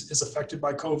 everybody is affected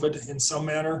by COVID in some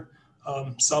manner.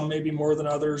 Some maybe more than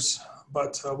others,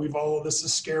 but this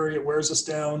is scary. It wears us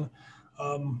down.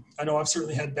 I know I've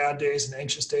certainly had bad days and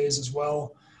anxious days as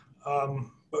well,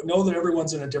 but know that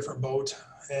everyone's in a different boat,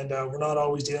 and we're not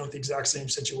always dealing with the exact same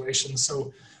situation.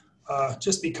 So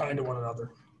just be kind to one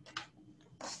another.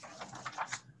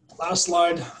 Last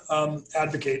slide,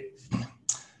 advocate.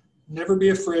 Never be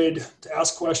afraid to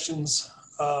ask questions,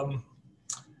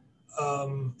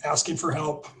 asking for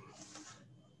help.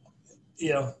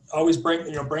 Always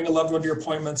bring a loved one to your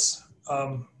appointments.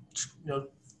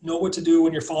 Know what to do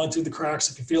when you're falling through the cracks.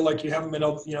 If you feel like you haven't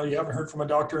heard from a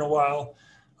doctor in a while,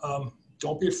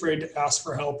 don't be afraid to ask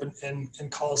for help and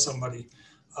call somebody.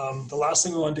 The last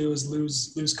thing we want to do is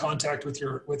lose contact with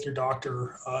your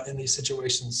doctor in these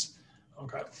situations.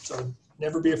 Okay, so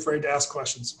never be afraid to ask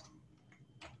questions.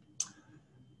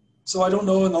 So I don't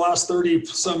know in the last 30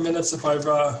 some minutes if I've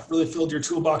really filled your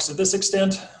toolbox to this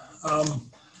extent,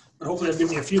 but hopefully I've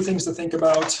given you a few things to think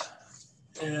about,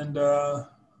 and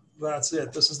that's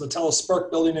it. This is the TELUS Spark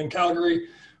building in Calgary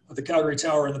with the Calgary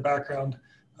Tower in the background,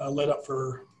 lit up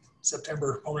for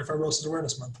September Pulmonary Fibrosis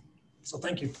Awareness Month. So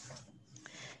thank you.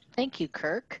 Thank you,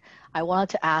 Kirk. I wanted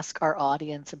to ask our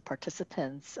audience and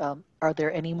participants, are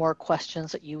there any more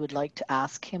questions that you would like to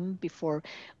ask him before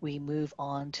we move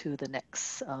on to the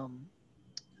next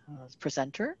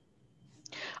presenter?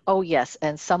 Oh, yes.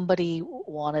 And somebody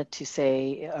wanted to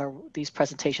say, are these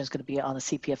presentations going to be on the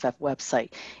CPFF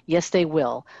website? Yes, they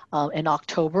will. In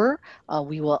October,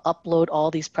 we will upload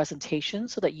all these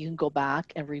presentations so that you can go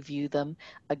back and review them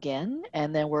again.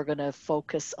 And then we're going to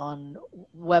focus on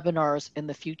webinars in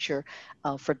the future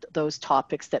for those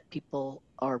topics that people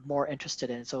are more interested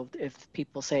in. So if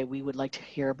people say we would like to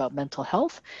hear about mental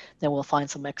health, then we'll find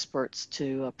some experts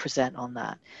to present on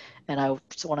that. And I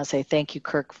just want to say thank you,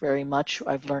 Kirk, very much.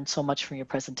 I've learned so much from your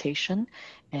presentation,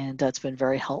 and it's been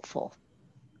very helpful.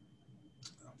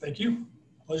 Thank you.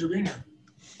 Pleasure being here.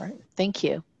 All right, thank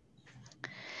you.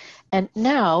 And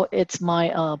now it's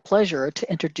my pleasure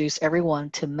to introduce everyone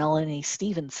to Melanie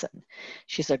Stevenson.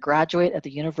 She's a graduate at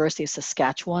the University of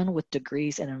Saskatchewan with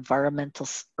degrees in environmental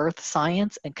earth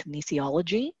science and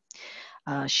kinesiology.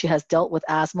 She has dealt with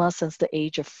asthma since the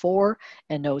age of 4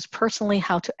 and knows personally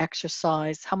how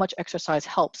much exercise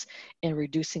helps in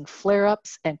reducing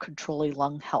flare-ups and controlling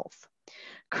lung health.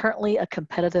 Currently a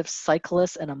competitive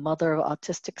cyclist and a mother of an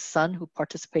autistic son who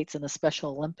participates in the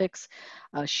Special Olympics,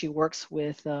 she works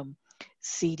with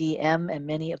CDM and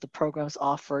many of the programs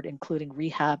offered, including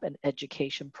rehab and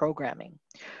education programming.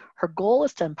 Her goal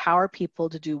is to empower people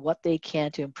to do what they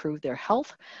can to improve their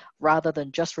health rather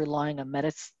than just relying on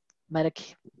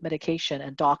medication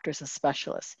and doctors and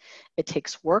specialists. It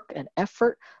takes work and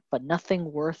effort, but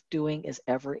nothing worth doing is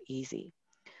ever easy.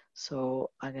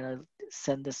 So I'm going to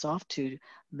send this off to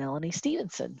Melanie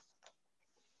Stevenson.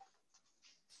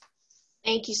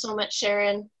 Thank you so much,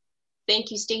 Sharon.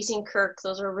 Thank you, Stacey and Kirk.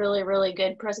 Those are really, really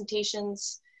good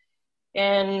presentations.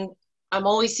 And I'm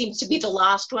always seems to be the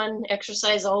last one.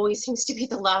 Exercise always seems to be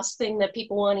the last thing that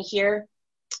people want to hear.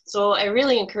 So I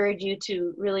really encourage you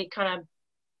to really kind of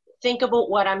think about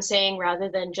what I'm saying rather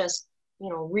than just,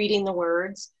 reading the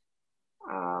words.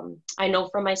 I know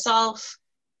for myself,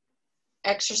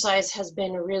 exercise has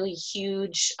been really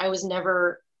huge. I was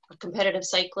never a competitive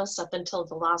cyclist up until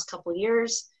the last couple of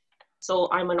years. So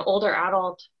I'm an older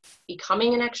adult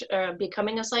becoming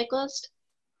a cyclist.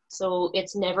 So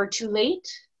it's never too late.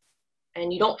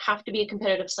 And you don't have to be a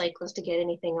competitive cyclist to get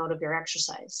anything out of your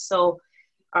exercise. So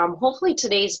hopefully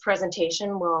today's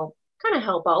presentation will kind of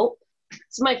help out.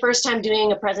 It's my first time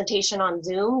doing a presentation on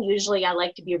Zoom. Usually I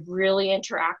like to be really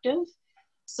interactive.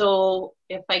 So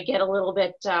if I get a little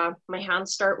bit, my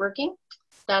hands start working,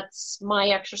 that's my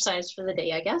exercise for the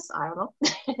day, I guess. I don't know.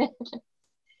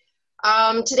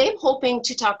 Today I'm hoping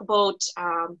to talk about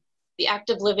the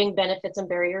active living benefits and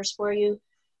barriers for you,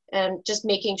 and just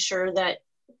making sure that,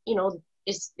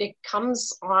 it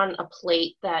comes on a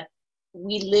plate that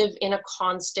we live in a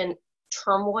constant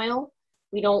turmoil.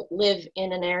 We don't live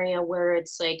in an area where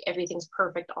it's like everything's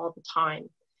perfect all the time.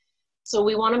 So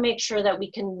we want to make sure that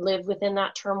we can live within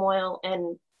that turmoil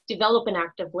and develop an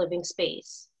active living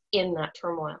space in that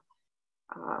turmoil.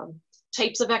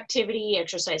 Types of activity,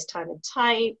 exercise time and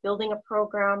type, building a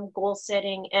program, goal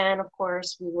setting, and of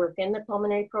course, we work in the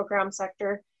pulmonary program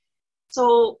sector.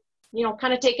 So,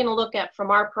 kind of taking a look at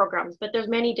from our programs, but there's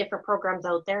many different programs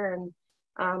out there, and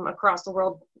across the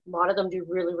world, a lot of them do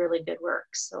really, really good work.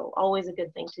 So always a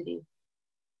good thing to do.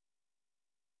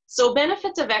 So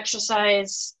benefits of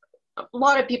exercise, a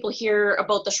lot of people hear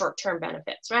about the short-term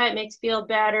benefits, right? It makes you feel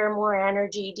better, more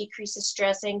energy, decreases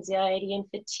stress, anxiety, and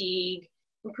fatigue,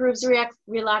 improves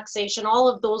relaxation, all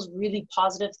of those really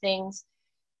positive things.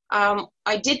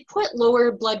 I did put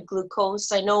lower blood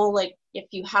glucose. I know, like, if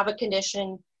you have a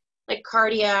condition like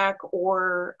cardiac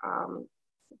or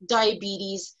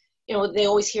diabetes, you know, they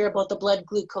always hear about the blood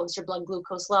glucose or blood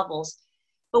glucose levels.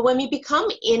 But when we become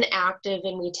inactive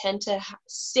and we tend to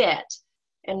sit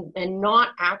and not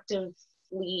actively,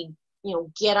 you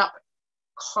know, get up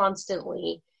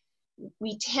constantly,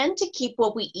 we tend to keep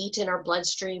what we eat in our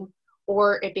bloodstream,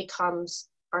 or it becomes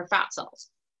our fat cells.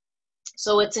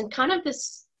 So it's in kind of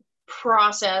this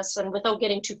process, and without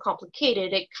getting too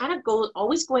complicated, it kind of goes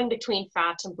always going between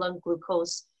fat and blood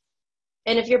glucose.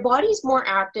 And if your body's more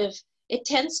active, it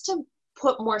tends to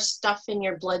put more stuff in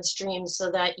your bloodstream so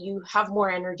that you have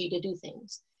more energy to do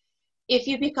things. If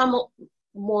you become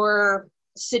more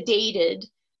sedated,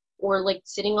 or like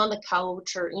sitting on the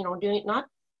couch, or, you know, not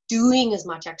doing as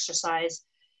much exercise,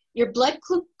 your blood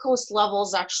glucose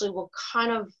levels actually will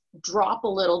kind of drop a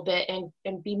little bit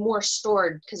and be more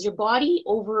stored, because your body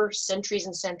over centuries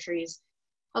and centuries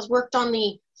has worked on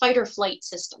the fight or flight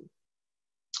system,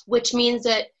 which means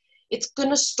that it's going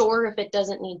to store if it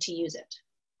doesn't need to use it.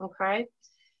 Okay.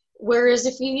 Whereas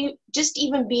if you just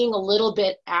even being a little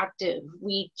bit active,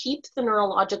 we keep the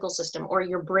neurological system, or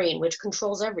your brain, which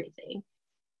controls everything.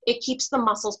 It keeps the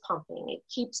muscles pumping. It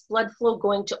keeps blood flow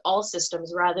going to all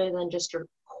systems rather than just your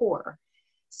core.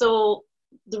 So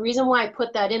the reason why I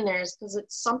put that in there is because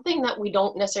it's something that we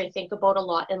don't necessarily think about a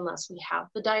lot unless we have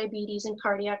the diabetes and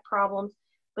cardiac problems,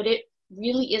 but it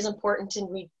really is important in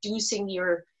reducing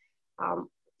your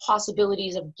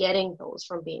possibilities of getting those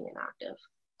from being inactive.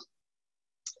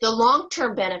 The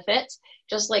long-term benefits,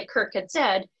 just like Kirk had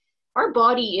said, our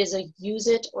body is a use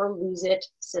it or lose it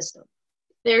system.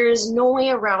 There is no way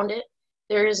around it.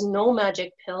 There is no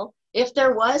magic pill. If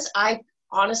there was,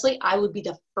 honestly, I would be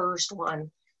the first one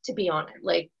to be on it.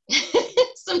 Like,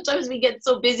 sometimes we get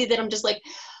so busy that I'm just like,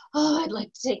 oh, I'd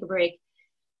like to take a break.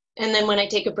 And then when I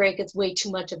take a break, it's way too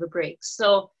much of a break.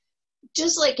 So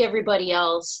just like everybody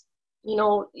else, you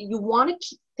know, you want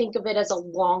to think of it as a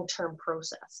long-term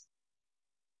process.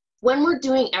 When we're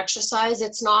doing exercise,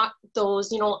 it's not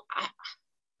those, you know,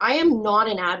 I am not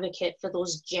an advocate for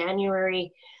those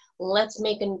January, let's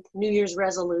make a New Year's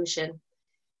resolution,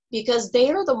 because they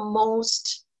are the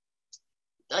most,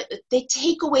 they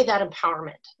take away that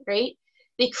empowerment, right?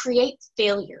 They create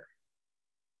failure.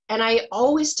 And I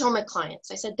always tell my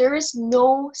clients, I said, there is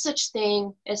no such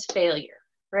thing as failure,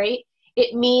 right?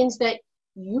 It means that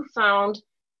you found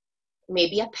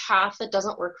maybe a path that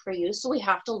doesn't work for you, so we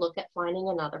have to look at finding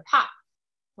another path,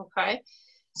 okay?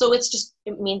 So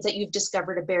it means that you've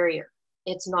discovered a barrier.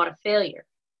 It's not a failure.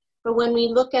 But when we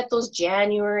look at those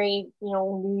January, you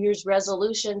know, New Year's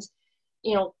resolutions,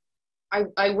 you know,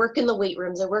 I work in the weight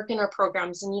rooms, I work in our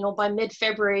programs, and, you know, by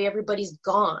mid-February, everybody's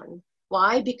gone.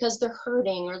 Why? Because they're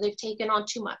hurting, or they've taken on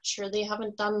too much, or they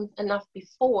haven't done enough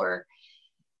before.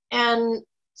 And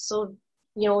so,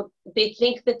 you know, they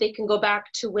think that they can go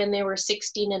back to when they were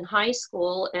 16 in high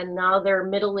school, and now they're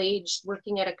middle-aged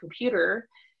working at a computer,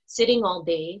 sitting all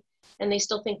day, and they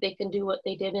still think they can do what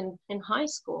they did in high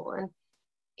school. And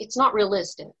it's not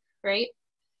realistic, right?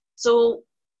 So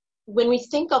when we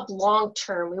think of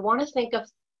long-term, we want to think of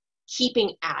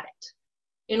keeping at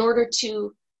it in order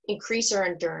to increase our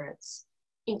endurance,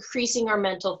 increasing our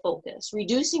mental focus,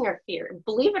 reducing our fear.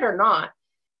 Believe it or not,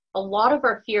 a lot of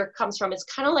our fear comes from, it's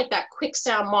kind of like that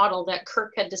quicksand model that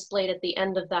Kirk had displayed at the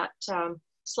end of that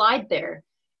slide there,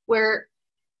 where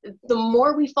the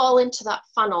more we fall into that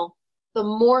funnel, the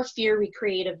more fear we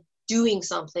create of doing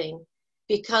something,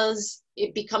 because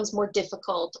it becomes more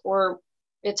difficult, or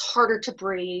it's harder to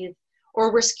breathe,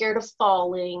 or we're scared of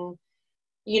falling,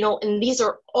 you know, and these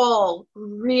are all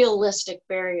realistic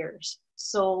barriers.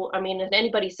 So, I mean, if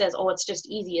anybody says, oh, it's just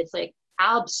easy, it's like,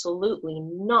 absolutely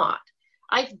not.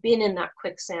 I've been in that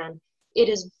quicksand. It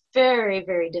is very,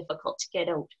 very difficult to get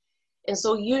out. And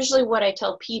so usually what I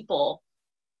tell people,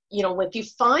 you know, if you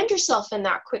find yourself in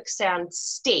that quicksand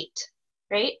state,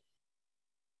 right,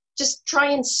 just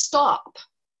try and stop,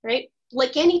 right?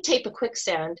 Like any type of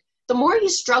quicksand, the more you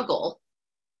struggle,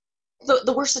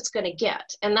 the worse it's going to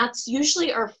get. And that's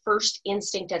usually our first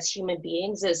instinct as human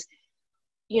beings is,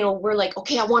 you know, we're like,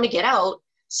 okay, I want to get out.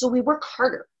 So we work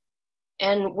harder.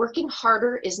 And working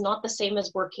harder is not the same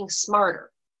as working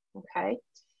smarter, okay?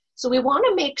 So we want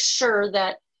to make sure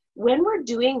that when we're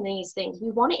doing these things,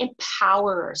 we want to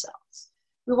empower ourselves.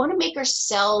 We want to make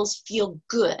ourselves feel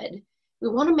good. We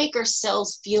want to make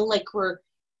ourselves feel like we're,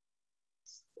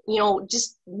 you know,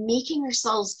 just making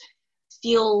ourselves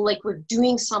feel like we're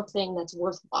doing something that's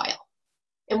worthwhile.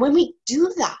 And when we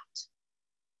do that,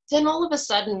 then all of a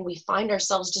sudden we find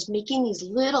ourselves just making these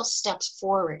little steps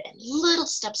forward and little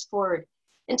steps forward.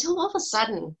 until all of a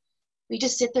sudden we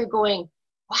just sit there going,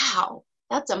 wow,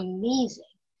 that's amazing.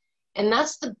 And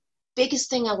that's the biggest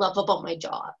thing I love about my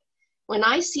job. When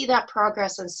I see that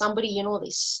progress and somebody, you know, they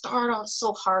start off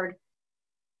so hard,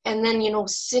 and then, you know,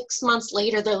 6 months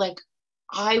later, they're like,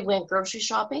 I went grocery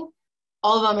shopping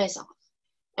all by myself.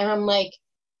 And I'm like,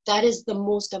 that is the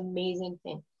most amazing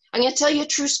thing. I'm going to tell you a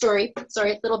true story.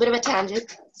 Sorry, a little bit of a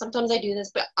tangent. Sometimes I do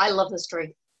this, but I love this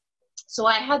story. So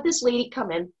I had this lady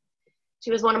come in.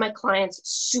 She was one of my clients,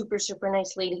 super, super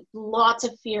nice lady, lots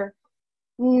of fear,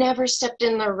 never stepped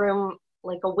in the room,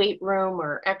 like a weight room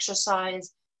or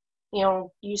exercise, you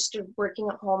know, used to working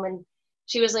at home. And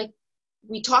she was like,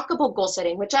 we talk about goal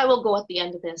setting, which I will go at the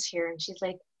end of this here. And she's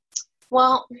like,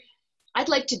 well, I'd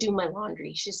like to do my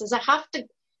laundry. She says,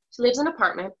 she lives in an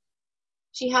apartment.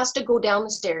 She has to go down the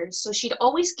stairs. So she'd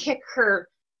always kick her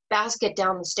basket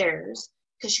down the stairs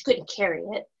because she couldn't carry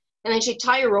it. And then she'd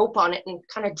tie a rope on it and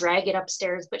kind of drag it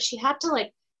upstairs. But she had to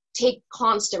like take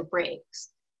constant breaks.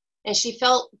 And she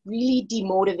felt really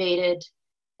demotivated.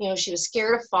 You know, she was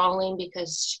scared of falling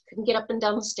because she couldn't get up and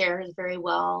down the stairs very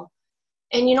well.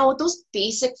 And, you know, those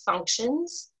basic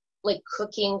functions like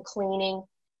cooking, cleaning,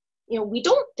 you know, we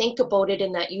don't think about it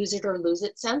in that use it or lose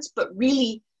it sense. But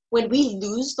really, when we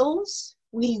lose those,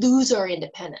 we lose our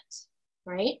independence,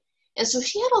 right? And so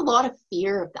she had a lot of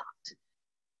fear of that.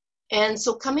 And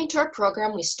so coming to our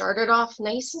program, we started off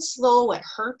nice and slow at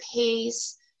her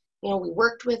pace. You know, we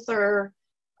worked with her.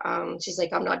 She's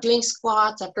like, I'm not doing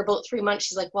squats. After about 3 months,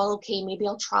 she's like, well, okay, maybe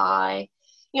I'll try.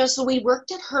 You know, so we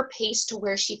worked at her pace to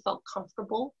where she felt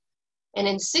comfortable. And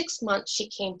in 6 months, she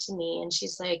came to me and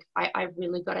she's like, I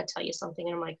really got to tell you something.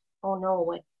 And I'm like, oh no,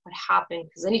 what happened?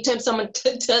 Because anytime someone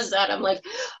does that, I'm like,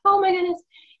 oh my goodness.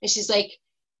 And she's like,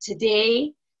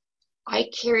 today I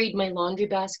carried my laundry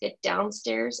basket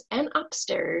downstairs and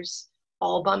upstairs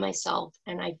all by myself,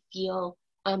 and I feel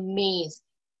amazing,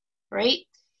 right?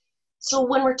 So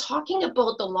when we're talking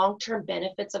about the long-term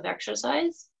benefits of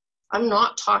exercise, I'm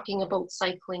not talking about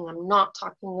cycling. I'm not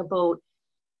talking about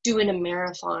doing a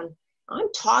marathon. I'm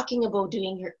talking about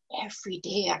doing your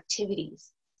everyday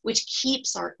activities, which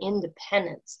keeps our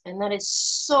independence. And that is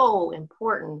so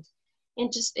important in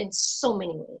so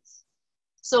many ways.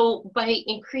 So by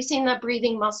increasing that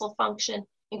breathing muscle function,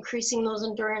 increasing those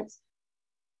endurance,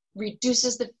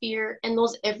 reduces the fear, and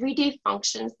those everyday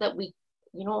functions that we,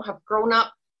 you know, have grown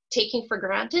up taking for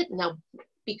granted, now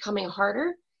becoming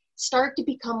harder, start to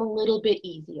become a little bit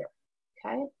easier,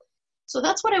 okay? So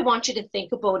that's what I want you to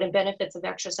think about in benefits of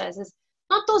exercise, is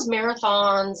not those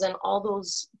marathons and all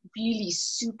those really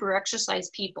super exercise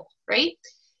people, right?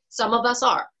 Some of us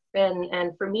are.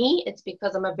 And for me, it's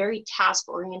because I'm a very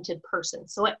task-oriented person.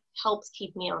 So it helps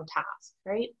keep me on task,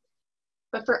 right?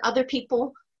 But for other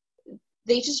people,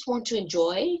 they just want to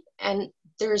enjoy, and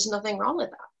there's nothing wrong with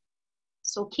that.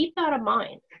 So keep that in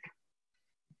mind.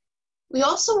 We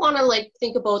also want to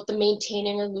think about the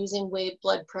maintaining and losing weight,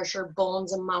 blood pressure,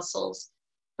 bones and muscles.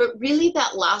 But really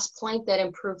that last point, that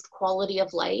improved quality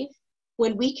of life,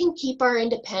 when we can keep our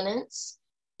independence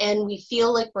and we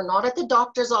feel like we're not at the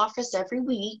doctor's office every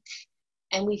week,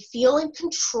 and we feel in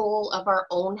control of our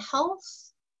own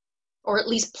health, or at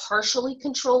least partially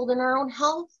controlled in our own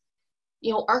health,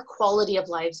 you know, our quality of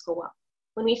lives go up.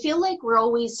 When we feel like we're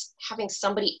always having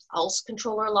somebody else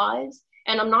control our lives,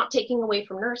 and I'm not taking away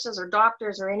from nurses or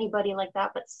doctors or anybody like that,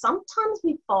 but sometimes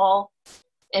we fall,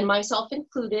 and myself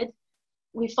included,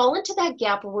 we fall into that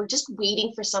gap where we're just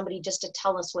waiting for somebody just to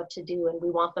tell us what to do, and we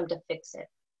want them to fix it.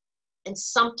 And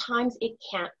sometimes it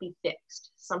can't be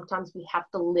fixed. Sometimes we have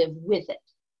to live with it.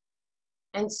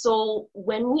 And so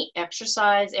when we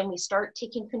exercise and we start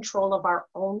taking control of our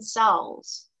own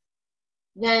selves,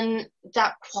 then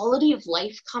that quality of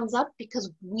life comes up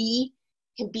because we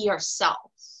can be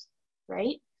ourselves,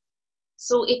 right?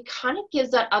 So it kind of gives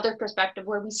that other perspective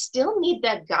where we still need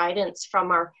that guidance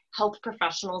from our health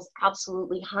professionals,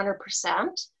 absolutely 100%.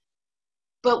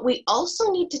 But we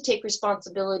also need to take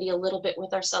responsibility a little bit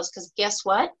with ourselves, because guess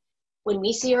what? When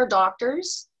we see our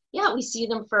doctors, yeah, we see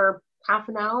them for half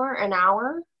an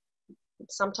hour,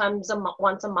 sometimes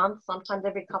once a month, sometimes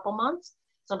every couple months,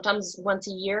 sometimes once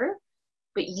a year.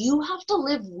 But you have to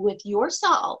live with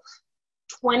yourself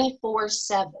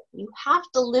 24/7. You have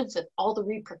to live with all the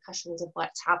repercussions of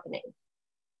what's happening.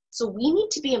 So we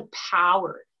need to be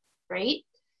empowered, right?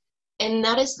 And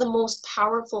that is the most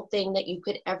powerful thing that you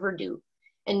could ever do.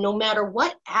 And no matter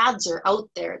what ads are out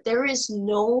there, there is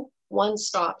no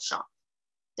one-stop shop.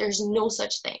 There's no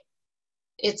such thing.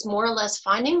 It's more or less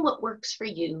finding what works for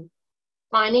you,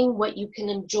 finding what you can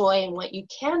enjoy and what you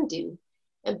can do,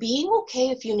 and being okay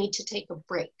if you need to take a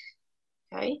break,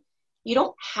 okay? You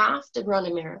don't have to run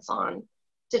a marathon.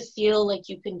 to feel like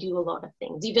you can do a lot of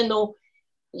things, even though,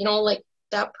 you know, like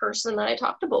that person that I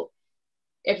talked about,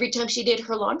 every time she did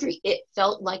her laundry, it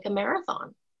felt like a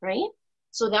marathon, right?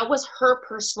 So that was her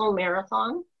personal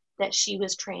marathon that she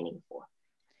was training for.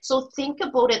 So think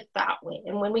about it that way.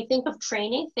 And when we think of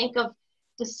training, think of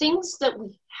the things that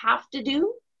we have to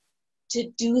do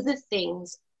the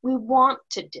things we want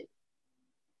to do.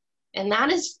 And that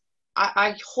is,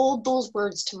 I hold those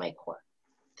words to my core.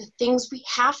 The things we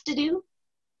have to do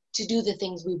the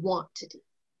things we want to do,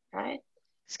 right?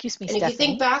 Excuse me, and Stephanie. If you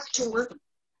think back to work,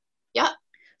 yeah.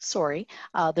 Sorry,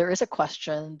 there is a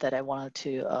question that I wanted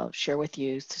to share with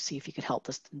you to see if you could help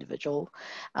this individual.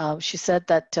 She said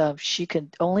that she can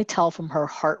only tell from her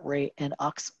heart rate and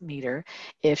oximeter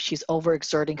if she's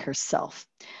overexerting herself.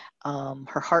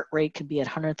 Her heart rate can be at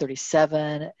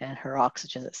 137 and her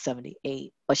oxygen at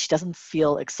 78, but she doesn't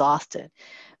feel exhausted.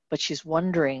 But she's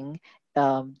wondering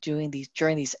during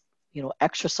these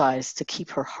exercise to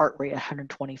keep her heart rate at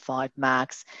 125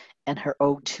 max and her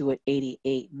O2 at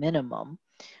 88 minimum.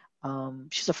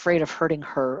 She's afraid of hurting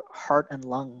her heart and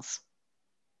lungs.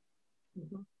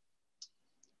 Mm-hmm.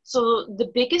 So the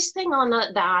biggest thing on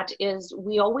that is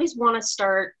we always want to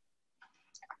start,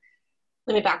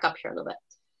 let me back up here a little bit.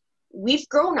 We've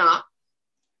grown up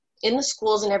in the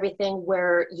schools and everything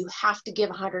where you have to give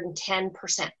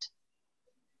 110%.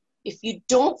 If you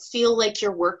don't feel like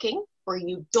you're working or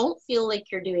you don't feel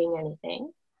like you're doing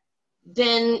anything,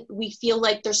 then we feel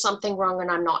like there's something wrong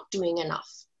and I'm not doing enough,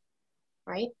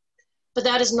 right? But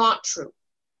that is not true,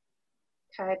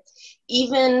 okay?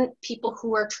 Even people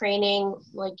who are training,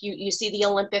 like you see the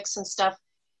Olympics and stuff,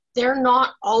 they're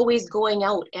not always going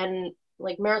out and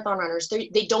like marathon runners,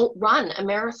 they don't run a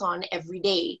marathon every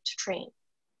day to train.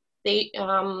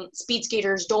 Speed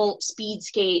skaters don't speed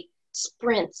skate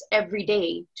sprints every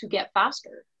day to get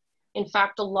faster. In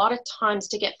fact, a lot of times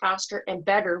to get faster and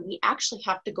better, we actually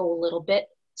have to go a little bit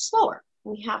slower.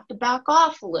 We have to back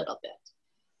off a little bit.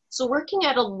 So working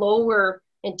at a lower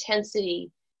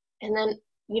intensity and then,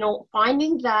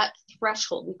 finding that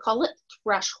threshold, we call it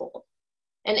threshold.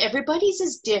 And everybody's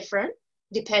is different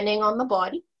depending on the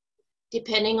body,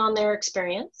 depending on their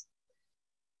experience.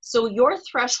 So your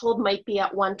threshold might be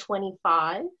at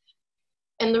 125.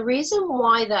 And the reason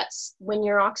why that's when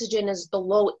your oxygen is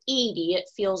below 80, it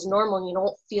feels normal and you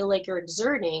don't feel like you're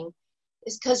exerting,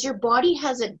 is because your body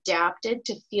has adapted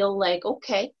to feel like,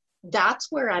 okay,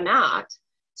 that's where I'm at.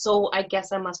 So I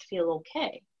guess I must feel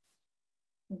okay.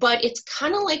 But it's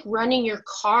kind of like running your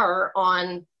car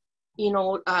on,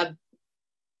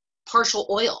 partial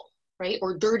oil, right?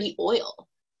 Or dirty oil.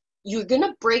 You're going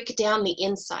to break down the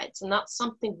insides, and that's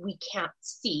something we can't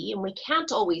see and we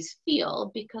can't always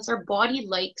feel because our body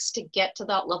likes to get to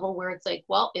that level where it's like,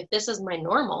 well, if this is my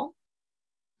normal,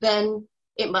 then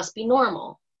it must be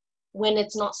normal, when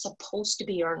it's not supposed to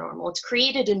be our normal. It's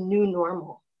created a new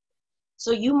normal.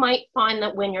 So you might find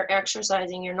that when you're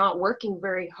exercising, you're not working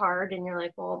very hard and you're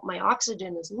like, well, my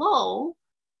oxygen is low,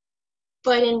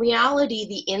 but in reality,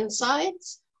 the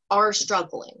insides are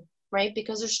struggling, right?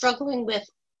 Because they're struggling with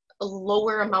a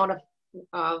lower amount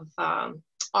of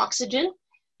oxygen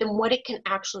than what it can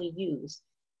actually use.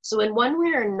 So in one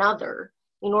way or another,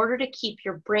 in order to keep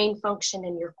your brain function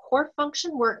and your core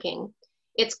function working,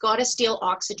 it's got to steal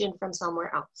oxygen from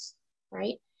somewhere else,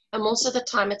 right? And most of the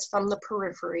time it's from the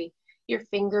periphery, your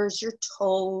fingers, your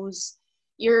toes,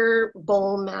 your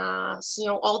bone mass,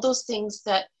 all those things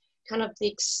that kind of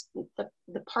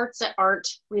the parts that aren't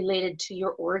related to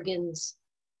your organs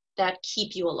that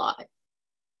keep you alive.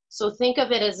 So think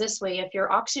of it as this way: if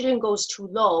your oxygen goes too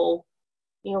low,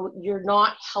 you're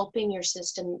not helping your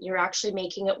system. You're actually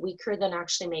making it weaker than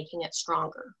actually making it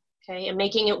stronger, okay? And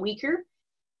making it weaker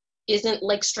isn't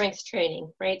like strength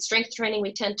training, right? Strength training,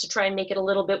 we tend to try and make it a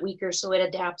little bit weaker so it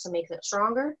adapts and makes it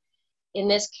stronger. In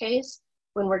this case,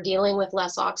 when we're dealing with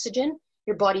less oxygen,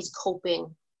 your body's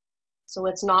coping. So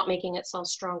it's not making itself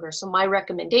stronger. So my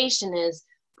recommendation is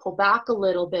pull back a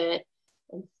little bit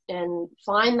and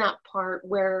find that part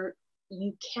where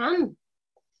you can,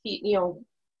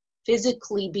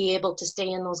 physically be able to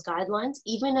stay in those guidelines,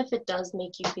 even if it does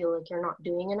make you feel like you're not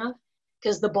doing enough,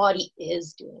 because the body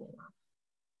is doing enough.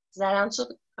 Does that answer?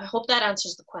 I hope that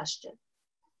answers the question.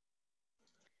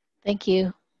 Thank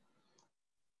you.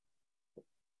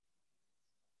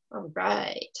 All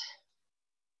right.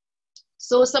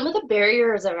 So some of the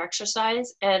barriers of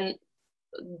exercise, and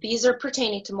these are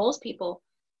pertaining to most people,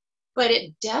 but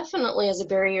it definitely is a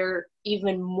barrier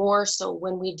even more so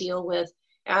when we deal with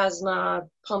asthma,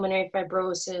 pulmonary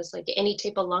fibrosis, like any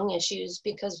type of lung issues,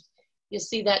 because you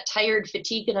see that tired,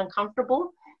 fatigued, and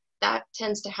uncomfortable, that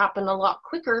tends to happen a lot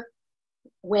quicker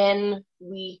when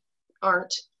we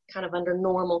aren't kind of under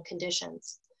normal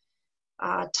conditions.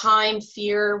 Time,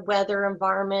 fear, weather,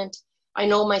 environment. I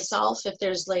know myself, if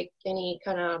there's like any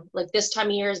kind of, like this time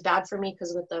of year is bad for me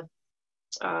because with the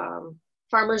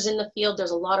farmers in the field,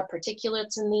 there's a lot of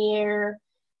particulates in the air.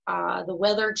 The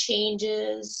weather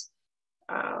changes.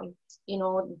 You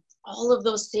know, all of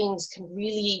those things can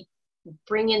really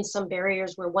bring in some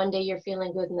barriers where one day you're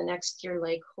feeling good and the next you're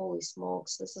like, holy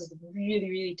smokes, this is really,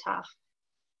 really tough.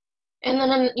 And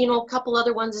then, you know, a couple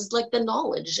other ones is like the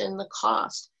knowledge and the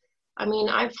cost. I mean,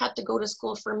 I've had to go to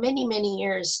school for many, many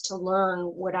years to learn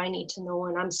what I need to know,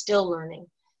 and I'm still learning.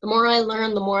 The more I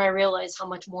learn, the more I realize how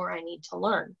much more I need to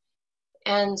learn.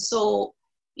 And so,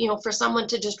 you know, for someone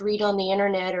to just read on the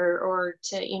internet or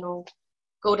to, you know,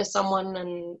 go to someone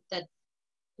and that,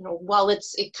 you know, while it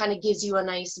kind of gives you a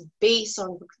nice base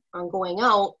on going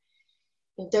out,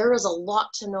 there is a lot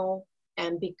to know.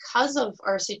 And because of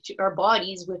our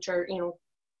bodies, which are, you know,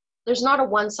 there's not a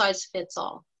one size fits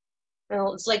all. You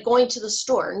know, it's like going to the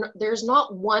store. There's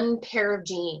not one pair of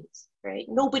jeans, right?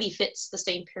 Nobody fits the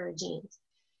same pair of jeans.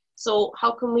 So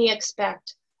how can we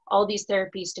expect all these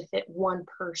therapies to fit one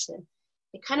person?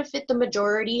 They kind of fit the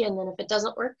majority, and then if it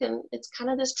doesn't work, then it's kind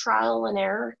of this trial and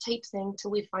error type thing till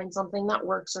we find something that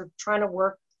works or trying to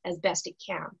work as best it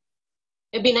can.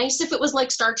 It'd be nice if it was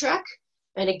like Star Trek,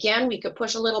 and again, we could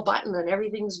push a little button and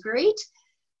everything's great.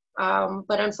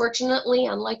 But unfortunately,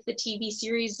 unlike the TV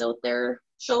series out there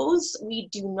shows, we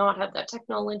do not have that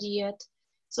technology yet.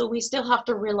 So we still have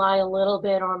to rely a little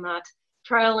bit on that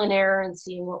trial and error and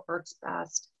seeing what works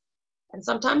best. And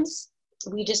sometimes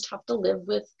we just have to live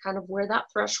with kind of where that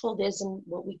threshold is and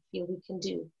what we feel we can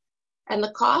do. And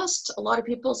the cost, a lot of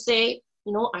people say,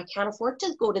 you know, I can't afford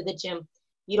to go to the gym.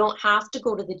 You don't have to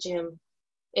go to the gym.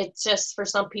 It's just, for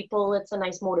some people, it's a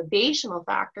nice motivational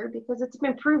factor because it's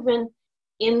been proven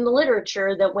in the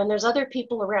literature that when there's other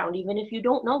people around, even if you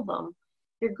don't know them,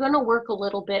 you're going to work a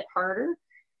little bit harder,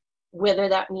 whether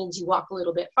that means you walk a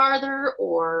little bit farther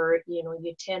or, you know,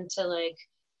 you tend to like,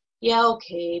 yeah,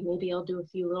 okay, maybe I'll do a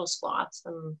few little squats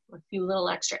and a few little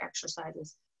extra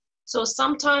exercises. So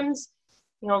sometimes,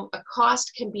 you know, a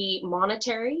cost can be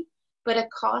monetary, but a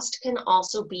cost can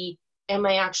also be, am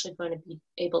I actually going to be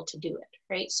able to do it,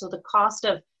 right? So the cost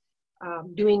of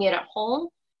doing it at home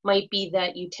might be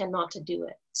that you tend not to do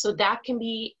it. So that can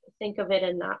be, think of it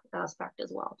in that aspect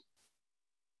as well.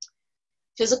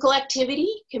 Physical activity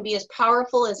can be as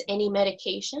powerful as any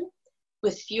medication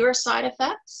with fewer side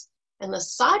effects, and the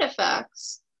side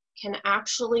effects can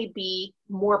actually be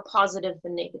more positive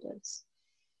than negatives.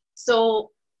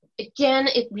 So again,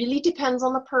 it really depends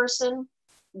on the person.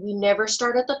 We never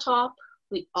start at the top.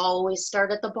 We always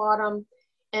start at the bottom.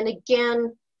 And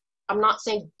again, I'm not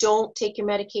saying don't take your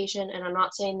medication, and I'm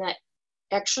not saying that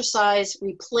exercise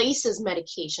replaces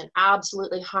medication.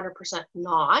 Absolutely 100%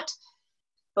 not.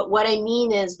 But what I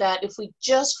mean is that if we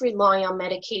just rely on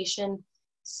medication,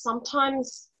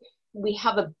 sometimes we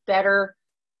have a better,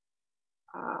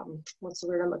 what's the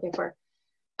word I'm looking for?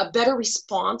 A better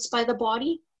response by the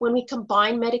body when we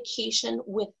combine medication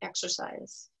with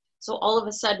exercise. So all of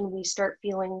a sudden we start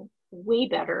feeling way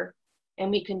better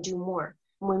and we can do more.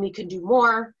 And when we can do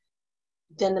more,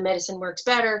 then the medicine works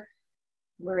better.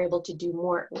 We're able to do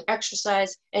more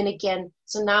exercise. And again,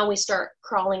 so now we start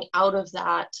crawling out of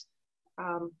that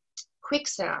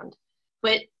quicksand.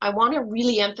 But I want to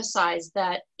really emphasize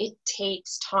that it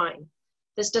takes time.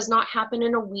 This does not happen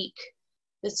in a week.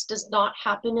 This does not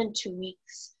happen in 2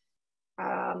 weeks.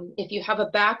 If you have a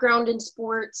background in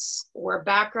sports or a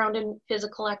background in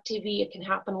physical activity, it can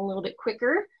happen a little bit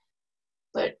quicker.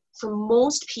 But for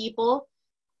most people,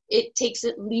 it takes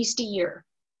at least a year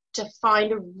to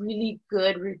find a really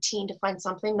good routine, to find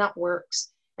something that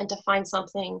works, and to find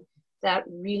something that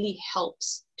really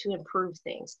helps to improve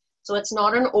things. So it's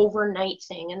not an overnight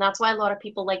thing. And that's why a lot of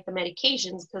people like the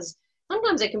medications, because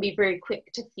sometimes it can be very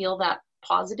quick to feel that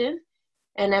positive.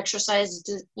 And exercise,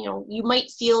 you know, you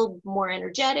might feel more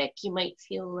energetic. You might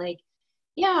feel like,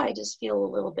 yeah, I just feel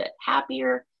a little bit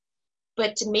happier.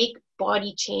 But to make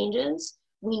body changes,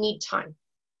 we need time.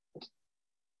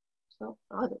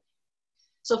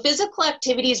 So physical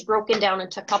activity is broken down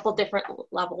into a couple different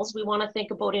levels. We want to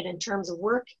think about it in terms of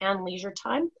work and leisure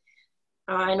time.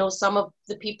 I know some of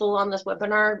the people on this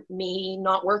webinar may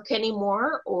not work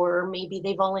anymore, or maybe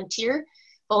they volunteer.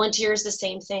 Volunteer is the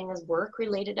same thing as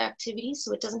work-related activities,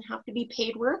 so it doesn't have to be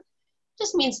paid work. It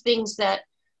just means things that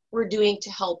we're doing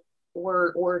to help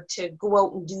or to go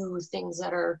out and do things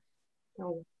that are, you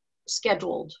know,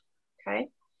 scheduled, okay?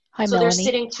 Hi, so Melanie. They're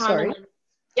sitting time. Sorry.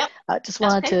 Yep. Just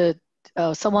wanted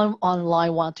to, someone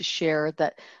online wanted to share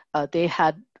that they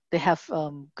had they have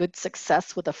good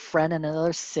success with a friend in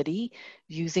another city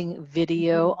using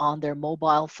video on their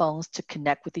mobile phones to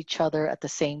connect with each other at the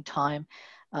same time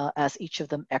as each of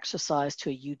them exercise to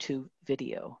a YouTube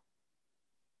video.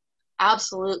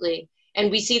 Absolutely. And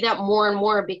we see that more and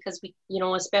more because we, you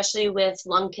know, especially with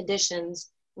lung conditions,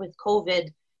 with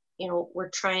COVID, you know, we're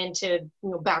trying to, you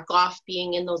know, back off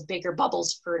being in those bigger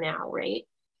bubbles for now, right?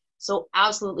 So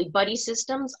absolutely, buddy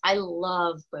systems. I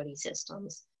love buddy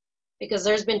systems because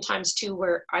there's been times too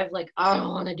where I've like, I don't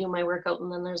want to do my workout.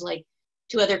 And then there's like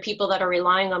 2 other people that are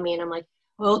relying on me. And I'm like,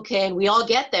 okay. And we all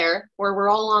get there where we're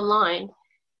all online.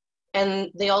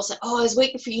 And they all say, oh, I was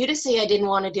waiting for you to say I didn't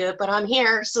want to do it, but I'm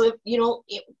here. So, if, you know,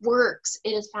 it works.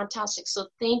 It is fantastic. So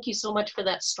thank you so much for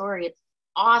that story. It's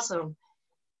awesome.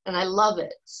 And I love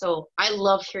it. So I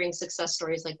love hearing success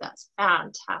stories like that. It's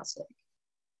fantastic.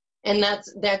 And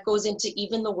that goes into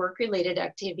even the work-related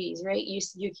activities, right?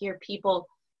 You hear people,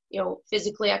 you know,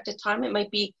 physically active time. It might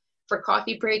be for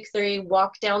coffee break, they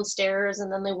walk downstairs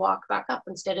and then they walk back up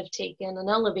instead of taking an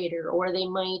elevator, or they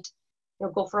might, you know,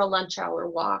 go for a lunch hour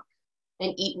walk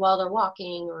and eat while they're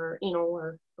walking, or, you know,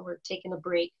 or taking a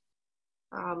break.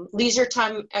 Leisure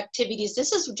time activities.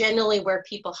 This is generally where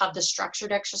people have the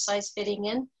structured exercise fitting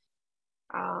in.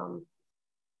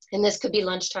 And this could be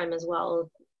lunchtime as well,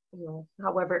 you know,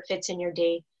 however it fits in your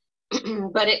day.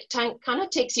 But it kind of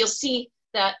takes, you'll see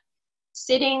that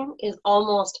sitting is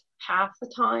almost half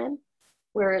the time,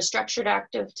 whereas structured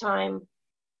active time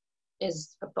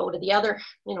is about the other,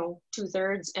 you know,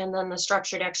 2/3, and then the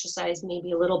structured exercise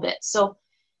maybe a little bit. So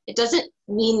it doesn't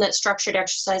mean that structured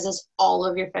exercise is all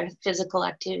of your physical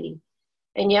activity.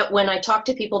 And yet when I talk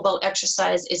to people about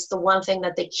exercise, it's the one thing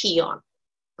that they key on,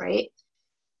 right?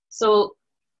 So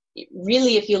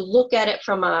really, if you look at it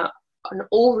from an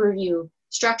overview,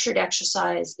 structured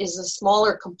exercise is a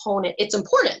smaller component. It's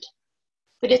important,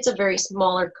 but it's a very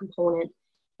smaller component.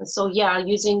 And so, yeah,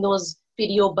 using those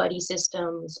video buddy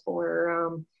systems,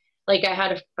 or like I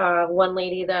had one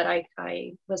lady that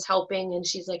I was helping, and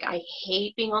she's like, I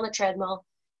hate being on the treadmill,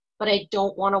 but I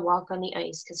don't want to walk on the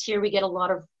ice, because here we get a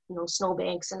lot of, you know,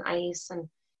 snowbanks and ice, and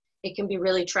it can be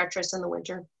really treacherous in the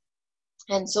winter.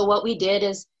 And so what we did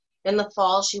is, in the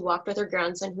fall, she walked with her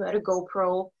grandson who had a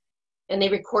GoPro, and they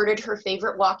recorded her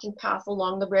favorite walking path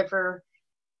along the river.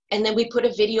 And then we put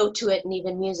a video to it and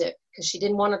even music, because she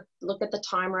didn't want to look at the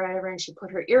time or whatever. And she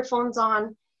put her earphones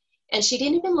on, and she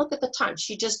didn't even look at the time.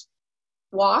 She just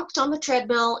walked on the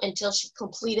treadmill until she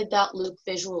completed that loop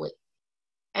visually.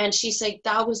 And she's like,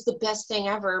 that was the best thing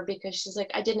ever, because she's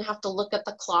like, I didn't have to look at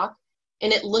the clock,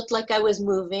 and it looked like I was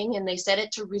moving. And they set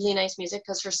it to really nice music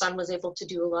because her son was able to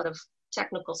do a lot of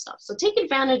technical stuff. So take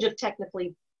advantage of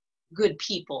technically good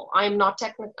people. I'm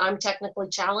technically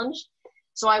challenged,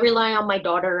 so I rely on my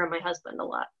daughter and my husband a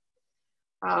lot.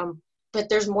 But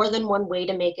there's more than one way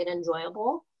to make it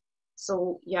enjoyable.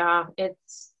 So yeah,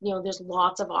 it's, you know, there's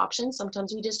lots of options.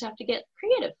 Sometimes we just have to get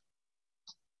creative.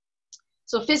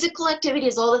 So physical activity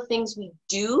is all the things we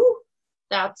do.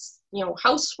 That's, you know,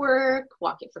 housework,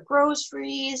 walking for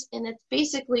groceries, and it's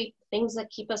basically things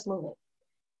that keep us moving.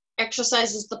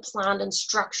 Exercise is the planned and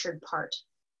structured part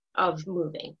of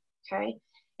moving, okay?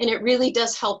 And it really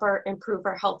does help improve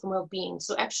our health and well-being.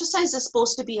 So exercise is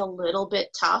supposed to be a little bit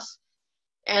tough,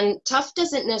 and tough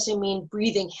doesn't necessarily mean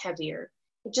breathing heavier.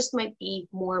 It just might be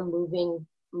more moving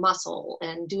muscle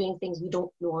and doing things we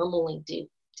don't normally do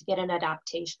to get an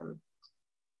adaptation.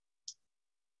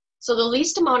 So the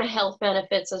least amount of health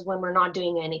benefits is when we're not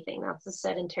doing anything. That's the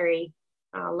sedentary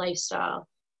lifestyle.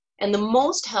 And the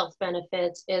most health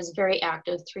benefits is very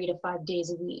active 3 to 5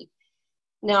 days a week.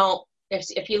 Now,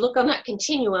 if you look on that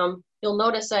continuum, you'll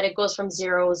notice that it goes from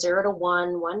 0 to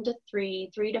 1, 1 to 3,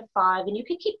 3 to 5, and you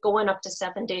can keep going up to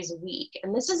 7 days a week.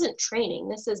 And this isn't training,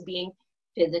 this is being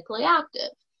physically active.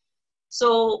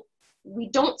 So we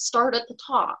don't start at the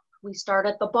top, we start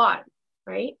at the bottom,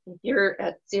 right? If you're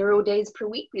at 0 days per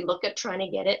week, we look at trying to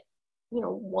get it, you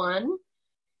know, 1.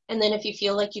 And then if you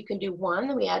feel like you can do 1,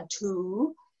 then we add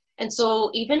 2. And so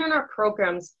even in our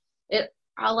programs, it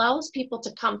allows people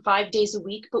to come 5 days a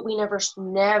week, but we never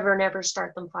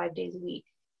start them 5 days a week.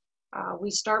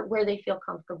 We start where they feel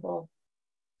comfortable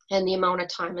and the amount of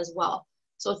time as well.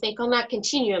 So think on that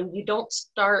continuum. You don't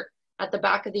start at the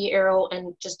back of the arrow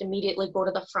and just immediately go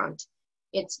to the front.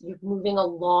 It's you're moving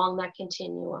along that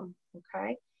continuum,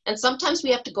 okay? And sometimes we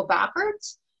have to go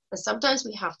backwards, and sometimes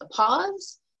we have to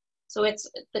pause. So it's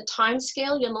the time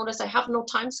scale. You'll notice I have no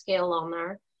time scale on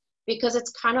there, because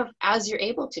it's kind of as you're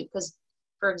able to. Because,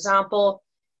 for example,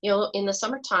 you know, in the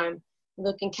summertime,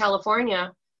 look in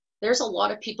California, there's a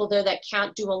lot of people there that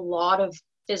can't do a lot of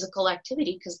physical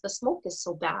activity because the smoke is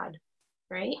so bad.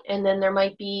 right? And then there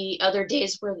might be other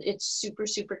days where it's super,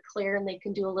 super clear and they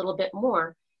can do a little bit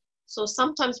more. So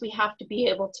sometimes we have to be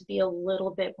able to be a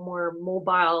little bit more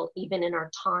mobile, even in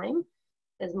our time,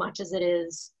 as much as it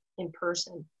is in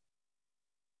person.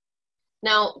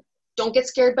 Now, don't get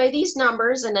scared by these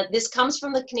numbers, and this comes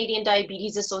from the Canadian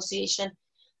Diabetes Association,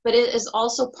 but it is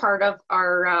also part of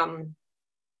our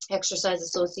exercise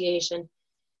association.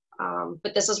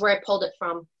 But this is where I pulled it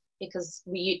from, because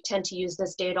we tend to use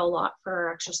this data a lot for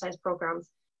our exercise programs.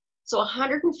 So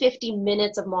 150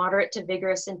 minutes of moderate to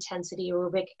vigorous intensity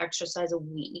aerobic exercise a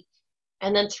week,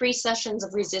 and then 3 sessions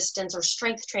of resistance or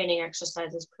strength training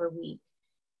exercises per week.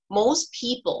 Most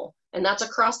people, and that's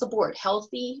across the board,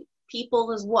 healthy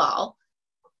people as well,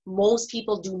 most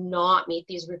people do not meet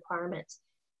these requirements.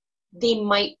 They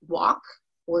might walk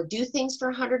or do things for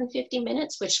 150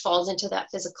 minutes, which falls into that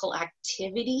physical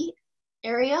activity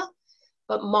area,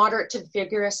 but moderate to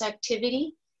vigorous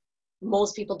activity,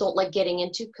 most people don't like getting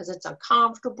into because it's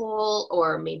uncomfortable,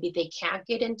 or maybe they can't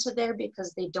get into there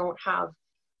because they don't have,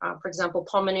 for example,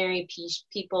 pulmonary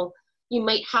people, you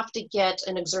might have to get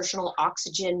an exertional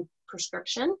oxygen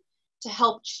prescription to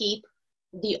help keep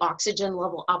the oxygen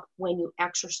level up when you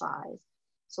exercise.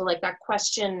 So like that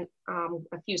question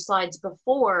a few slides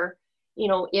before, you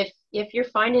know, if you're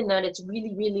finding that it's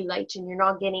really, really light and you're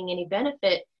not getting any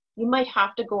benefit, you might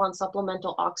have to go on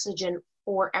supplemental oxygen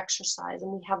for exercise.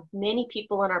 And we have many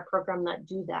people in our program that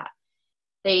do that.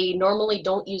 They normally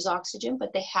don't use oxygen,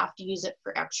 but they have to use it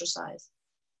for exercise.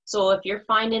 So if you're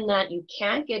finding that you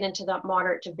can't get into that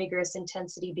moderate to vigorous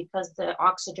intensity because the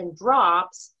oxygen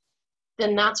drops,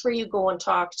 then that's where you go and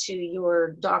talk to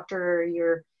your doctor or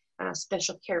your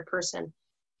special care person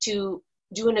to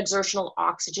do an exertional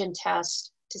oxygen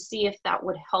test to see if that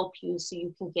would help you so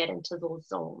you can get into those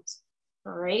zones.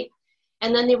 All right.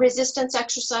 And then the resistance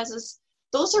exercises,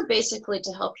 those are basically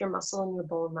to help your muscle and your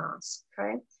bone mass.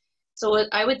 Okay. So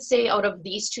I would say out of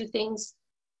these two things,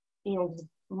 you know,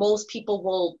 most people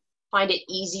will find it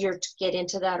easier to get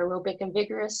into that aerobic and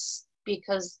vigorous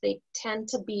because they tend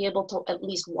to be able to at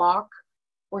least walk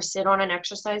or sit on an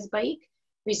exercise bike.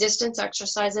 Resistance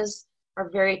exercises are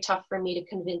very tough for me to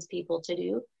convince people to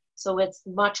do. So it's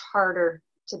much harder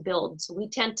to build. So we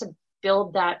tend to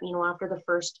build that, you know, after the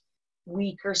first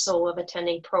week or so of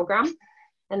attending program,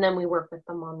 and then we work with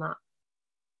them on that.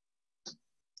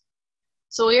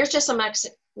 So here's just some,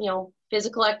 you know,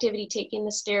 physical activity, taking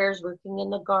the stairs, working in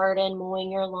the garden,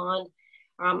 mowing your lawn.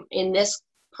 In this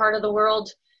part of the world,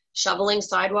 shoveling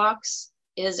sidewalks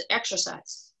is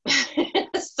exercise.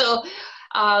 So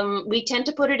we tend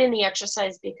to put it in the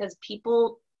exercise because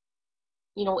people,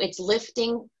 you know, it's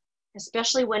lifting,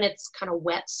 especially when it's kind of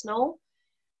wet snow.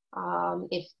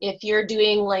 If you're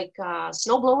doing like a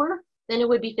snowblower, then it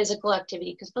would be physical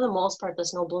activity because for the most part, the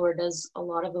snowblower does a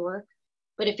lot of the work.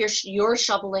 But if you're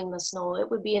shoveling the snow, it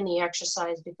would be in the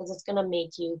exercise because it's going to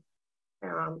make you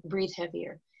breathe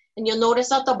heavier. And you'll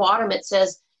notice at the bottom, it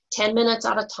says 10 minutes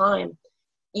at a time.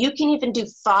 You can even do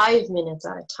 5 minutes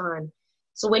at a time.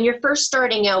 So when you're first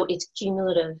starting out, it's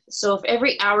cumulative. So if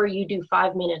every hour you do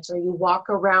 5 minutes or you walk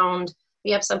around,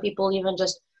 we have some people even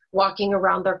just walking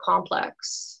around their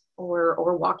complex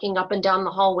or walking up and down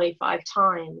the hallway 5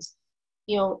 times,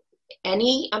 you know,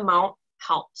 any amount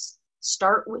helps.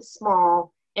 Start with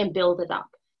small and build it up.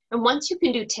 And once you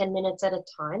can do 10 minutes at a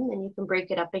time, then you can break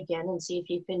it up again and see if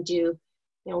you can do,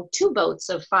 you know, 2 bouts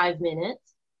of 5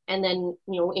 minutes, and then,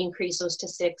 you know, increase those to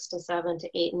 6 to 7 to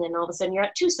 8, and then all of a sudden you're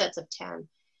at 2 sets of 10.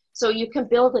 So you can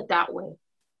build it that way.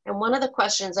 And one of the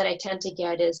questions that I tend to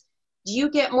get is, do you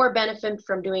get more benefit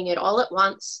from doing it all at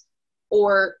once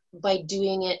or by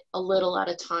doing it a little at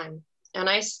a time? And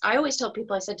I always tell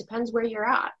people, I said, depends where you're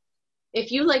at.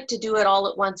 If you like to do it all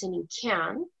at once and you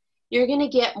can, you're going to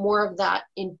get more of that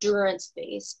endurance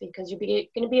base because you're going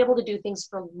to be able to do things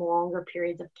for longer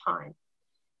periods of time.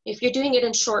 If you're doing it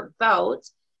in short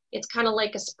bouts, it's kind of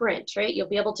like a sprint, right? You'll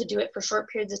be able to do it for short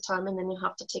periods of time and then you'll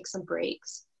have to take some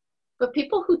breaks. But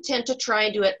people who tend to try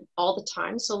and do it all the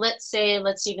time, so let's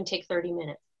even take 30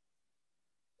 minutes.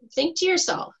 Think to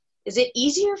yourself, is it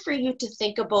easier for you to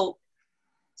think about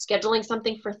scheduling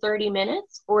something for 30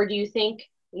 minutes? Or do you think,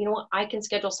 you know what, I can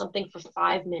schedule something for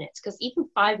 5 minutes? Because even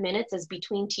 5 minutes is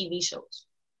between TV shows,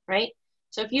 right?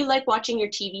 So if you like watching your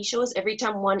TV shows, every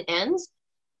time one ends,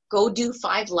 go do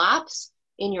 5 laps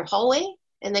in your hallway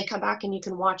and then come back and you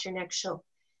can watch your next show.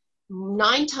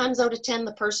 9 times out of 10,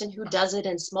 the person who does it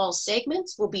in small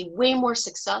segments will be way more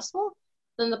successful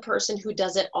than the person who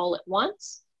does it all at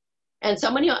once. And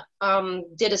somebody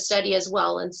did a study as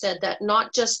well and said that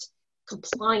not just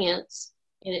compliance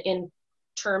in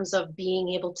terms of being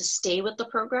able to stay with the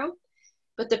program,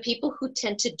 But the people who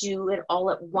tend to do it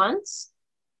all at once,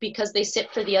 because they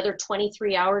sit for the other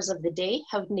 23 hours of the day,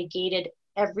 have negated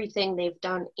everything they've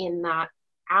done in that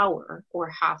hour or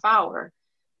half hour.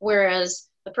 Whereas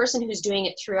the person who's doing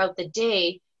it throughout the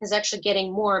day is actually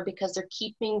getting more because they're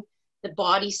keeping the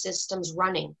body systems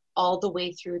running all the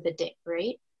way through the day,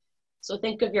 right? So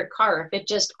think of your car. If it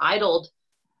just idled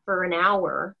for an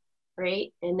hour,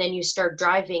 right, and then you start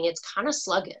driving, it's kind of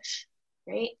sluggish,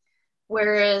 right?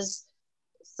 Whereas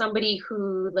somebody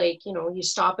who, like, you know, you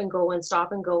stop and go and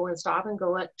stop and go and stop and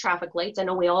go at traffic lights. I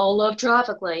know we all love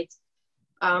traffic lights,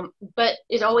 but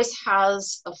it always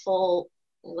has a full,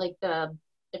 like,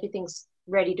 everything's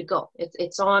ready to go.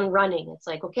 It's on running. It's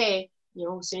like, okay, you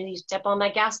know, as soon as you step on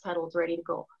that gas pedal, it's ready to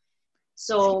go.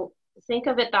 So think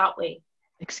of it that way.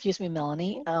 Excuse me,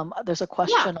 Melanie. There's a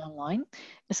question online.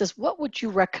 It says, what would you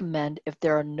recommend if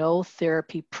there are no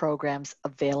therapy programs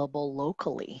available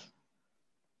locally?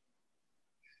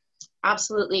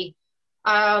 Absolutely.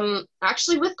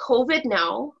 Actually, with COVID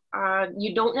now,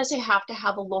 you don't necessarily have to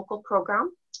have a local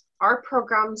program. Our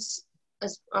programs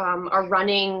are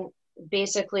running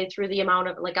basically through the amount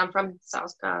of, like, I'm from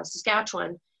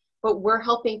Saskatchewan, but we're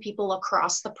helping people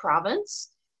across the province.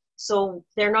 So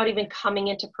they're not even coming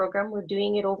into program. We're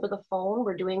doing it over the phone.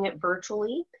 We're doing it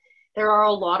virtually. There are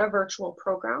a lot of virtual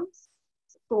programs.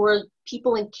 For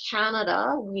people in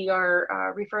Canada, we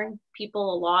are referring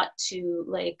people a lot to,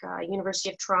 like,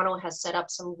 University of Toronto has set up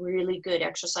some really good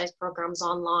exercise programs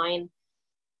online.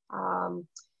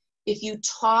 If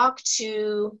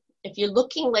you're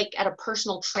looking, like, at a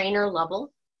personal trainer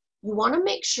level, you want to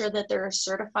make sure that they're a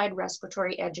certified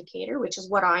respiratory educator, which is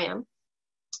what I am,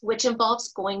 which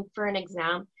involves going for an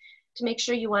exam to make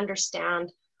sure you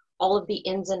understand all of the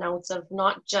ins and outs of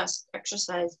not just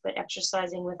exercise, but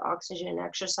exercising with oxygen,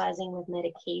 exercising with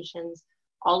medications,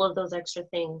 all of those extra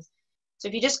things. So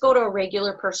if you just go to a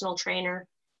regular personal trainer,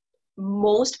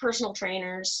 most personal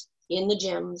trainers in the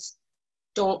gyms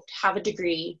don't have a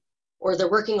degree, or they're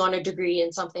working on a degree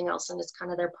in something else and it's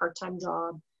kind of their part-time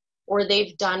job, or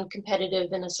they've done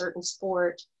competitive in a certain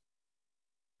sport,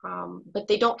 but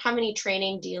they don't have any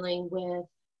training dealing with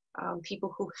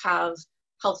people who have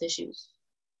health issues.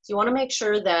 So you want to make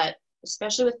sure that,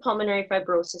 especially with pulmonary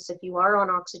fibrosis, if you are on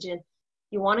oxygen,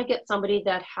 you want to get somebody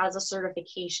that has a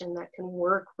certification that can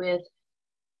work with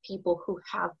people who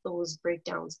have those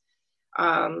breakdowns.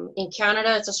 In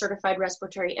Canada, it's a certified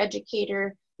respiratory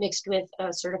educator mixed with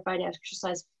a certified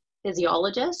exercise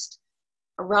physiologist.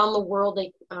 Around the world,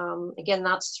 again,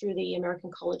 that's through the American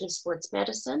College of Sports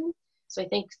Medicine. So I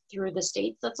think through the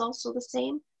States, that's also the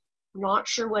same. I'm not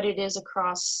sure what it is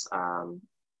across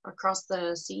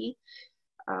the sea,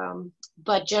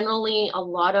 but generally a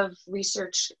lot of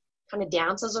research kind of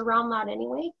dances around that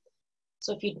anyway.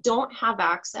 So if you don't have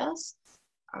access,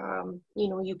 you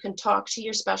know, you can talk to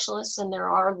your specialists, and there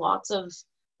are lots of,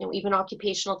 you know, even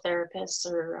occupational therapists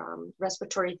or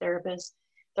respiratory therapists.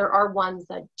 There are ones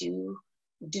that do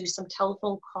some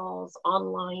telephone calls,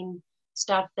 online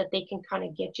stuff that they can kind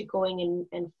of get you going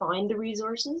and find the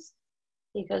resources.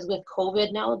 Because with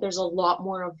COVID now, there's a lot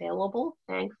more available,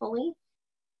 thankfully.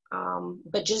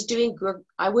 But just doing,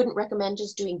 I wouldn't recommend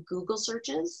just doing Google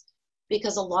searches,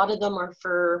 because a lot of them are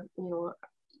for, you know,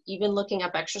 even looking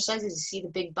up exercises, you see the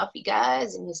big buffy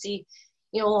guys, and you see,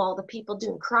 you know, all the people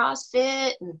doing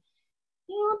CrossFit, and,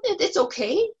 you know, it's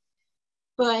okay,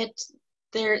 but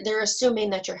they're assuming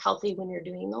that you're healthy when you're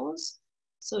doing those.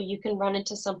 So you can run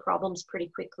into some problems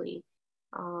pretty quickly.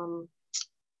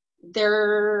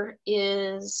 There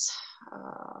is,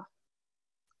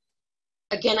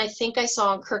 again, I think I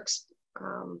saw on Kirk's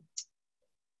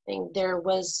thing, there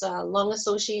was a lung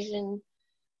association,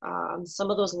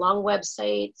 some of those lung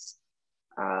websites.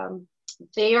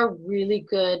 They are really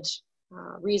good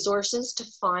resources to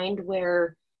find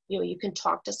where, you know, you can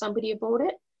talk to somebody about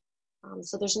it.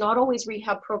 So there's not always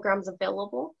rehab programs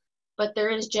available, but there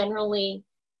is generally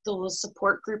those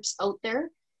support groups out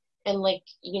there. And, like,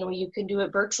 you know, you can do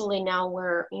it virtually now,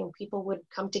 where, you know, people would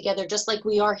come together just like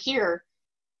we are here,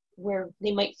 where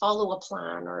they might follow a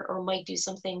plan or might do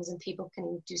some things, and people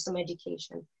can do some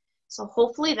education. So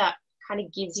hopefully that kind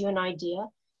of gives you an idea.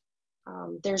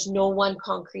 There's no one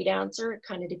concrete answer. It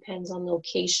kind of depends on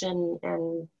location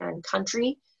and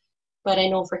country. But I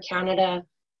know for Canada,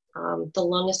 the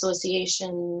Lung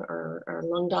Association or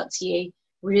lung.ca,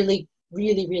 really,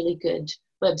 really, really good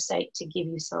website to give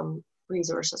you some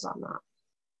resources on that.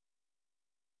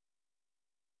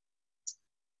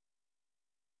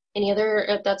 Any other,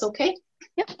 if that's okay?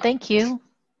 Yep, thank you.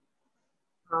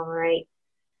 All right.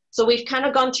 So we've kind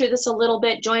of gone through this a little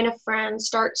bit. Join a friend,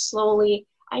 start slowly.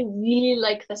 I really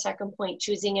like the second point,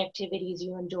 choosing activities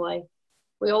you enjoy.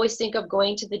 we always think of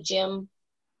going to the gym,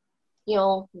 you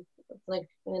know, like,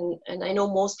 and I know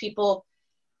most people,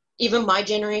 even my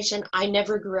generation, I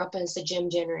never grew up as a gym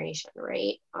generation,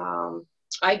 right?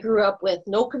 I grew up with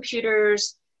no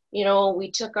computers. You know,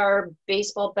 we took our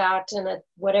baseball bat and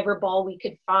whatever ball we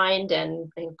could find and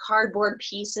cardboard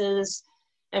pieces,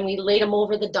 and we laid them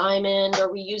over the diamond,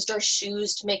 or we used our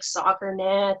shoes to make soccer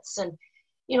nets. And,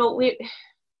 you know, we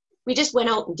just went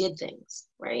out and did things,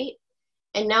 right?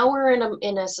 And now we're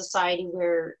in a society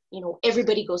where, you know,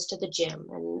 everybody goes to the gym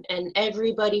and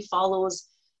everybody follows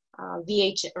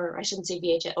VH, or I shouldn't say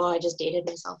VHS. Oh, I just dated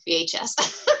myself.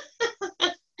 VHS.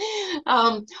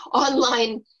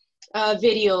 Online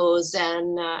videos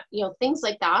and, you know, things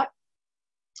like that.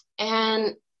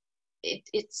 And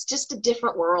it's just a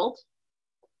different world.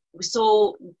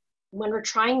 So when we're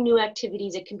trying new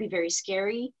activities, it can be very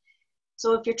scary.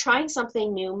 So if you're trying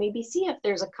something new, maybe see if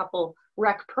there's a couple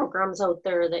rec programs out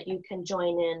there that you can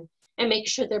join in and make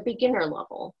sure they're beginner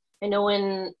level. I know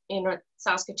in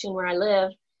Saskatoon, where I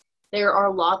live, there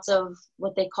are lots of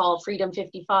what they call Freedom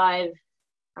 55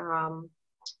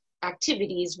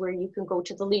 activities where you can go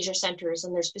to the leisure centers,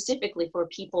 and they're specifically for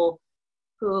people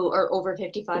who are over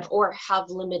 55 or have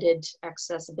limited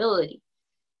accessibility.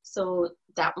 So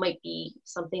that might be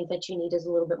something that you need, is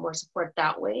a little bit more support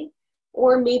that way.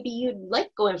 Or maybe you'd like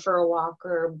going for a walk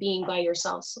or being by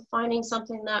yourself. So finding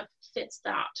something that fits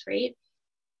that, right?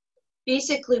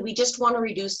 Basically, we just want to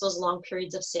reduce those long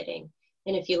periods of sitting.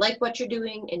 And if you like what you're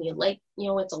doing and you like, you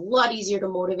know, it's a lot easier to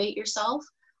motivate yourself.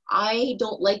 I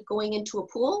don't like going into a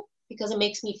pool because it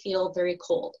makes me feel very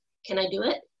cold. Can I do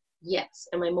it? Yes.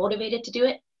 Am I motivated to do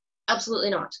it?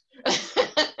 Absolutely not.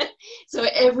 So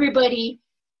everybody,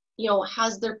 you know,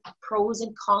 has their pros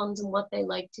and cons and what they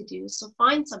like to do. So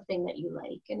find something that you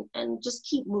like and just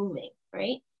keep moving,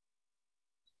 right?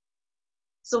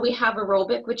 So we have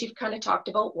aerobic, which you've kind of talked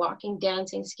about, walking,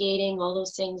 dancing, skating, all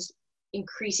those things,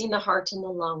 increasing the heart and the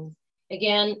lungs.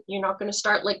 Again, you're not going to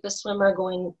start like the swimmer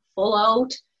going full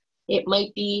out. It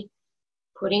might be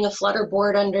putting a flutter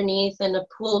board underneath and a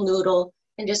pool noodle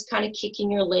and just kind of kicking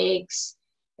your legs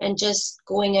and just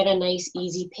going at a nice,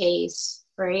 easy pace,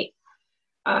 right?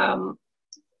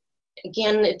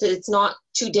 Again, it's not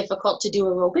too difficult to do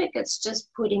aerobic. It's just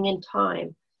putting in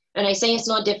time. And I say it's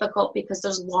not difficult because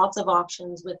there's lots of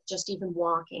options with just even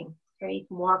walking, right? You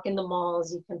can walk in the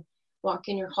malls, you can walk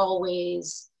in your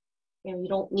hallways, you know, you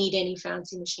don't need any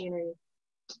fancy machinery.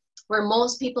 Where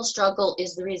most people struggle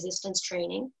is the resistance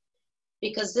training,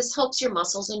 because this helps your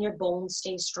muscles and your bones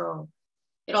stay strong.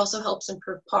 It also helps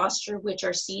improve posture, which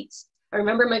are seats. I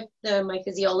remember my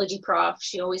physiology prof,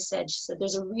 she said,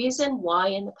 there's a reason why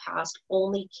in the past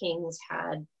only kings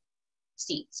had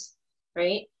seats,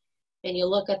 right? And you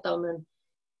look at them and,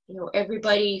 you know,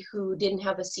 everybody who didn't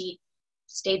have a seat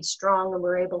stayed strong and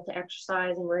were able to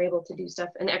exercise and were able to do stuff.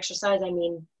 And exercise, I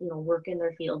mean, you know, work in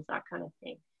their fields, that kind of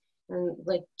thing. And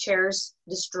like chairs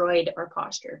destroyed our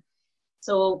posture.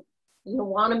 So you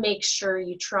want to make sure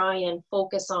you try and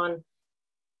focus on,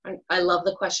 I love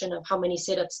the question of how many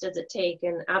sit-ups does it take,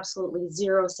 and absolutely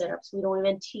 0 sit-ups. We don't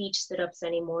even teach sit-ups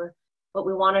anymore, but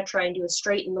we want to try and do a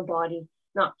straighten the body,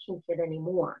 not kink it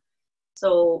anymore.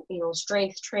 So, you know,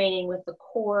 strength training with the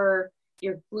core,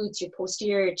 your glutes, your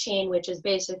posterior chain, which is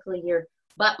basically your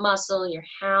butt muscle, your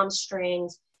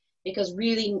hamstrings, because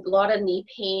really a lot of knee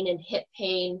pain and hip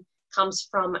pain comes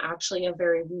from actually a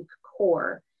very weak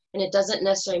core. And it doesn't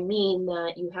necessarily mean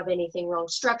that you have anything wrong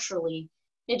structurally.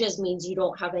 It just means you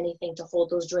don't have anything to hold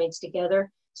those joints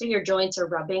together. So your joints are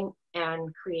rubbing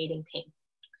and creating pain,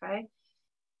 okay?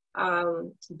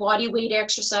 Body weight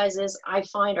exercises, I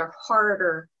find, are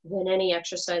harder than any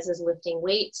exercises lifting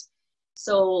weights.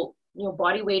 So, you know,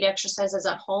 body weight exercises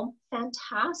at home,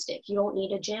 fantastic. You don't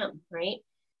need a gym, right?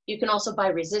 You can also buy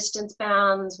resistance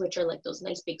bands, which are like those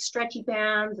nice big stretchy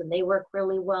bands, and they work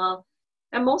really well.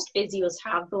 And most physios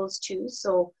have those too.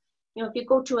 So, you know, if you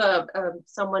go to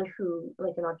someone who,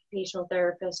 like an occupational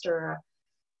therapist or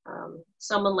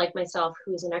someone like myself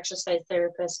who's an exercise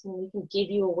therapist, and we can give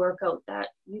you a workout that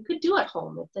you could do at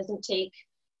home. It doesn't take,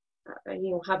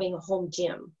 you know, having a home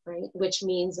gym, right? Which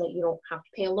means that you don't have to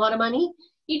pay a lot of money.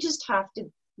 You just have to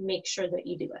make sure that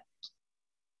you do it.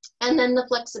 And then the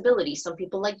flexibility. Some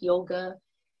people like yoga.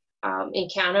 In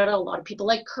Canada, a lot of people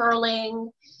like curling.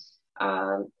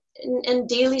 And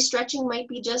daily stretching might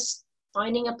be just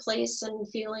finding a place and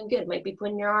feeling good. Might be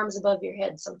putting your arms above your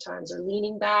head sometimes, or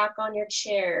leaning back on your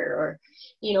chair, or,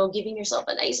 you know, giving yourself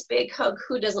a nice big hug.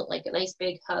 Who doesn't like a nice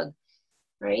big hug,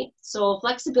 right? So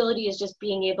flexibility is just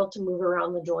being able to move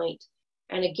around the joint.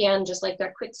 And again, just like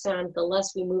that quicksand, the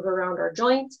less we move around our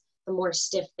joints, the more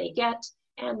stiff they get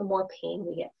and the more pain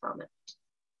we get from it.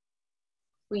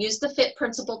 We use the FIT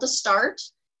principle to start.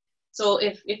 So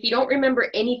if you don't remember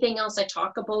anything else I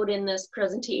talk about in this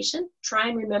presentation, try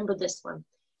and remember this one.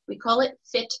 We call it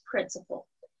FIT principle.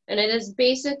 And it is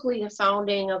basically the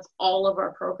founding of all of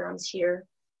our programs here.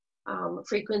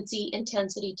 Frequency,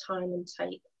 intensity, time, and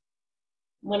type.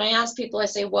 When I ask people, I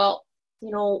say, well,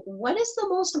 you know, what is the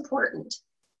most important?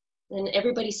 And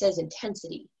everybody says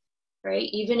intensity, right?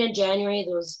 Even in January,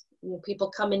 those people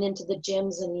coming into the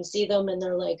gyms and you see them and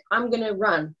they're like, I'm gonna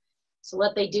run. So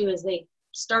what they do is they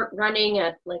start running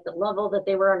at like the level that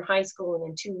they were in high school, and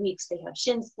in 2 weeks they have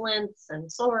shin splints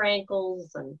and sore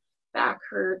ankles and back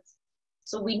hurts.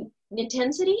 So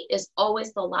intensity is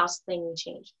always the last thing we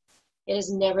change. It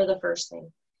is never the first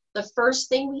thing. The first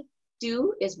thing we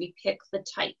do is we pick the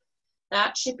type.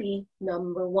 That should be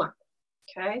number one,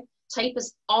 okay? Type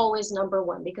is always number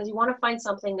one because you want to find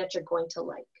something that you're going to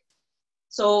like.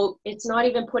 So it's not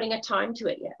even putting a time to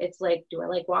it yet. It's like, do I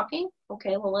like walking?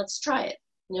 Okay, well, let's try it.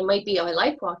 And it might be, oh, I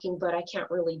like walking, but I can't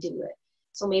really do it.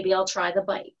 So maybe I'll try the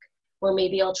bike, or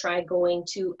maybe I'll try going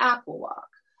to aqua walk,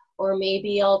 or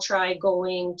maybe I'll try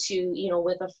going to, you know,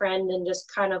 with a friend and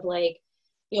just kind of like,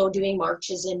 you know, doing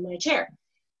marches in my chair.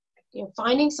 You know,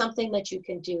 finding something that you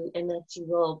can do and that you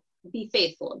will be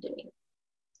faithful in doing.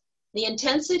 The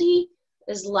intensity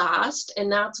is last, and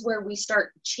that's where we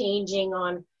start changing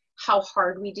on how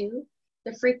hard we do.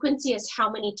 The frequency is how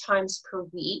many times per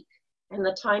week, and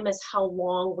the time is how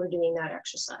long we're doing that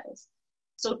exercise.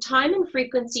 So time and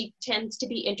frequency tends to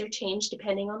be interchanged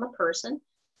depending on the person.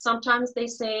 Sometimes they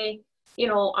say, you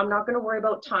know, I'm not going to worry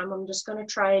about time. I'm just going to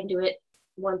try and do it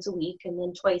once a week, and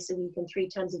then twice a week, and 3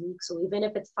 times a week. So even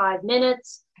if it's 5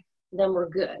 minutes, then we're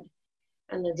good.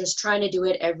 And they're just trying to do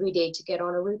it every day to get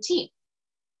on a routine.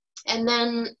 And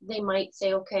then they might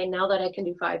say, okay, now that I can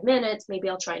do 5 minutes, maybe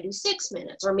I'll try and do 6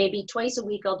 minutes, or maybe twice a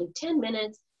week I'll do 10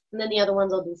 minutes, and then the other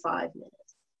ones I'll do 5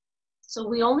 minutes. So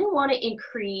we only want to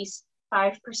increase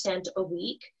 5% a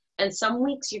week, and some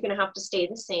weeks you're going to have to stay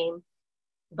the same.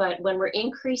 But when we're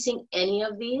increasing any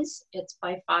of these, it's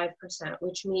by 5%,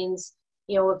 which means,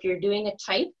 you know, if you're doing a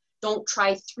type, don't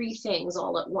try 3 things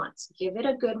all at once. Give it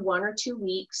a good 1 or 2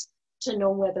 weeks to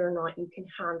know whether or not you can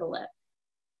handle it.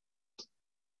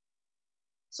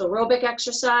 So aerobic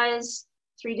exercise,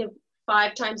 3 to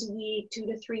 5 times a week, 2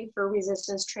 to 3 for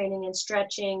resistance training and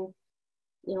stretching,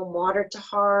 you know, moderate to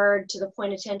hard, to the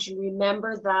point of tension.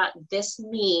 Remember that this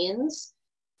means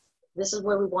this is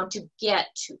where we want to get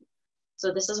to.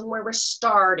 So this isn't where we're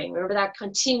starting. Remember that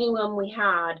continuum we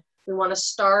had. We want to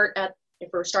start at, if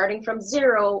we're starting from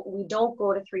 0, we don't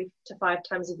go to 3 to 5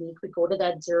 times a week. We go to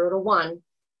that 0 to 1,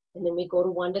 and then we go to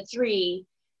 1 to 3,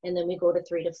 and then we go to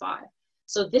 3 to 5.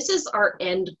 So this is our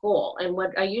end goal. And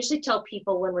what I usually tell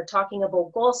people when we're talking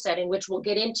about goal setting, which we'll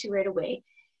get into right away,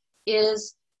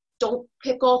 is don't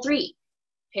pick all 3.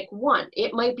 Pick 1.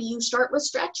 It might be you start with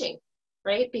stretching,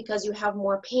 right? Because you have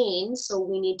more pain. So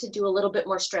we need to do a little bit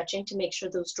more stretching to make sure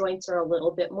those joints are a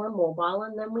little bit more mobile.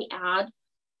 And then we add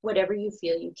whatever you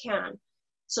feel you can.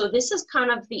 So this is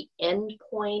kind of the end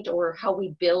point, or how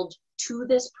we build to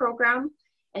this program.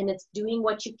 And it's doing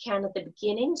what you can at the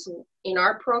beginning. So in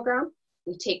our program,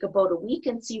 we take about a week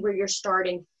and see where you're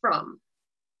starting from.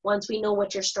 Once we know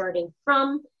what you're starting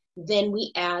from, then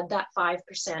we add that 5%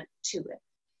 to it.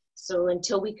 So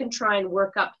until we can try and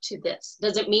work up to this.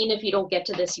 Does it mean if you don't get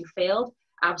to this, you failed?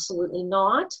 Absolutely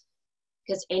not,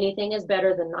 because anything is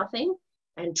better than nothing,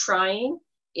 and trying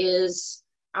is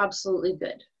absolutely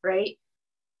good, right?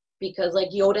 Because like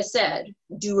Yoda said,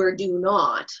 do or do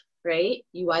not, right?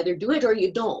 You either do it or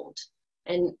you don't.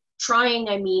 And trying,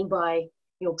 I mean by,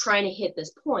 you know, trying to hit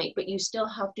this point, but you still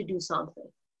have to do something,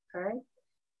 okay?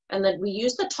 And then we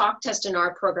use the talk test in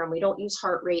our program. We don't use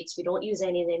heart rates. We don't use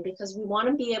anything, because we want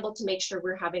to be able to make sure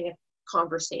we're having a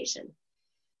conversation.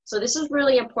 So this is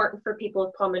really important for people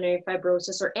with pulmonary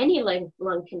fibrosis or any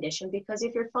lung condition, because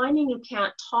if you're finding you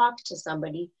can't talk to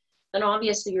somebody, then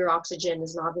obviously your oxygen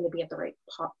is not going to be at the right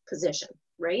position,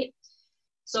 right?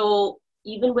 So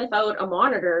even without a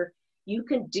monitor, you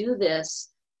can do this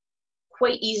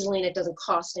quite easily, and it doesn't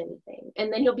cost anything.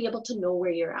 And then you'll be able to know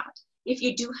where you're at. If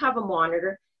you do have a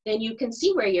monitor, then you can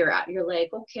see where you're at. You're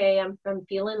like, okay, I'm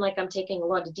feeling like I'm taking a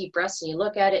lot of deep breaths, and you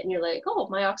look at it and you're like, oh,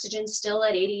 my oxygen's still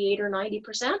at 88 or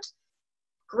 90%.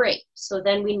 Great. So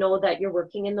then we know that you're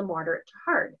working in the moderate to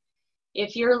hard.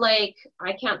 If you're like,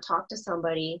 I can't talk to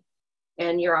somebody,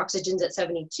 and your oxygen's at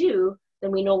 72,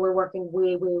 then we know we're working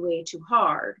way, way, way too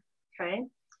hard, okay?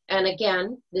 And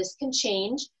again, this can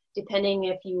change depending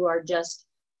if you are just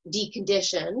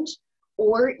deconditioned,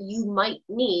 or you might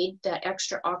need that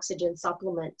extra oxygen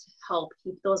supplement to help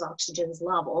keep those oxygen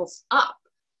levels up.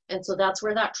 And so that's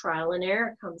where that trial and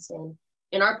error comes in.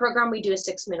 In our program, we do a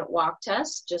 6-minute walk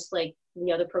test, just like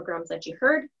the other programs that you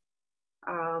heard.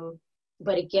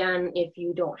 But again, if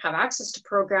you don't have access to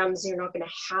programs, you're not going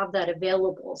to have that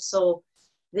available. So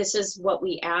this is what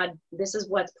we add. This is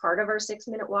what's part of our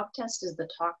 6-minute walk test, is the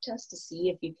talk test, to see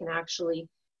if you can actually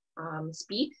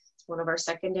speak. It's one of our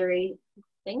secondary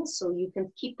things. So you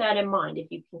can keep that in mind. If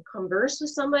you can converse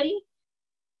with somebody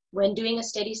when doing a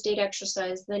steady state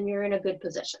exercise, then you're in a good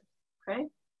position, okay?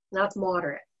 That's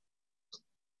moderate.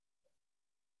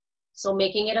 So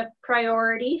making it a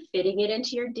priority, fitting it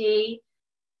into your day.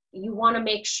 You want to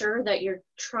make sure that you're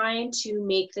trying to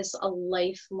make this a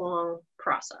lifelong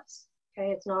process,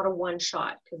 okay? It's not a one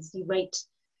shot, because you might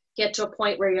get to a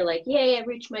point where you're like, yay, I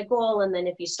reached my goal. And then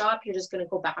if you stop, you're just going to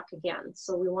go back again.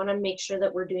 So we want to make sure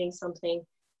that we're doing something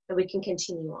that we can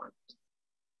continue on.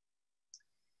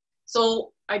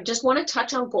 So I just want to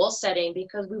touch on goal setting,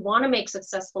 because we want to make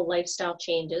successful lifestyle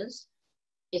changes.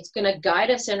 It's going to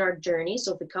guide us in our journey.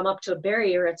 So if we come up to a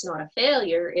barrier, it's not a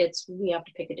failure. It's we have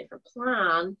to pick a different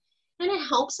plan. And it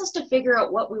helps us to figure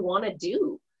out what we want to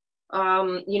do.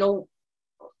 You know,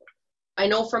 I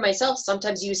know for myself,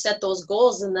 sometimes you set those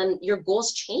goals and then your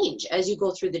goals change as you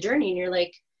go through the journey. And you're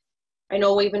like, I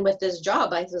know even with this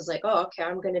job, I was like, oh, okay,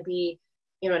 I'm going to be,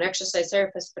 you know, an exercise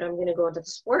therapist, but I'm going to go into the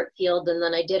sport field. And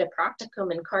then I did a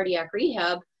practicum in cardiac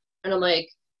rehab. And I'm like,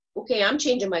 okay, I'm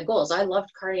changing my goals. I loved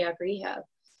cardiac rehab.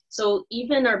 So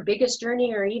even our biggest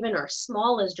journey, or even our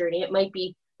smallest journey, it might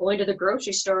be going to the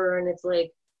grocery store and it's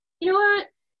like, you know what?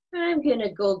 I'm going to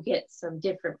go get some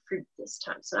different fruit this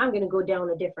time. So I'm going to go down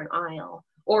a different aisle.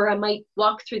 Or I might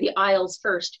walk through the aisles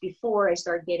first before I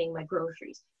start getting my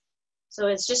groceries. So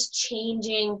it's just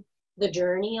changing the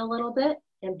journey a little bit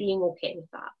and being okay with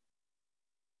that.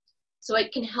 So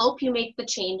it can help you make the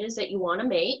changes that you want to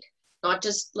make, not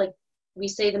just like we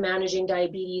say the managing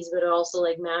diabetes, but also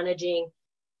like managing,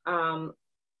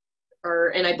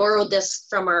 and I borrowed this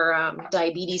from our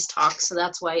diabetes talk, so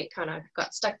that's why it kind of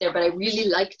got stuck there, but I really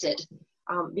liked it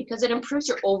because it improves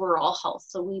your overall health.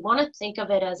 So we want to think of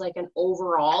it as like an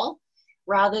overall,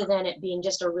 rather than it being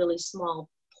just a really small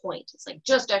point. It's like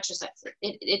just exercise.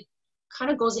 It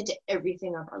kind of goes into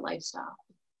everything of our lifestyle.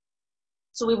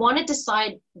 So we want to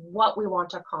decide what we want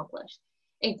to accomplish.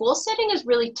 And goal setting is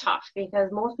really tough,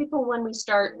 because most people, when we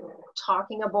start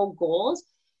talking about goals,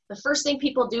 the first thing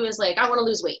people do is like, I want to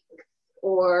lose weight,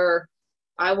 or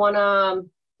I want to,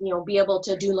 you know, be able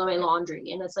to do my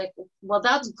laundry. And it's like, well,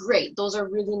 that's great. Those are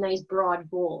really nice, broad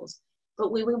goals.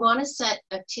 But we want to set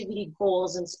activity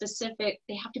goals and specific,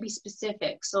 they have to be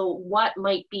specific. So what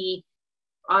might be,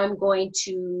 I'm going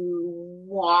to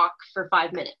walk for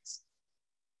 5 minutes.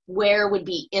 Where would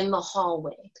be in the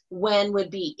hallway? When would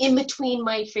be in between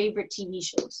my favorite TV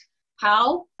shows?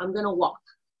 How? I'm going to walk.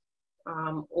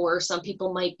 Or some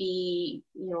people might be,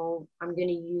 you know, I'm going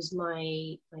to use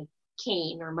my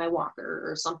cane or my walker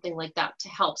or something like that to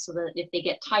help, so that if they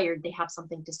get tired, they have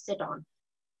something to sit on.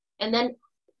 And then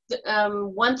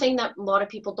one thing that a lot of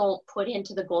people don't put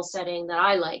into the goal setting that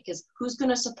I like is who's going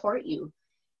to support you.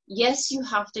 Yes, you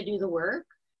have to do the work,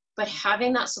 but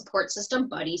having that support system,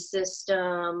 buddy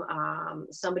system,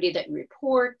 somebody that you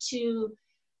report to,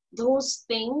 those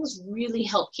things really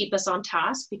help keep us on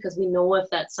task, because we know if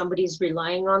that somebody's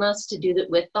relying on us to do that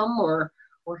with them, or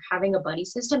having a buddy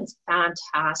system is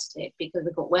fantastic, because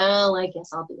we go, well, I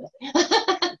guess I'll do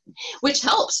it, which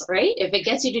helps, right? If it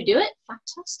gets you to do it,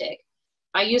 fantastic.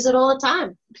 I use it all the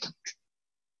time.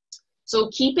 So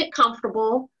keep it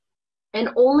comfortable and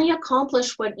only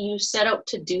accomplish what you set out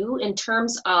to do, in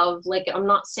terms of, like, I'm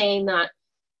not saying that,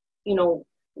 you know,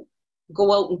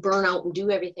 go out and burn out and do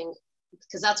everything,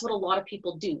 because that's what a lot of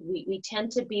people do. We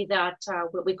tend to be that,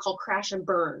 what we call crash and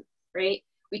burn, right?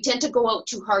 We tend to go out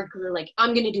too hard because we're like,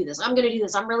 I'm going to do this. I'm going to do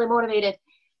this. I'm really motivated.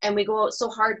 And we go out so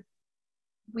hard,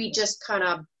 we just kind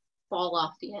of fall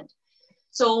off the end.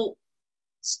 So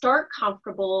start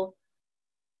comfortable,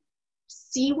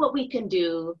 see what we can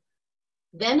do,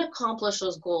 then accomplish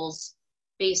those goals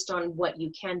based on what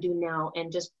you can do now,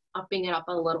 and just upping it up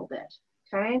a little bit,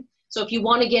 okay? So if you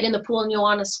want to get in the pool and you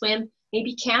want to swim,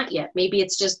 maybe you can't yet. Maybe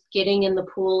it's just getting in the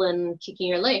pool and kicking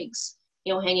your legs,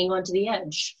 you know, hanging onto the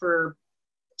edge for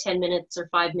 10 minutes or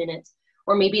 5 minutes.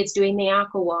 Or maybe it's doing the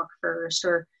aqua walk first,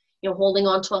 or, you know, holding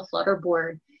onto a flutter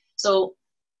board. So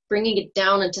bringing it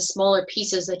down into smaller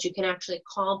pieces that you can actually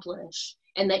accomplish,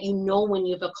 and that you know when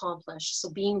you've accomplished. So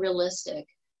being realistic,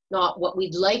 not what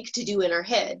we'd like to do in our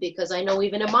head, because I know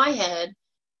even in my head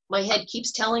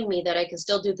keeps telling me that I can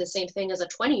still do the same thing as a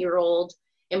 20-year-old,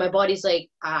 and my body's like,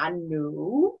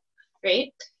 no,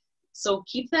 right? So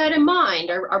keep that in mind.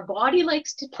 Our body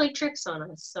likes to play tricks on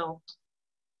us.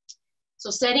 So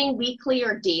setting weekly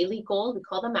or daily goals, we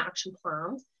call them action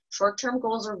plans. Short-term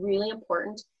goals are really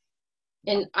important.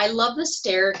 And I love the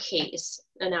staircase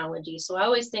analogy. So I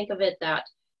always think of it that,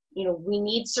 you know, we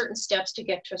need certain steps to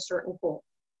get to a certain goal.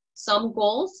 Some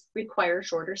goals require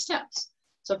shorter steps.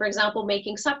 So for example,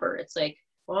 making supper, it's like,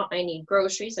 well, I need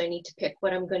groceries. I need to pick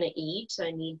what I'm going to eat.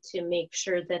 I need to make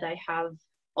sure that I have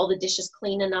all the dishes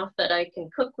clean enough that I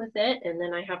can cook with it. And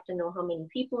then I have to know how many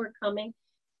people are coming.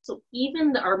 So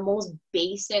even our most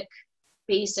basic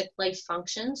life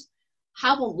functions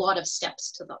have a lot of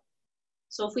steps to them.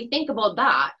 So if we think about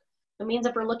that, it means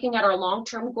if we're looking at our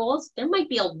long-term goals, there might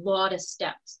be a lot of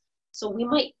steps. So we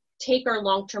might take our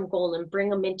long-term goal and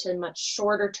bring them into much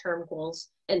shorter term goals.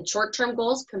 And short-term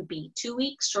goals can be 2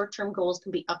 weeks, short-term goals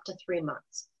can be up to 3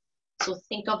 months. So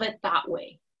think of it that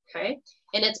way, okay?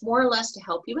 And it's more or less to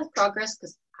help you with progress,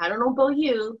 because I don't know about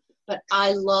you, but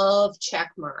I love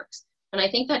check marks. And I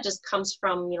think that just comes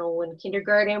from, you know, in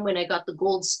kindergarten, when I got the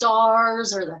gold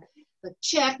stars or the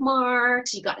check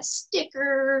marks, you got a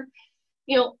sticker,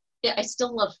 you know, I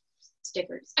still love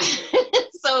stickers.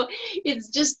 So it's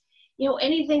just, you know,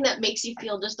 anything that makes you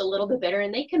feel just a little bit better,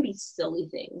 and they can be silly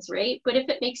things, right? But if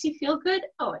it makes you feel good,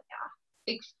 oh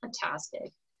yeah, it's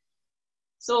fantastic.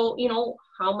 So, you know,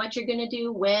 how much you're gonna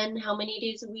do, when, how many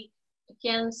days a week,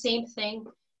 again, same thing,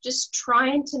 just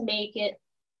trying to make it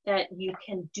that you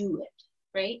can do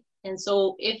it, right? And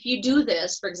so if you do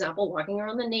this, for example, walking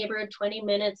around the neighborhood, 20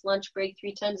 minutes, lunch break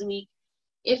 3 times a week,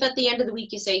 if at the end of the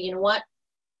week you say, you know what,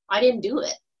 I didn't do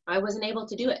it, I wasn't able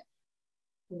to do it.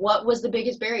 What was the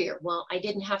biggest barrier? Well, I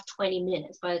didn't have 20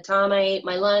 minutes. By the time I ate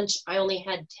my lunch, I only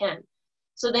had 10.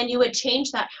 So then you would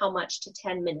change that how much to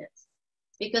 10 minutes.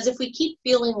 Because if we keep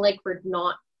feeling like we're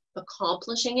not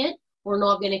accomplishing it, we're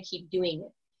not going to keep doing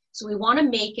it. So we want to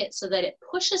make it so that it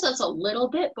pushes us a little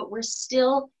bit, but we're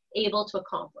still able to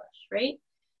accomplish, right?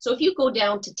 So if you go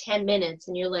down to 10 minutes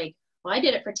and you're like, well, I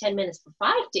did it for 10 minutes for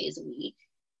 5 days a week,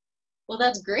 well,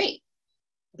 that's great,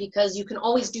 because you can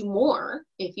always do more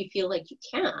if you feel like you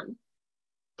can.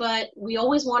 But we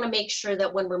always want to make sure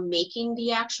that when we're making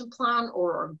the action plan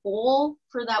or our goal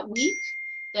for that week,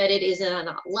 that it is at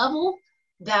a level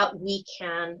that we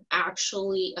can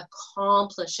actually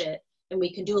accomplish it. And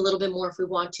we can do a little bit more if we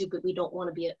want to, but we don't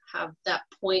want to have that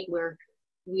point where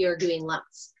we are doing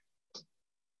less.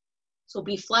 So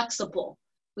be flexible.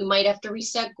 We might have to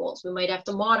reset goals. We might have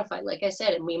to modify, like I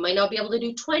said, and we might not be able to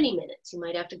do 20 minutes. You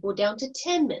might have to go down to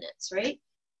 10 minutes, right?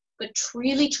 But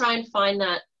really try and find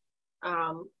that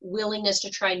willingness to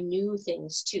try new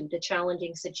things too, to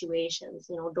challenging situations.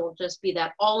 You know, don't just be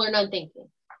that all or none thinking,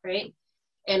 right?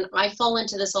 And I fall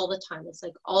into this all the time. It's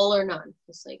like all or none.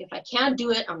 It's like, if I can't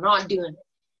do it, I'm not doing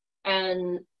it.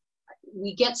 And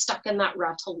we get stuck in that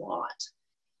rut a lot.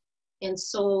 And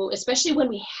so, especially when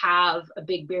we have a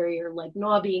big barrier, like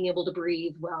not being able to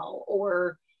breathe well,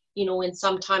 or, you know, and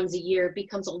sometimes a year it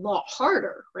becomes a lot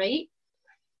harder, right?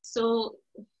 So,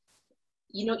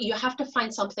 you know, you have to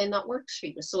find something that works for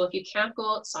you. So if you can't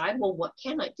go outside, well, what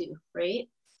can I do, right?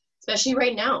 Especially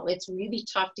right now, it's really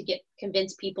tough to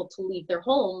convince people to leave their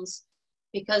homes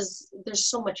because there's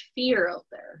so much fear out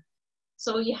there.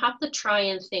 So you have to try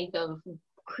and think of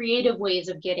creative ways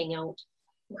of getting out,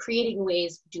 creating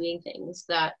ways of doing things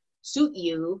that suit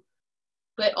you,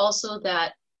 but also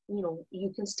that, you know,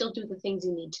 you can still do the things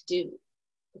you need to do.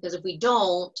 Because if we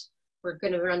don't, we're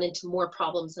going to run into more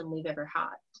problems than we've ever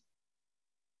had.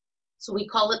 So we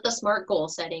call it the SMART goal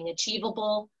setting: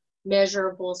 achievable,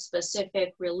 measurable,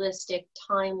 specific, realistic,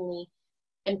 timely.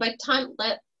 And by time,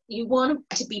 you want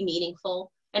it to be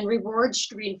meaningful, and rewards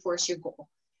should reinforce your goal.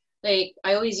 Like,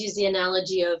 I always use the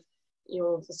analogy of, you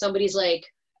know, if somebody's like,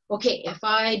 okay, if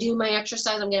I do my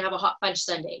exercise, I'm gonna have a hot fudge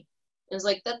sundae. And it's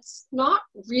like, that's not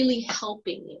really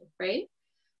helping you, right?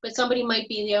 But somebody might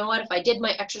be, you know what, if I did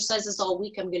my exercises all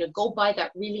week, I'm gonna go buy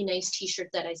that really nice t-shirt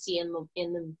that I see in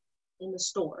the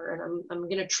store, and I'm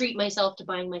gonna treat myself to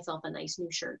buying myself a nice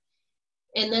new shirt.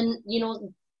 And then, you know,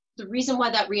 the reason why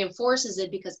that reinforces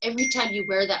it, because every time you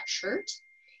wear that shirt,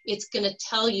 it's gonna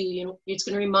tell you, you know, it's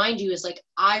gonna remind you, is like,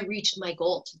 I reached my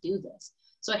goal to do this.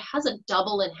 So it has a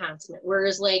double enhancement.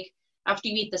 Whereas like after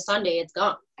you eat the sundae, it's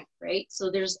gone, right? So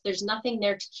there's nothing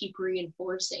there to keep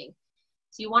reinforcing.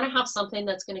 So you want to have something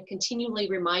that's going to continually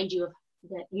remind you of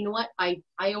that, you know what, I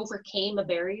overcame a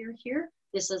barrier here.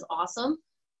 This is awesome.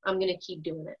 I'm going to keep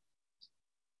doing it.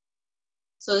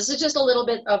 So this is just a little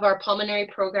bit of our pulmonary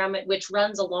program, which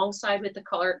runs alongside with the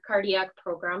cardiac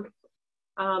program.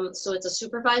 So it's a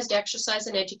supervised exercise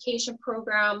and education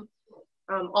program.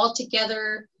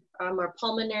 Altogether, our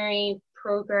pulmonary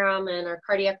program and our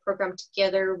cardiac program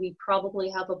together, we probably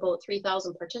have about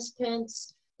 3,000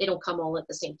 participants. They don't come all at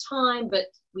the same time, but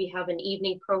we have an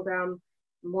evening program,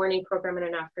 morning program, and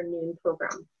an afternoon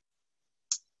program.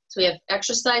 So we have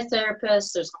exercise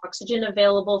therapists, there's oxygen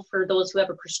available for those who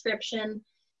have a prescription,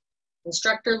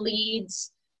 instructor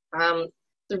leads.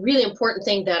 The really important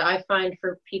thing that I find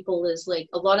for people is like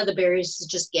a lot of the barriers is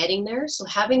just getting there. So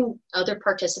having other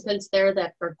participants there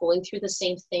that are going through the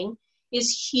same thing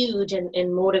is huge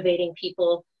in motivating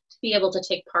people to be able to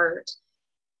take part.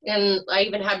 And I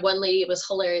even had one lady, it was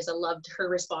hilarious. I loved her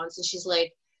response. And she's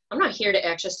like, I'm not here to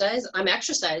exercise. I'm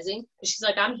exercising. And she's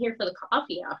like, I'm here for the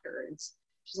coffee afterwards.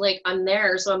 She's like, I'm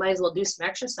there, so I might as well do some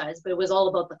exercise. But it was all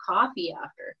about the coffee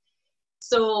after.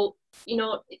 So, you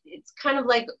know, it's kind of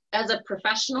like as a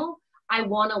professional, I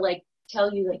want to like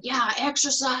tell you like, yeah,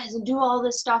 exercise and do all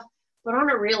this stuff. But on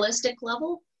a realistic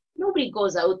level, nobody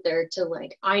goes out there to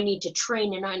like, I need to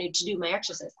train and I need to do my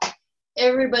exercise.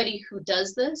 Everybody who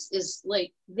does this is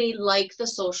like, they like the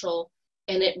social,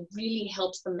 and it really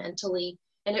helps them mentally,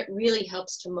 and it really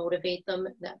helps to motivate them.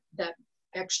 That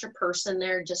extra person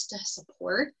there just to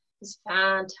support is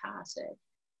fantastic.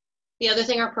 The other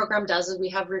thing our program does is we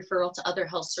have referral to other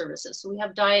health services. So we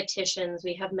have dietitians,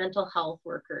 we have mental health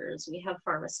workers, we have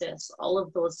pharmacists, all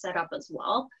of those set up as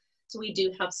well. So we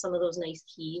do have some of those nice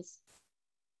keys.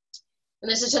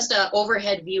 And this is just an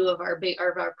overhead view of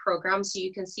our program. So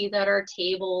you can see that our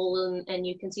table and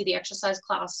you can see the exercise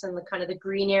class and the kind of the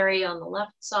green area on the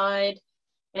left side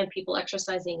and people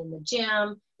exercising in the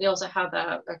gym. We also have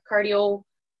a cardio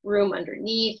room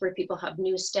underneath where people have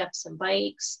new steps and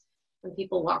bikes and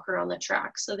people walk around the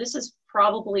track. So this is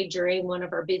probably during one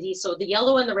of our busy, so the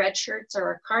yellow and the red shirts are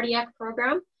our cardiac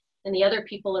program, and the other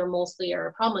people are mostly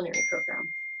our pulmonary program.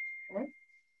 Okay?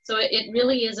 So it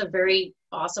really is a very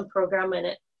awesome program, and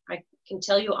I can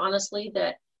tell you honestly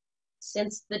that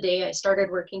since the day I started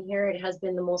working here, it has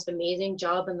been the most amazing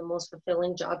job and the most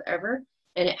fulfilling job ever,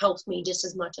 and it helps me just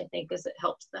as much, I think, as it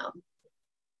helps them.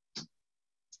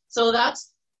 So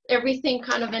that's everything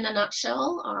kind of in a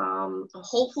nutshell.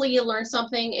 Hopefully you learned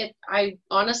something. I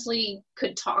honestly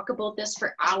could talk about this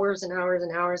for hours and hours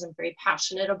and hours. I'm very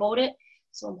passionate about it.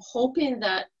 So I'm hoping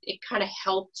that it kind of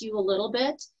helped you a little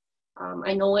bit.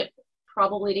 I know it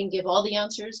probably didn't give all the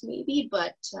answers maybe,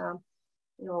 but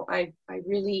you know, I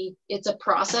really, it's a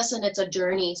process and it's a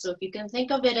journey. So if you can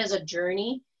think of it as a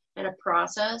journey and a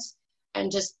process, and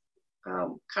just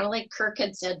kind of like Kirk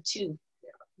had said too,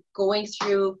 going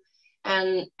through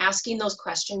and asking those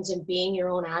questions and being your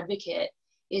own advocate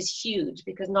is huge,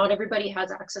 because not everybody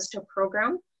has access to a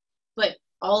program, but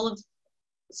all of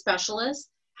specialists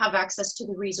have access to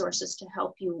the resources to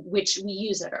help you, which we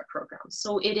use at our program.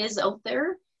 So it is out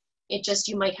there. It just,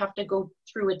 you might have to go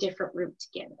through a different route to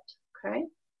get it, okay?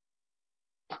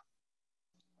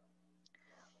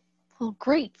 Well,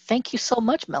 great. Thank you so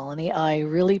much, Melanie. I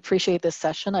really appreciate this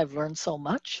session. I've learned so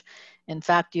much. In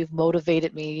fact, you've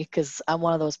motivated me, because I'm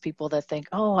one of those people that think,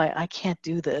 oh, I can't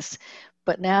do this.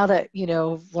 But now that, you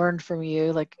know, learned from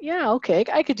you, like, yeah, okay,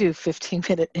 I could do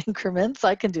 15-minute increments.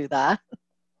 I can do that.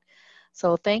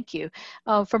 So thank you.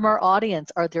 From our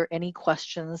audience, are there any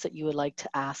questions that you would like to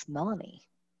ask Melanie?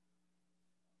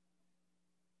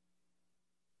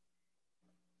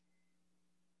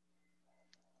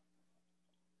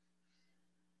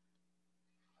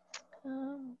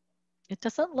 It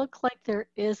doesn't look like there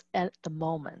is at the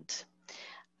moment.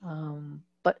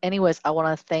 But anyways, I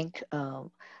want to thank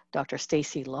Dr.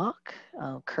 Stacey Lok,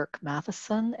 Kirk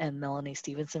Mathison, and Melanie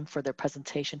Stevenson for their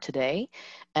presentation today.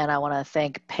 And I want to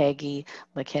thank Peggy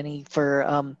McKinney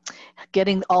for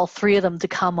getting all three of them to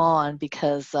come on,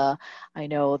 because I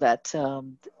know that,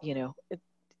 you know,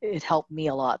 it helped me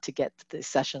a lot to get the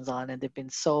sessions on, and they've been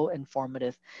so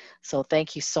informative. So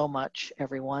thank you so much,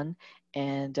 everyone.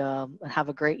 And have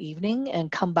a great evening, and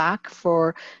come back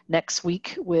for next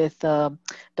week with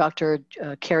Dr.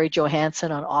 Kerri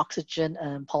Johannson on oxygen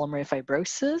and pulmonary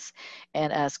fibrosis.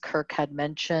 And as Kirk had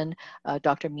mentioned,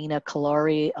 Dr. Mina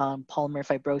Kalori on pulmonary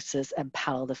fibrosis and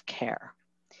palliative care.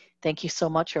 Thank you so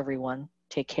much, everyone.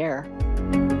 Take care.